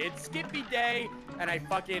rules. It's Skippy Day, and I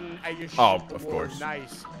just. Oh, of course.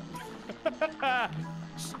 Nice.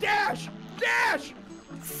 Dash!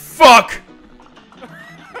 Fuck.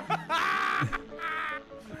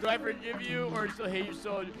 Do I forgive you or still hate you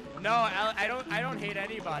so? No, I don't hate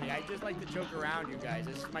anybody. I just like to joke around, you guys.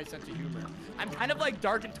 This is my sense of humor. I'm kind of like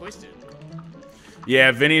Dark and Twisted.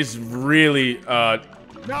 Yeah, Vinny's really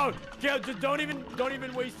No, just don't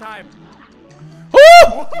even waste time.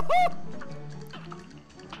 Woo!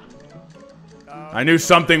 I knew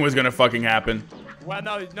something was gonna fucking happen. Well,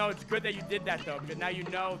 no, it's good that you did that though, because now you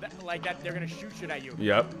know that they're gonna shoot shit at you.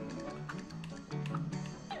 Yep.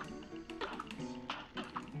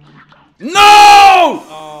 No!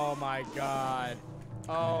 Oh my god.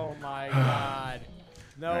 Oh my god.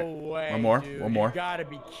 No way. One more. Dude. One more. You gotta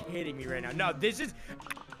be kidding me right now. No, this is.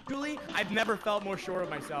 Julie, I've never felt more sure of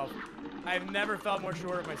myself. I've never felt more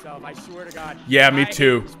sure of myself. I swear to God. Yeah, me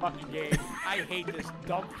too. I hate this fucking game. I hate this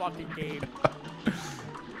dumb fucking game.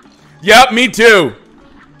 Yep, me too.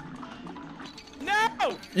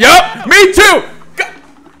 No! Yep, No! me too!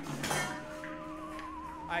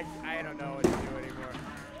 I don't know what to do anymore.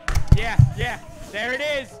 Yeah, there it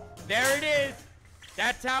is. There it is.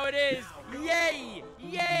 That's how it is. Yay!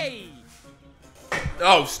 Yay!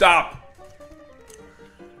 Oh, stop.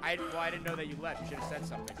 Well, I didn't know that you left. You should have said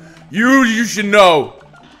something. You should know.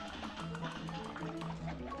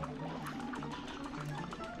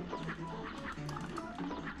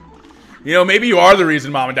 You know, maybe you are the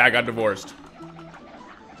reason Mom and Dad got divorced.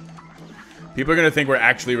 People are gonna think we're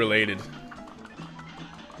actually related.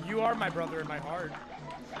 You are my brother in my heart.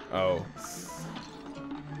 Oh.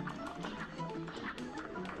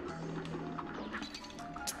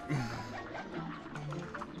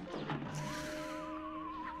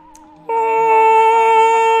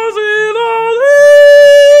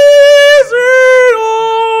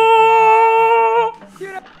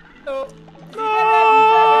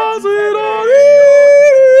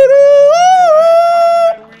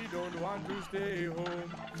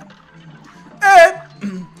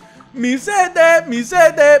 Me said that, me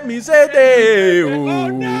said that, me said that. Oh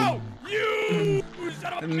no! You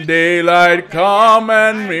son of a bitch. Daylight come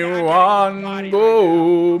and me one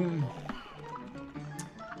boom.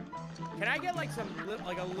 Can I get like a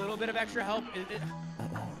little bit of extra help?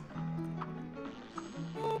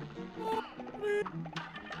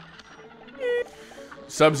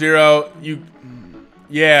 Sub-Zero, you...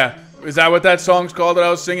 Yeah. Is that what that song's called that I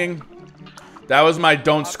was singing? That was my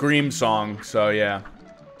Don't Scream song, so yeah.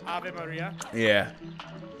 Ave Maria. Yeah.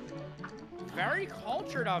 Very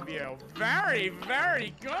cultured of you. Very,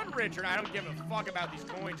 very good, Richard. I don't give a fuck about these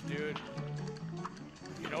coins, dude.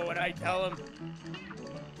 You know what I tell him?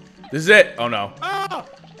 This is it. Oh, no. Oh!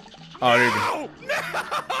 Oh, there you go.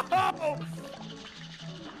 No!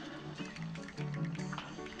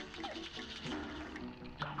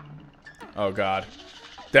 Oh, God.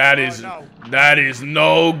 That is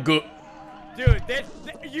no good. Dude,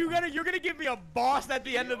 you're gonna give me a boss at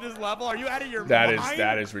the end of this level? Are you out of your mind?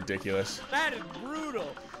 That is ridiculous. That is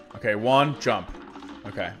brutal. Okay, one jump.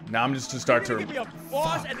 Okay, now I'm just to start to. Give me a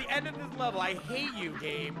boss at the end of this level. I hate you,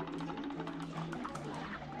 game.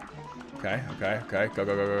 Okay, go, go, go,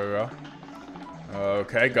 go, go, go.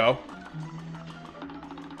 Okay, go.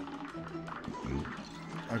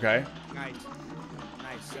 Okay. Nice.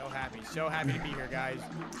 So happy to be here, guys.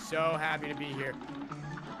 So happy to be here.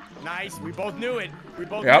 Nice. We both knew it. We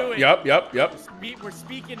both knew it. Yep. We're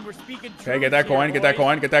speaking. Okay, get that coin. Get that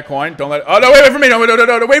coin. Don't let. Oh no! Wait for me! No!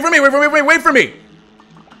 Wait for me! Wait for me!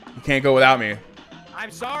 You can't go without me.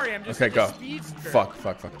 I'm sorry. I'm just. Okay, go. Speedster. Fuck.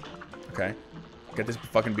 Okay, get this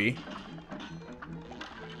fucking bee.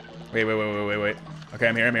 Wait. Okay,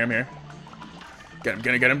 I'm here. Get him,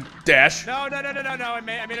 get him. Dash. No. I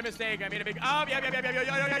made a mistake. I made a big. Oh yeah.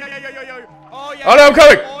 Oh yeah. Oh no, I'm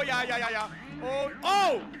coming. Oh yeah.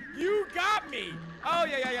 Oh, you got me. Oh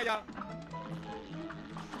yeah.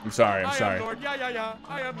 I'm sorry. I am Lord. Yeah.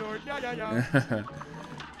 I am Lord. Yeah.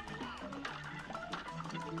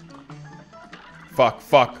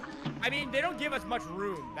 Fuck. I mean, they don't give us much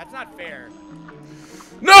room. That's not fair.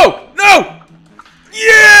 No!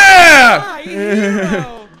 Yeah!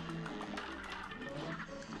 Hero.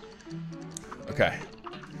 Okay.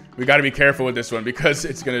 We gotta be careful with this one because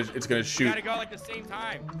it's gonna shoot. You gotta go like the same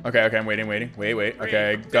time. Okay, I'm waiting. Wait.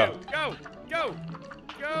 Okay, go. Go. Oh.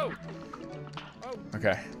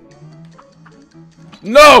 Okay.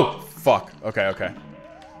 No! Fuck. Okay.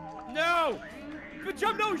 No! Good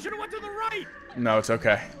jump. No, you should have went to the right. No, it's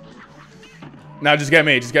okay. Now just get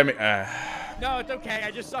me. No, it's okay.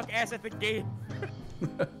 I just suck ass at the game.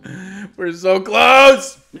 We're so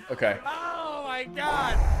close. Okay. Oh my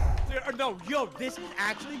god. Dude, no, this is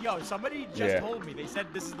actually, somebody just told me. They said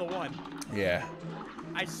this is the one. Yeah.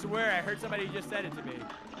 I swear, I heard somebody just said it to me.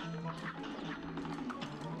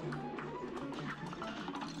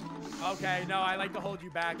 Okay, no, I like to hold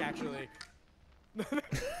you back, actually.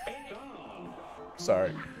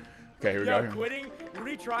 Sorry. Okay, here we go. Quitting,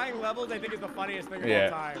 retrying levels, I think is the funniest thing of all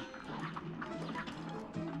time.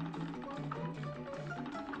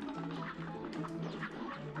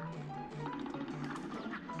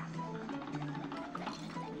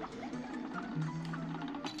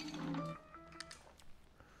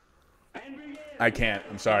 I can't.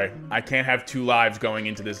 I'm sorry. I can't have 2 lives going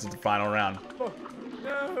into this as the final round. Oh,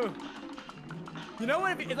 no. You know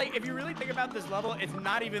what? If you really think about this level, it's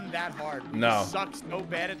not even that hard. No. You suck so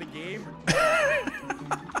bad at the game. Oh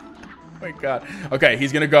my god. Okay,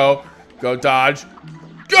 he's gonna go. Go dodge.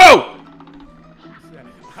 Go!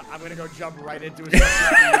 I'm gonna go jump right into it.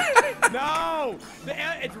 No!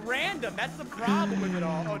 It's random. That's the problem with it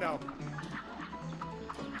all. Oh no.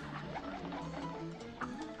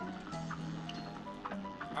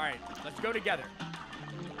 Alright, let's go together.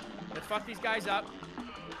 Let's fuck these guys up.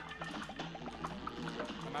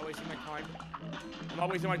 Am I wasting my time? I'm not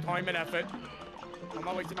wasting my time and effort. I'm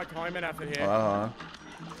not wasting my time and effort here.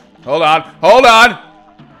 Hold on. Hold on.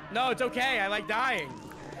 No, it's okay. I like dying.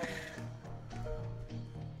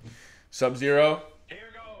 Sub-Zero. Here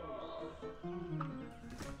goes.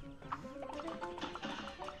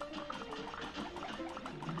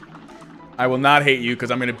 I will not hate you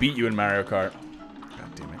because I'm going to beat you in Mario Kart.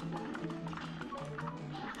 God damn it.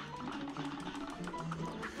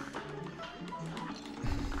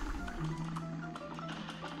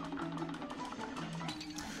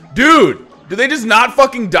 Dude! Do they just not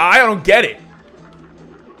fucking die? I don't get it.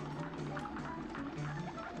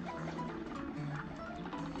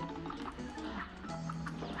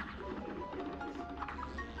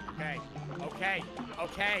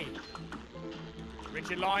 Okay.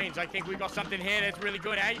 Richard Lyons, I think we got something here that's really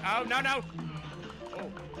good, eh? Oh, no.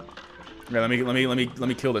 Oh. Yeah, let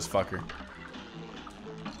me kill this fucker.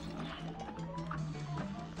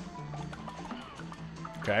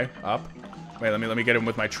 Okay, up. Wait, let me get him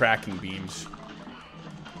with my tracking beams.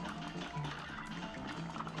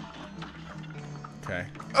 Okay.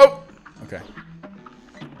 Oh! Okay.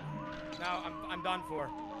 No, I'm done for.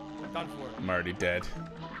 I'm done for. I'm already dead.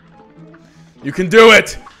 You can do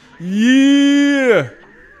it! Yeah!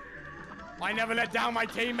 I never let down my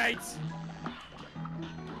teammates.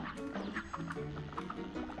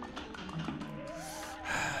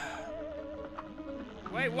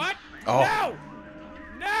 Wait, what? Oh.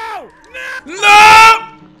 No!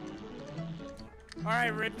 No! All right,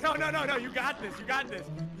 Rich. No. You got this.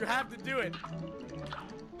 You have to do it.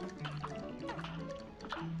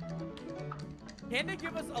 Can they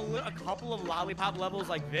give us a couple of lollipop levels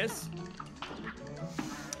like this?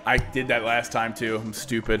 I did that last time too. I'm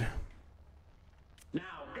stupid. Now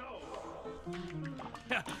go.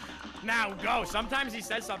 Now go. Sometimes he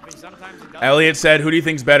says something. Sometimes he doesn't. Elliot said, "Who do you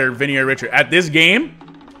think's better, Vinny or Richard?" At this game?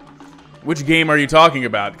 Which game are you talking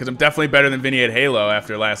about? Because I'm definitely better than Vinny at Halo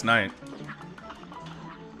after last night.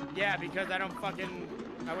 Yeah, because I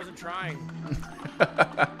wasn't trying.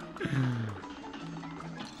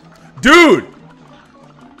 Dude!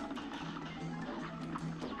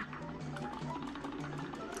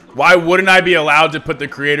 Why wouldn't I be allowed to put the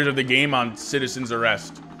creators of the game on citizen's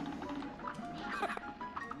arrest?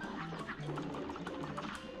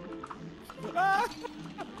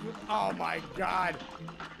 Oh my god.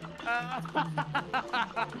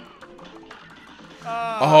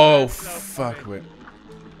 Oh, that's so fuck funny. it.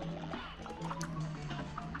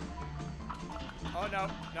 Oh no.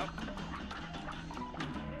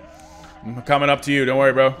 I'm coming up to you. Don't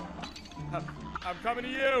worry, bro. I'm coming to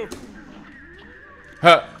you.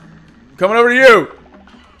 Huh. Coming over to you.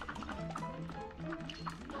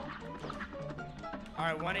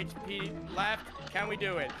 Alright, 1 HP left. Can we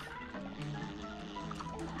do it?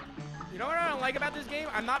 You know what I don't like about this game?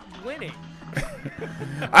 I'm not winning.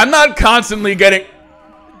 I'm not constantly getting...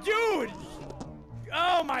 Dude!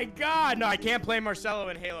 Oh my god! No, I can't play Marcelo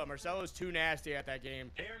in Halo. Marcelo's too nasty at that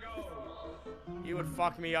game. Here goes. He would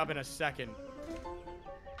fuck me up in a second.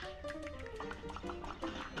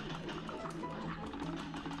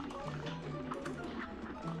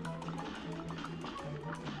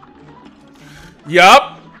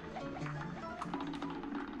 Yup.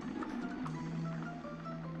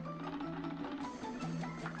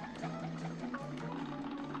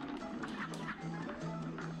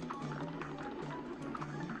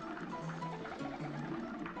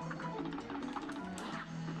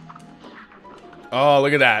 Oh,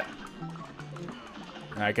 look at that.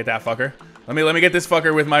 Alright, get that fucker. Let me get this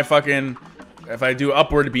fucker with my fucking... If I do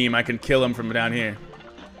upward beam, I can kill him from down here.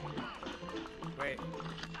 Wait.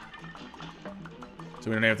 So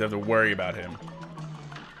we don't have to worry about him.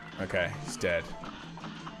 Okay, he's dead.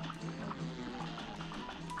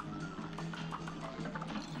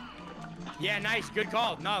 Yeah, nice. Good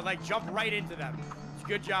call. No, like, jump right into them.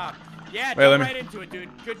 Good job. Yeah, Wait, jump right into it, dude.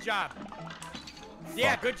 Good job.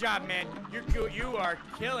 Yeah, good job, man. You are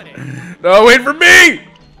killing it. No, wait for me!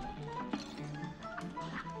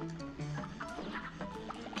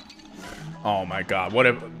 Oh my god, what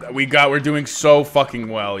have we got? We're doing so fucking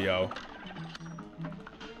well, yo.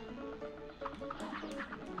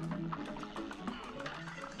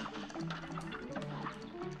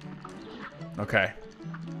 Okay.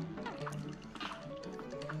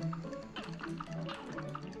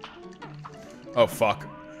 Oh fuck.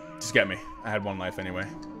 Just get me. I had one life anyway.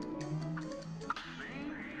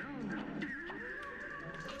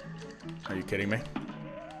 Are you kidding me?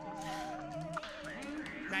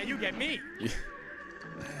 Now you get me.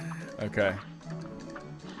 Okay.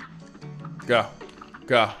 Go.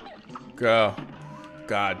 Go. Go.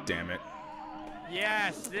 God damn it.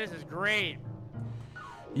 Yes, this is great.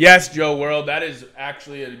 Yes, Joe World. That is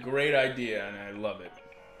actually a great idea, and I love it.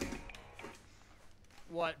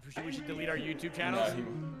 What? We should delete our YouTube channels?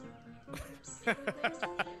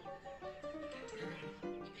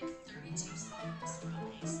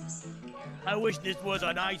 I wish this was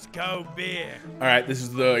an ice cold beer. All right, this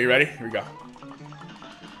is the. You ready? Here we go.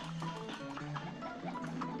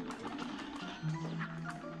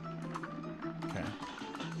 Okay.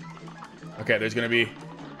 Okay, there's gonna be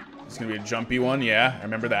a jumpy one. Yeah, I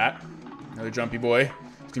remember that. Another jumpy boy.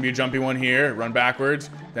 It's gonna be a jumpy one here. Run backwards,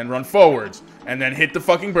 then run forwards, and then hit the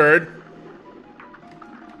fucking bird.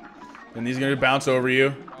 Then these are gonna bounce over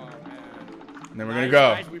you. Oh, man. And then we're gonna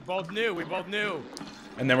go. Guys, we both knew. We both knew.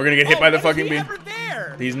 And then we're gonna get hit by the fucking beam.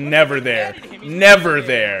 He's never there. Never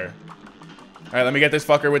there. All right, let me get this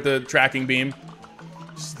fucker with the tracking beam.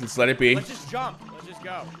 Let's let it be. Let's just jump. Let's just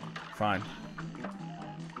go. Fine.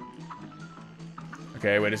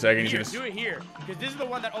 Okay, wait a second. He's Here, gonna. do it here, because this is the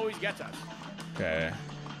one that always gets us. Okay.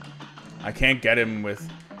 I can't get him with.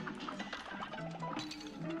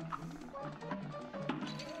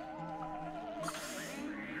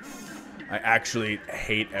 I actually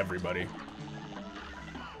hate everybody.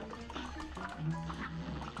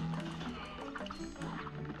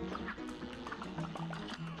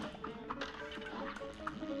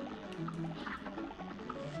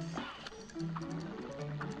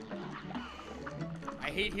 I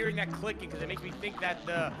hate hearing that clicking because it makes me think that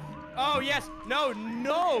the... Oh, yes. No,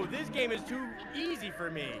 no. This game is too easy for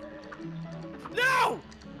me. No!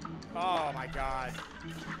 Oh, my God.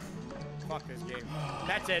 Fuck this game.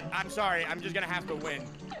 That's it. I'm sorry. I'm just going to have to win.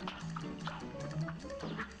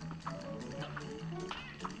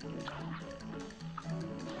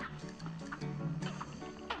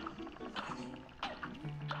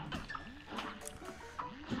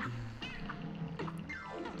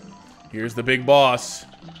 Here's the big boss.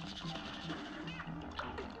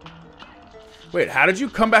 Wait, how did you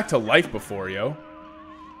come back to life before, yo?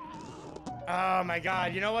 Oh my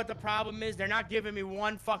God, you know what the problem is? They're not giving me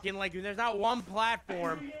one fucking, like, there's not one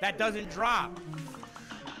platform that doesn't drop.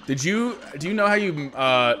 Do you know how you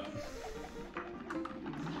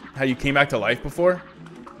came back to life before?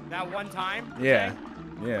 That one time? Yeah.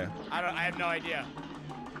 Okay. Yeah. I have no idea.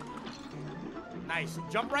 Nice.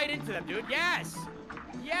 Jump right into them, dude. Yes!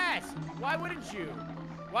 Yes! Why wouldn't you?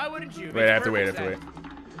 Why wouldn't you? Wait, I have to wait,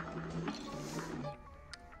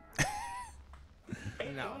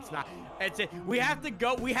 No, it's not. It's it. We have to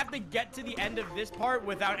go. We have to get to the end of this part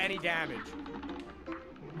without any damage.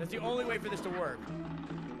 That's the only way for this to work.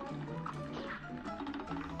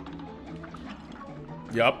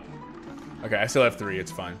 Yup. Okay, I still have 3.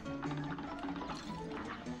 It's fine.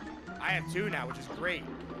 I have 2 now, which is great.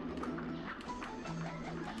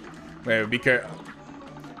 Wait, be careful.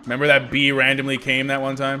 Remember that bee randomly came that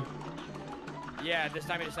one time? Yeah, this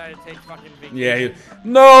time he decided to take fucking vacation. Yeah,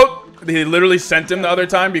 no! He literally sent him the other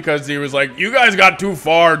time because he was like, you guys got too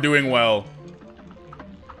far doing well.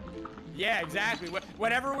 Yeah, exactly.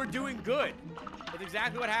 Whenever we're doing good, that's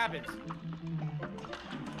exactly what happens.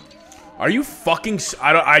 Are you fucking...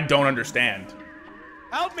 I don't understand.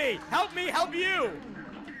 Help me! Help me! Help you!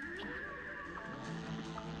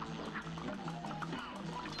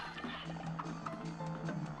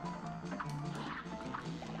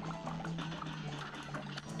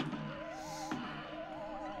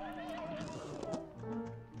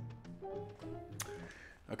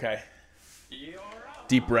 Okay.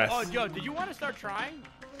 Deep breath. Oh, yo, did you want to start trying?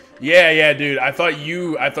 Yeah, dude. I thought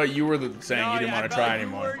you were saying No, you didn't yeah, want to try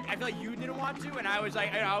anymore. I feel like you didn't want to, and I was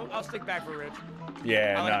like, I'll stick back for Rich.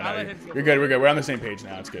 Yeah, I'll let no. him skip You're good. We're good. We're on the same page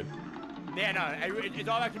now. It's good. Yeah, no, it's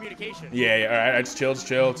all about communication. Yeah. All right. Just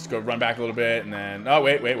chill. Just go run back a little bit, and then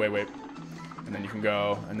wait. And then you can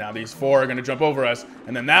go, and now these 4 are gonna jump over us,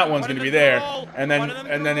 and then that one's gonna be there, and then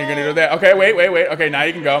you're gonna go there. Okay, wait. Okay, now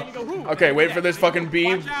you can go. Okay, wait for this fucking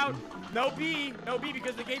bee. Watch out. No B,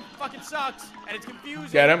 because the game fucking sucks, and it's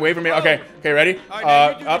confusing. Get him. Wait for me. Okay, ready? Right,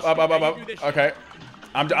 Up. Okay.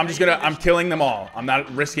 I'm killing them all. I'm not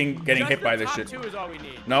risking getting hit by this shit. 2 is all we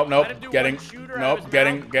need. Nope. Getting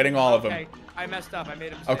all of them. Okay, I messed up. I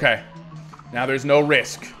made a mistake. Okay. Now there's no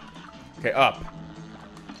risk. Okay, up.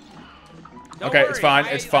 Don't okay, worry, it's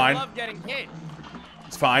fine. I love getting hit.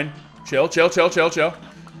 It's fine. Chill.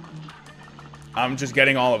 I'm just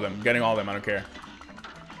getting all of them. I don't care.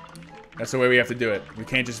 That's the way we have to do it. We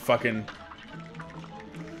can't just fucking...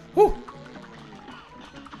 Whew.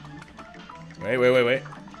 Wait. Wait.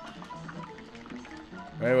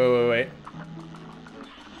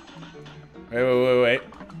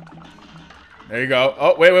 There you go.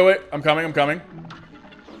 Oh, wait. I'm coming. I'm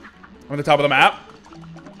on the top of the map.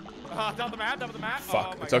 Top of the map.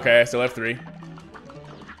 Fuck. Oh, It's okay. I still have 3.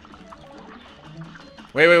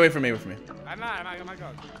 Wait for me. I'm not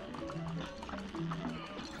going.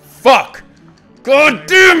 Fuck! God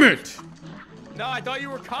damn it! No, I thought you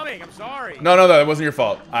were coming. I'm sorry. No, that wasn't your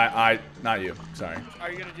fault. Not you. Sorry.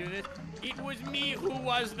 Are you gonna do this? It was me who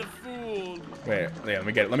was the fool. Wait, yeah, let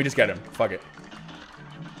me get it. Let me just get him. Fuck it.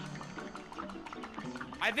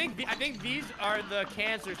 I think these are the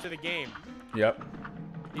cancers to the game. Yep.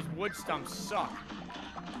 These wood stumps suck.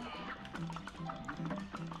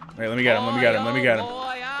 Wait, let me get him. Let me get him. Let me get him.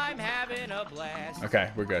 Boy, I'm having a blast.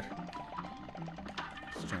 Okay, we're good.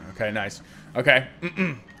 Okay, nice. Okay.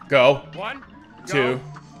 Go. 1, 2.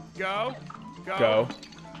 Go.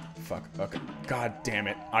 Fuck. Okay. God damn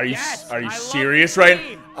it. Are you Yes, are you I love serious this right?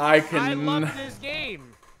 game. I I love this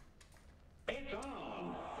game.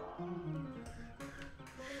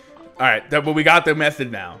 All right, but we got the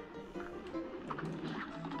method now.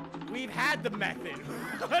 We've had the method.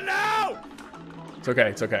 No! It's okay.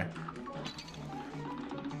 It's okay.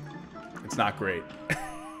 It's not great.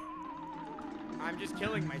 I'm just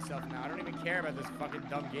killing myself now. I don't even care about this fucking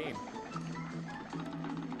dumb game.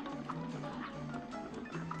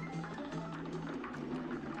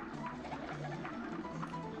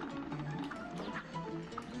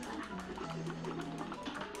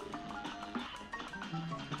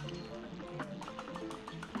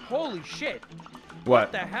 Holy shit. What?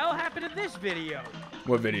 What the hell happened to this video?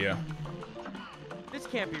 What video? This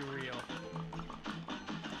can't be real.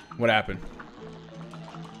 What happened?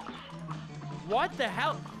 What the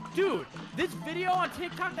hell? Dude, this video on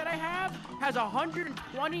TikTok that I have has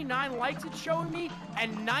 129 likes it's showing me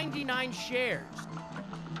and 99 shares.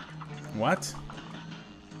 What?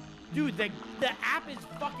 Dude, the app is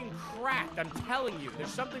fucking cracked. I'm telling you,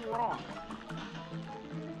 there's something wrong.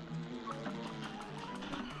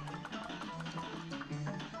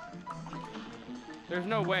 There's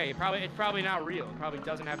no way. It's probably not real. It probably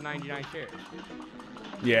doesn't have 99 shares.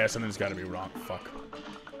 Yeah, something's got to be wrong. Fuck.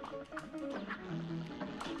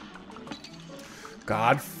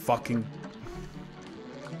 God fucking.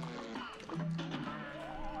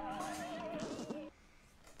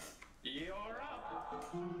 You're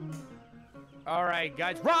up. All right,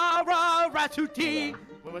 guys. Rah rah ratuti.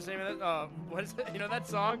 What was the name of that? What is it? You know that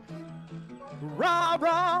song? Rah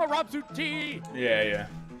rah ratuti. Yeah.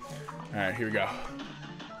 All right, here we go.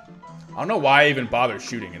 I don't know why I even bother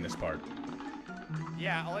shooting in this part.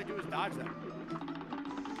 Yeah, all I do is dodge them.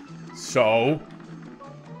 So.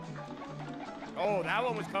 Oh, that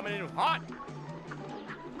one was coming in hot.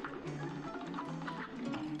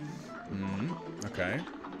 Okay.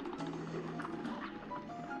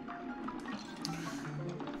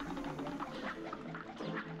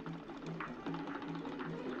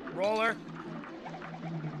 Roller.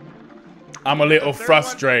 I'm a little The third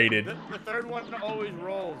frustrated. The third one always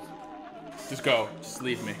rolls. Just go. Just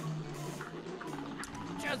leave me.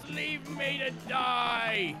 Just leave me to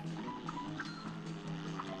die.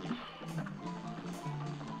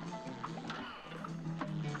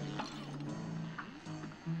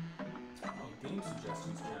 Game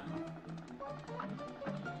suggestions channel.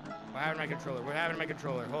 We're having my controller. We're having my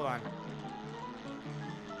controller. Hold on.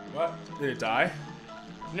 What? Did it die?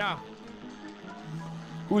 No.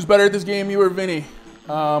 Who's better at this game, you or Vinny?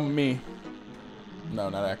 Me. No,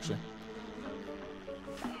 not actually.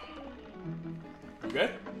 You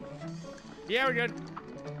good? Yeah, we're good.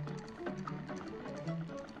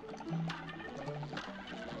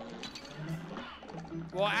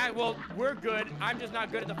 Well, we're good. I'm just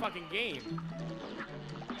not good at the fucking game.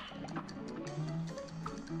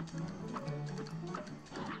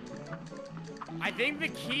 I think the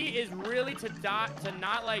key is really to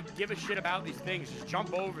not like give a shit about these things. Just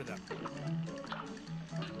jump over them.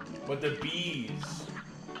 But the bees.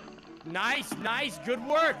 Nice, nice, good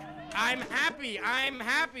work. I'm happy. I'm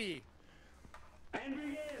happy. And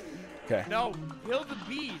begin. Okay. No, kill the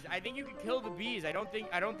bees. I think you can kill the bees. I don't think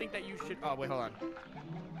that you should. Oh wait, hold on.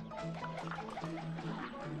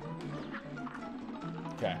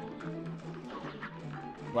 Okay.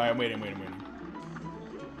 Why I'm waiting.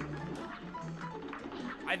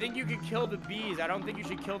 I think you can kill the bees. I don't think you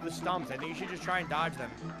should kill the stumps. I think you should just try and dodge them.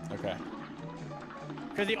 Okay.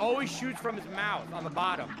 Because he always shoots from his mouth on the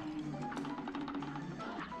bottom.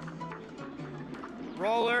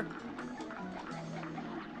 Roller.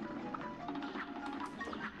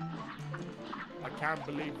 I can't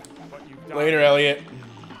believe what you've done. Later, Elliot.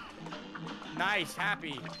 Nice,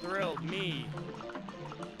 happy, thrilled, me.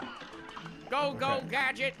 Go, Okay.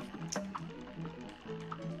 gadget.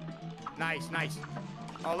 Nice, nice.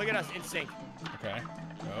 Oh, look at us in sync. Okay.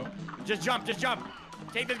 Oh. Just jump, just jump.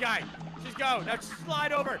 Take this guy. Just go. Now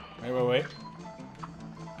slide over. Wait.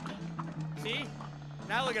 See?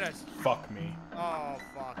 Now look at us. Fuck me. Oh,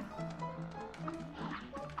 fuck.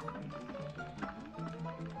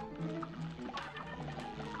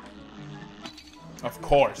 Of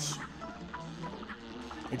course.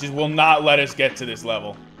 It just will not let us get to this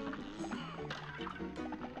level.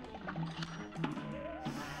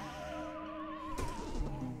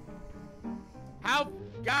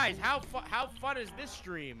 Guys, how fun is this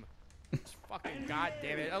stream? Fucking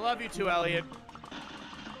goddamn it! I love you too, Elliot.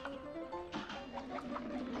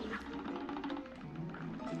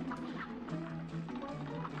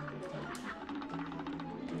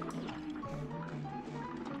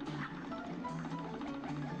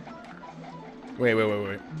 Wait.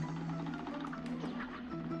 1,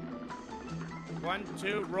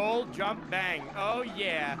 2, roll, jump, bang. Oh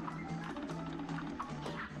yeah.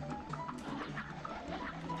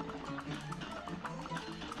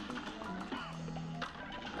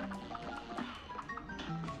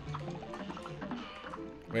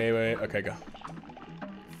 Wait. Okay, go.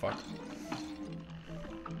 Fuck.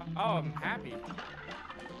 Oh, I'm happy.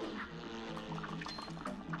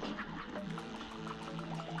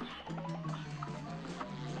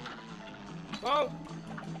 Oh!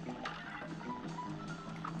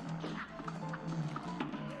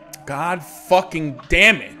 God fucking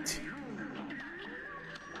damn it.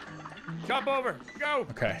 Jump over. Go.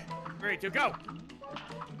 Okay. 3, 2, go.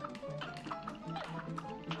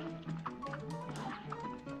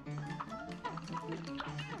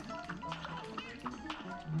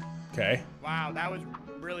 Okay. Wow, that was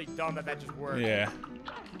really dumb that just worked. Yeah.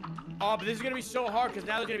 Oh, but this is gonna be so hard because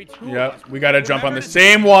now there's gonna be 2 of Yep. us. We gotta jump on Remember the to-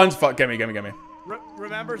 same ones. Fuck. Get me.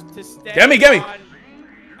 Remember to stay. Get me. On,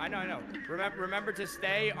 I know. Remember to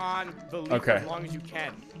stay on the leaf Okay. as long as you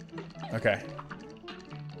can. Okay.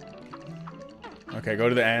 Okay, go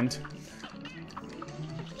to the end.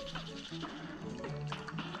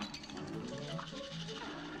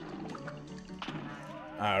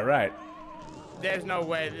 All right. There's no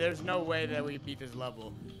way that we beat this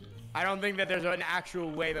level. I don't think that there's an actual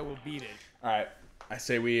way that we'll beat it. All right. I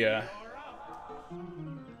say we.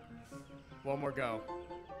 One more go.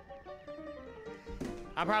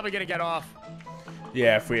 I'm probably gonna get off.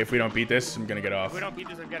 Yeah. If we don't beat this, I'm gonna get off. If we don't beat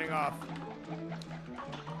this, I'm getting off.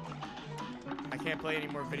 I can't play any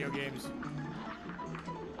more video games.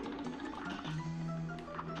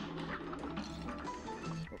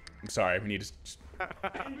 I'm sorry. We need to.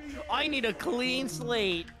 I need a clean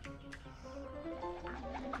slate.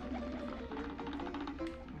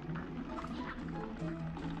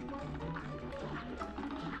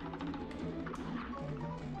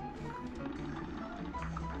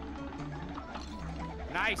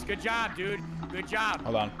 Nice, good job, dude. Good job.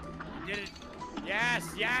 Hold on. You did it. Yes.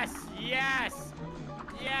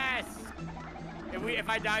 If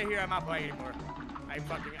I die here, I'm not playing anymore. I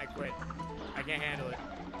quit. I can't handle it.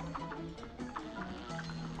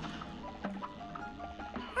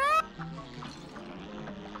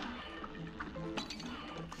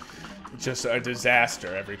 Just a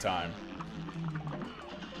disaster every time.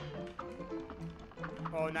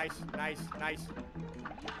 Oh, nice.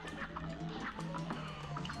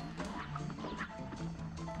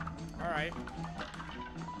 All right.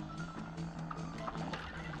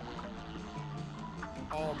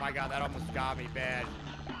 Oh my God, that almost got me bad.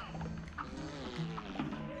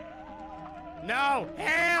 No!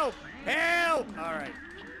 Help! All right.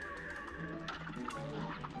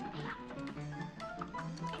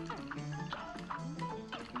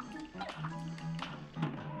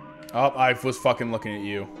 Oh, I was fucking looking at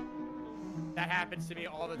you. That happens to me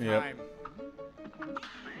all the Yep. time.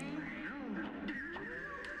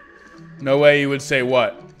 No way you would say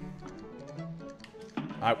what?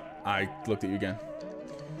 I looked at you again.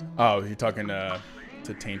 Oh, you're talking to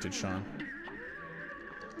Tainted Sean.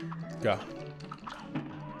 Go.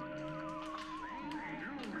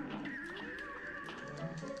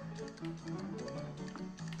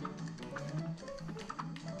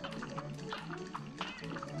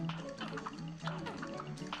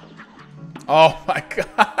 Oh my God.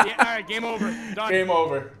 Yeah, all right, game over. Done. Game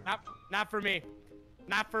over. Not for me.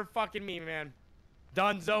 Not for fucking me, man.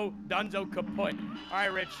 Dunzo kaput. All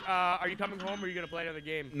right, Rich. Are you coming home or are you gonna play another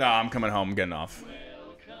game? No, I'm coming home. I'm getting off.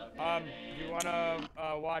 You wanna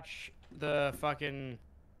watch the fucking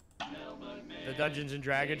the Dungeons and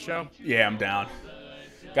Dragons show? Yeah, I'm down.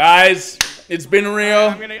 Guys, it's been real.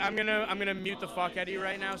 I'm gonna mute the fuck out of you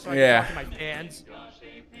right now so I Yeah. can talk to my fans.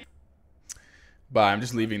 Bye. I'm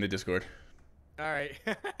just leaving the Discord. All right.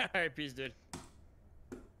 All right, peace, dude.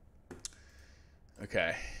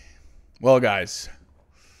 Okay. Well, guys,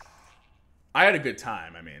 I had a good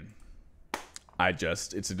time. I mean,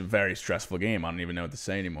 it's a very stressful game. I don't even know what to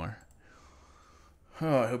say anymore.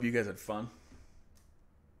 Oh, I hope you guys had fun.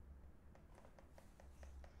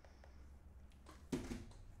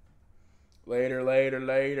 Later, later,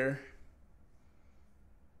 later.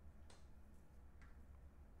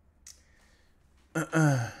 I'm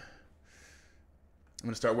going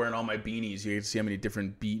to start wearing all my beanies. You can see how many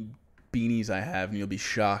different beanies I have, and you'll be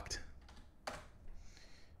shocked.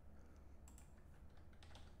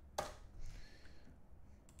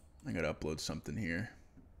 I got to upload something here.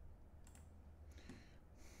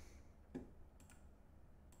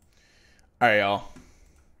 All right, y'all.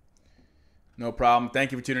 No problem.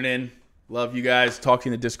 Thank you for tuning in. Love you guys. Talk to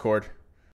you in the Discord.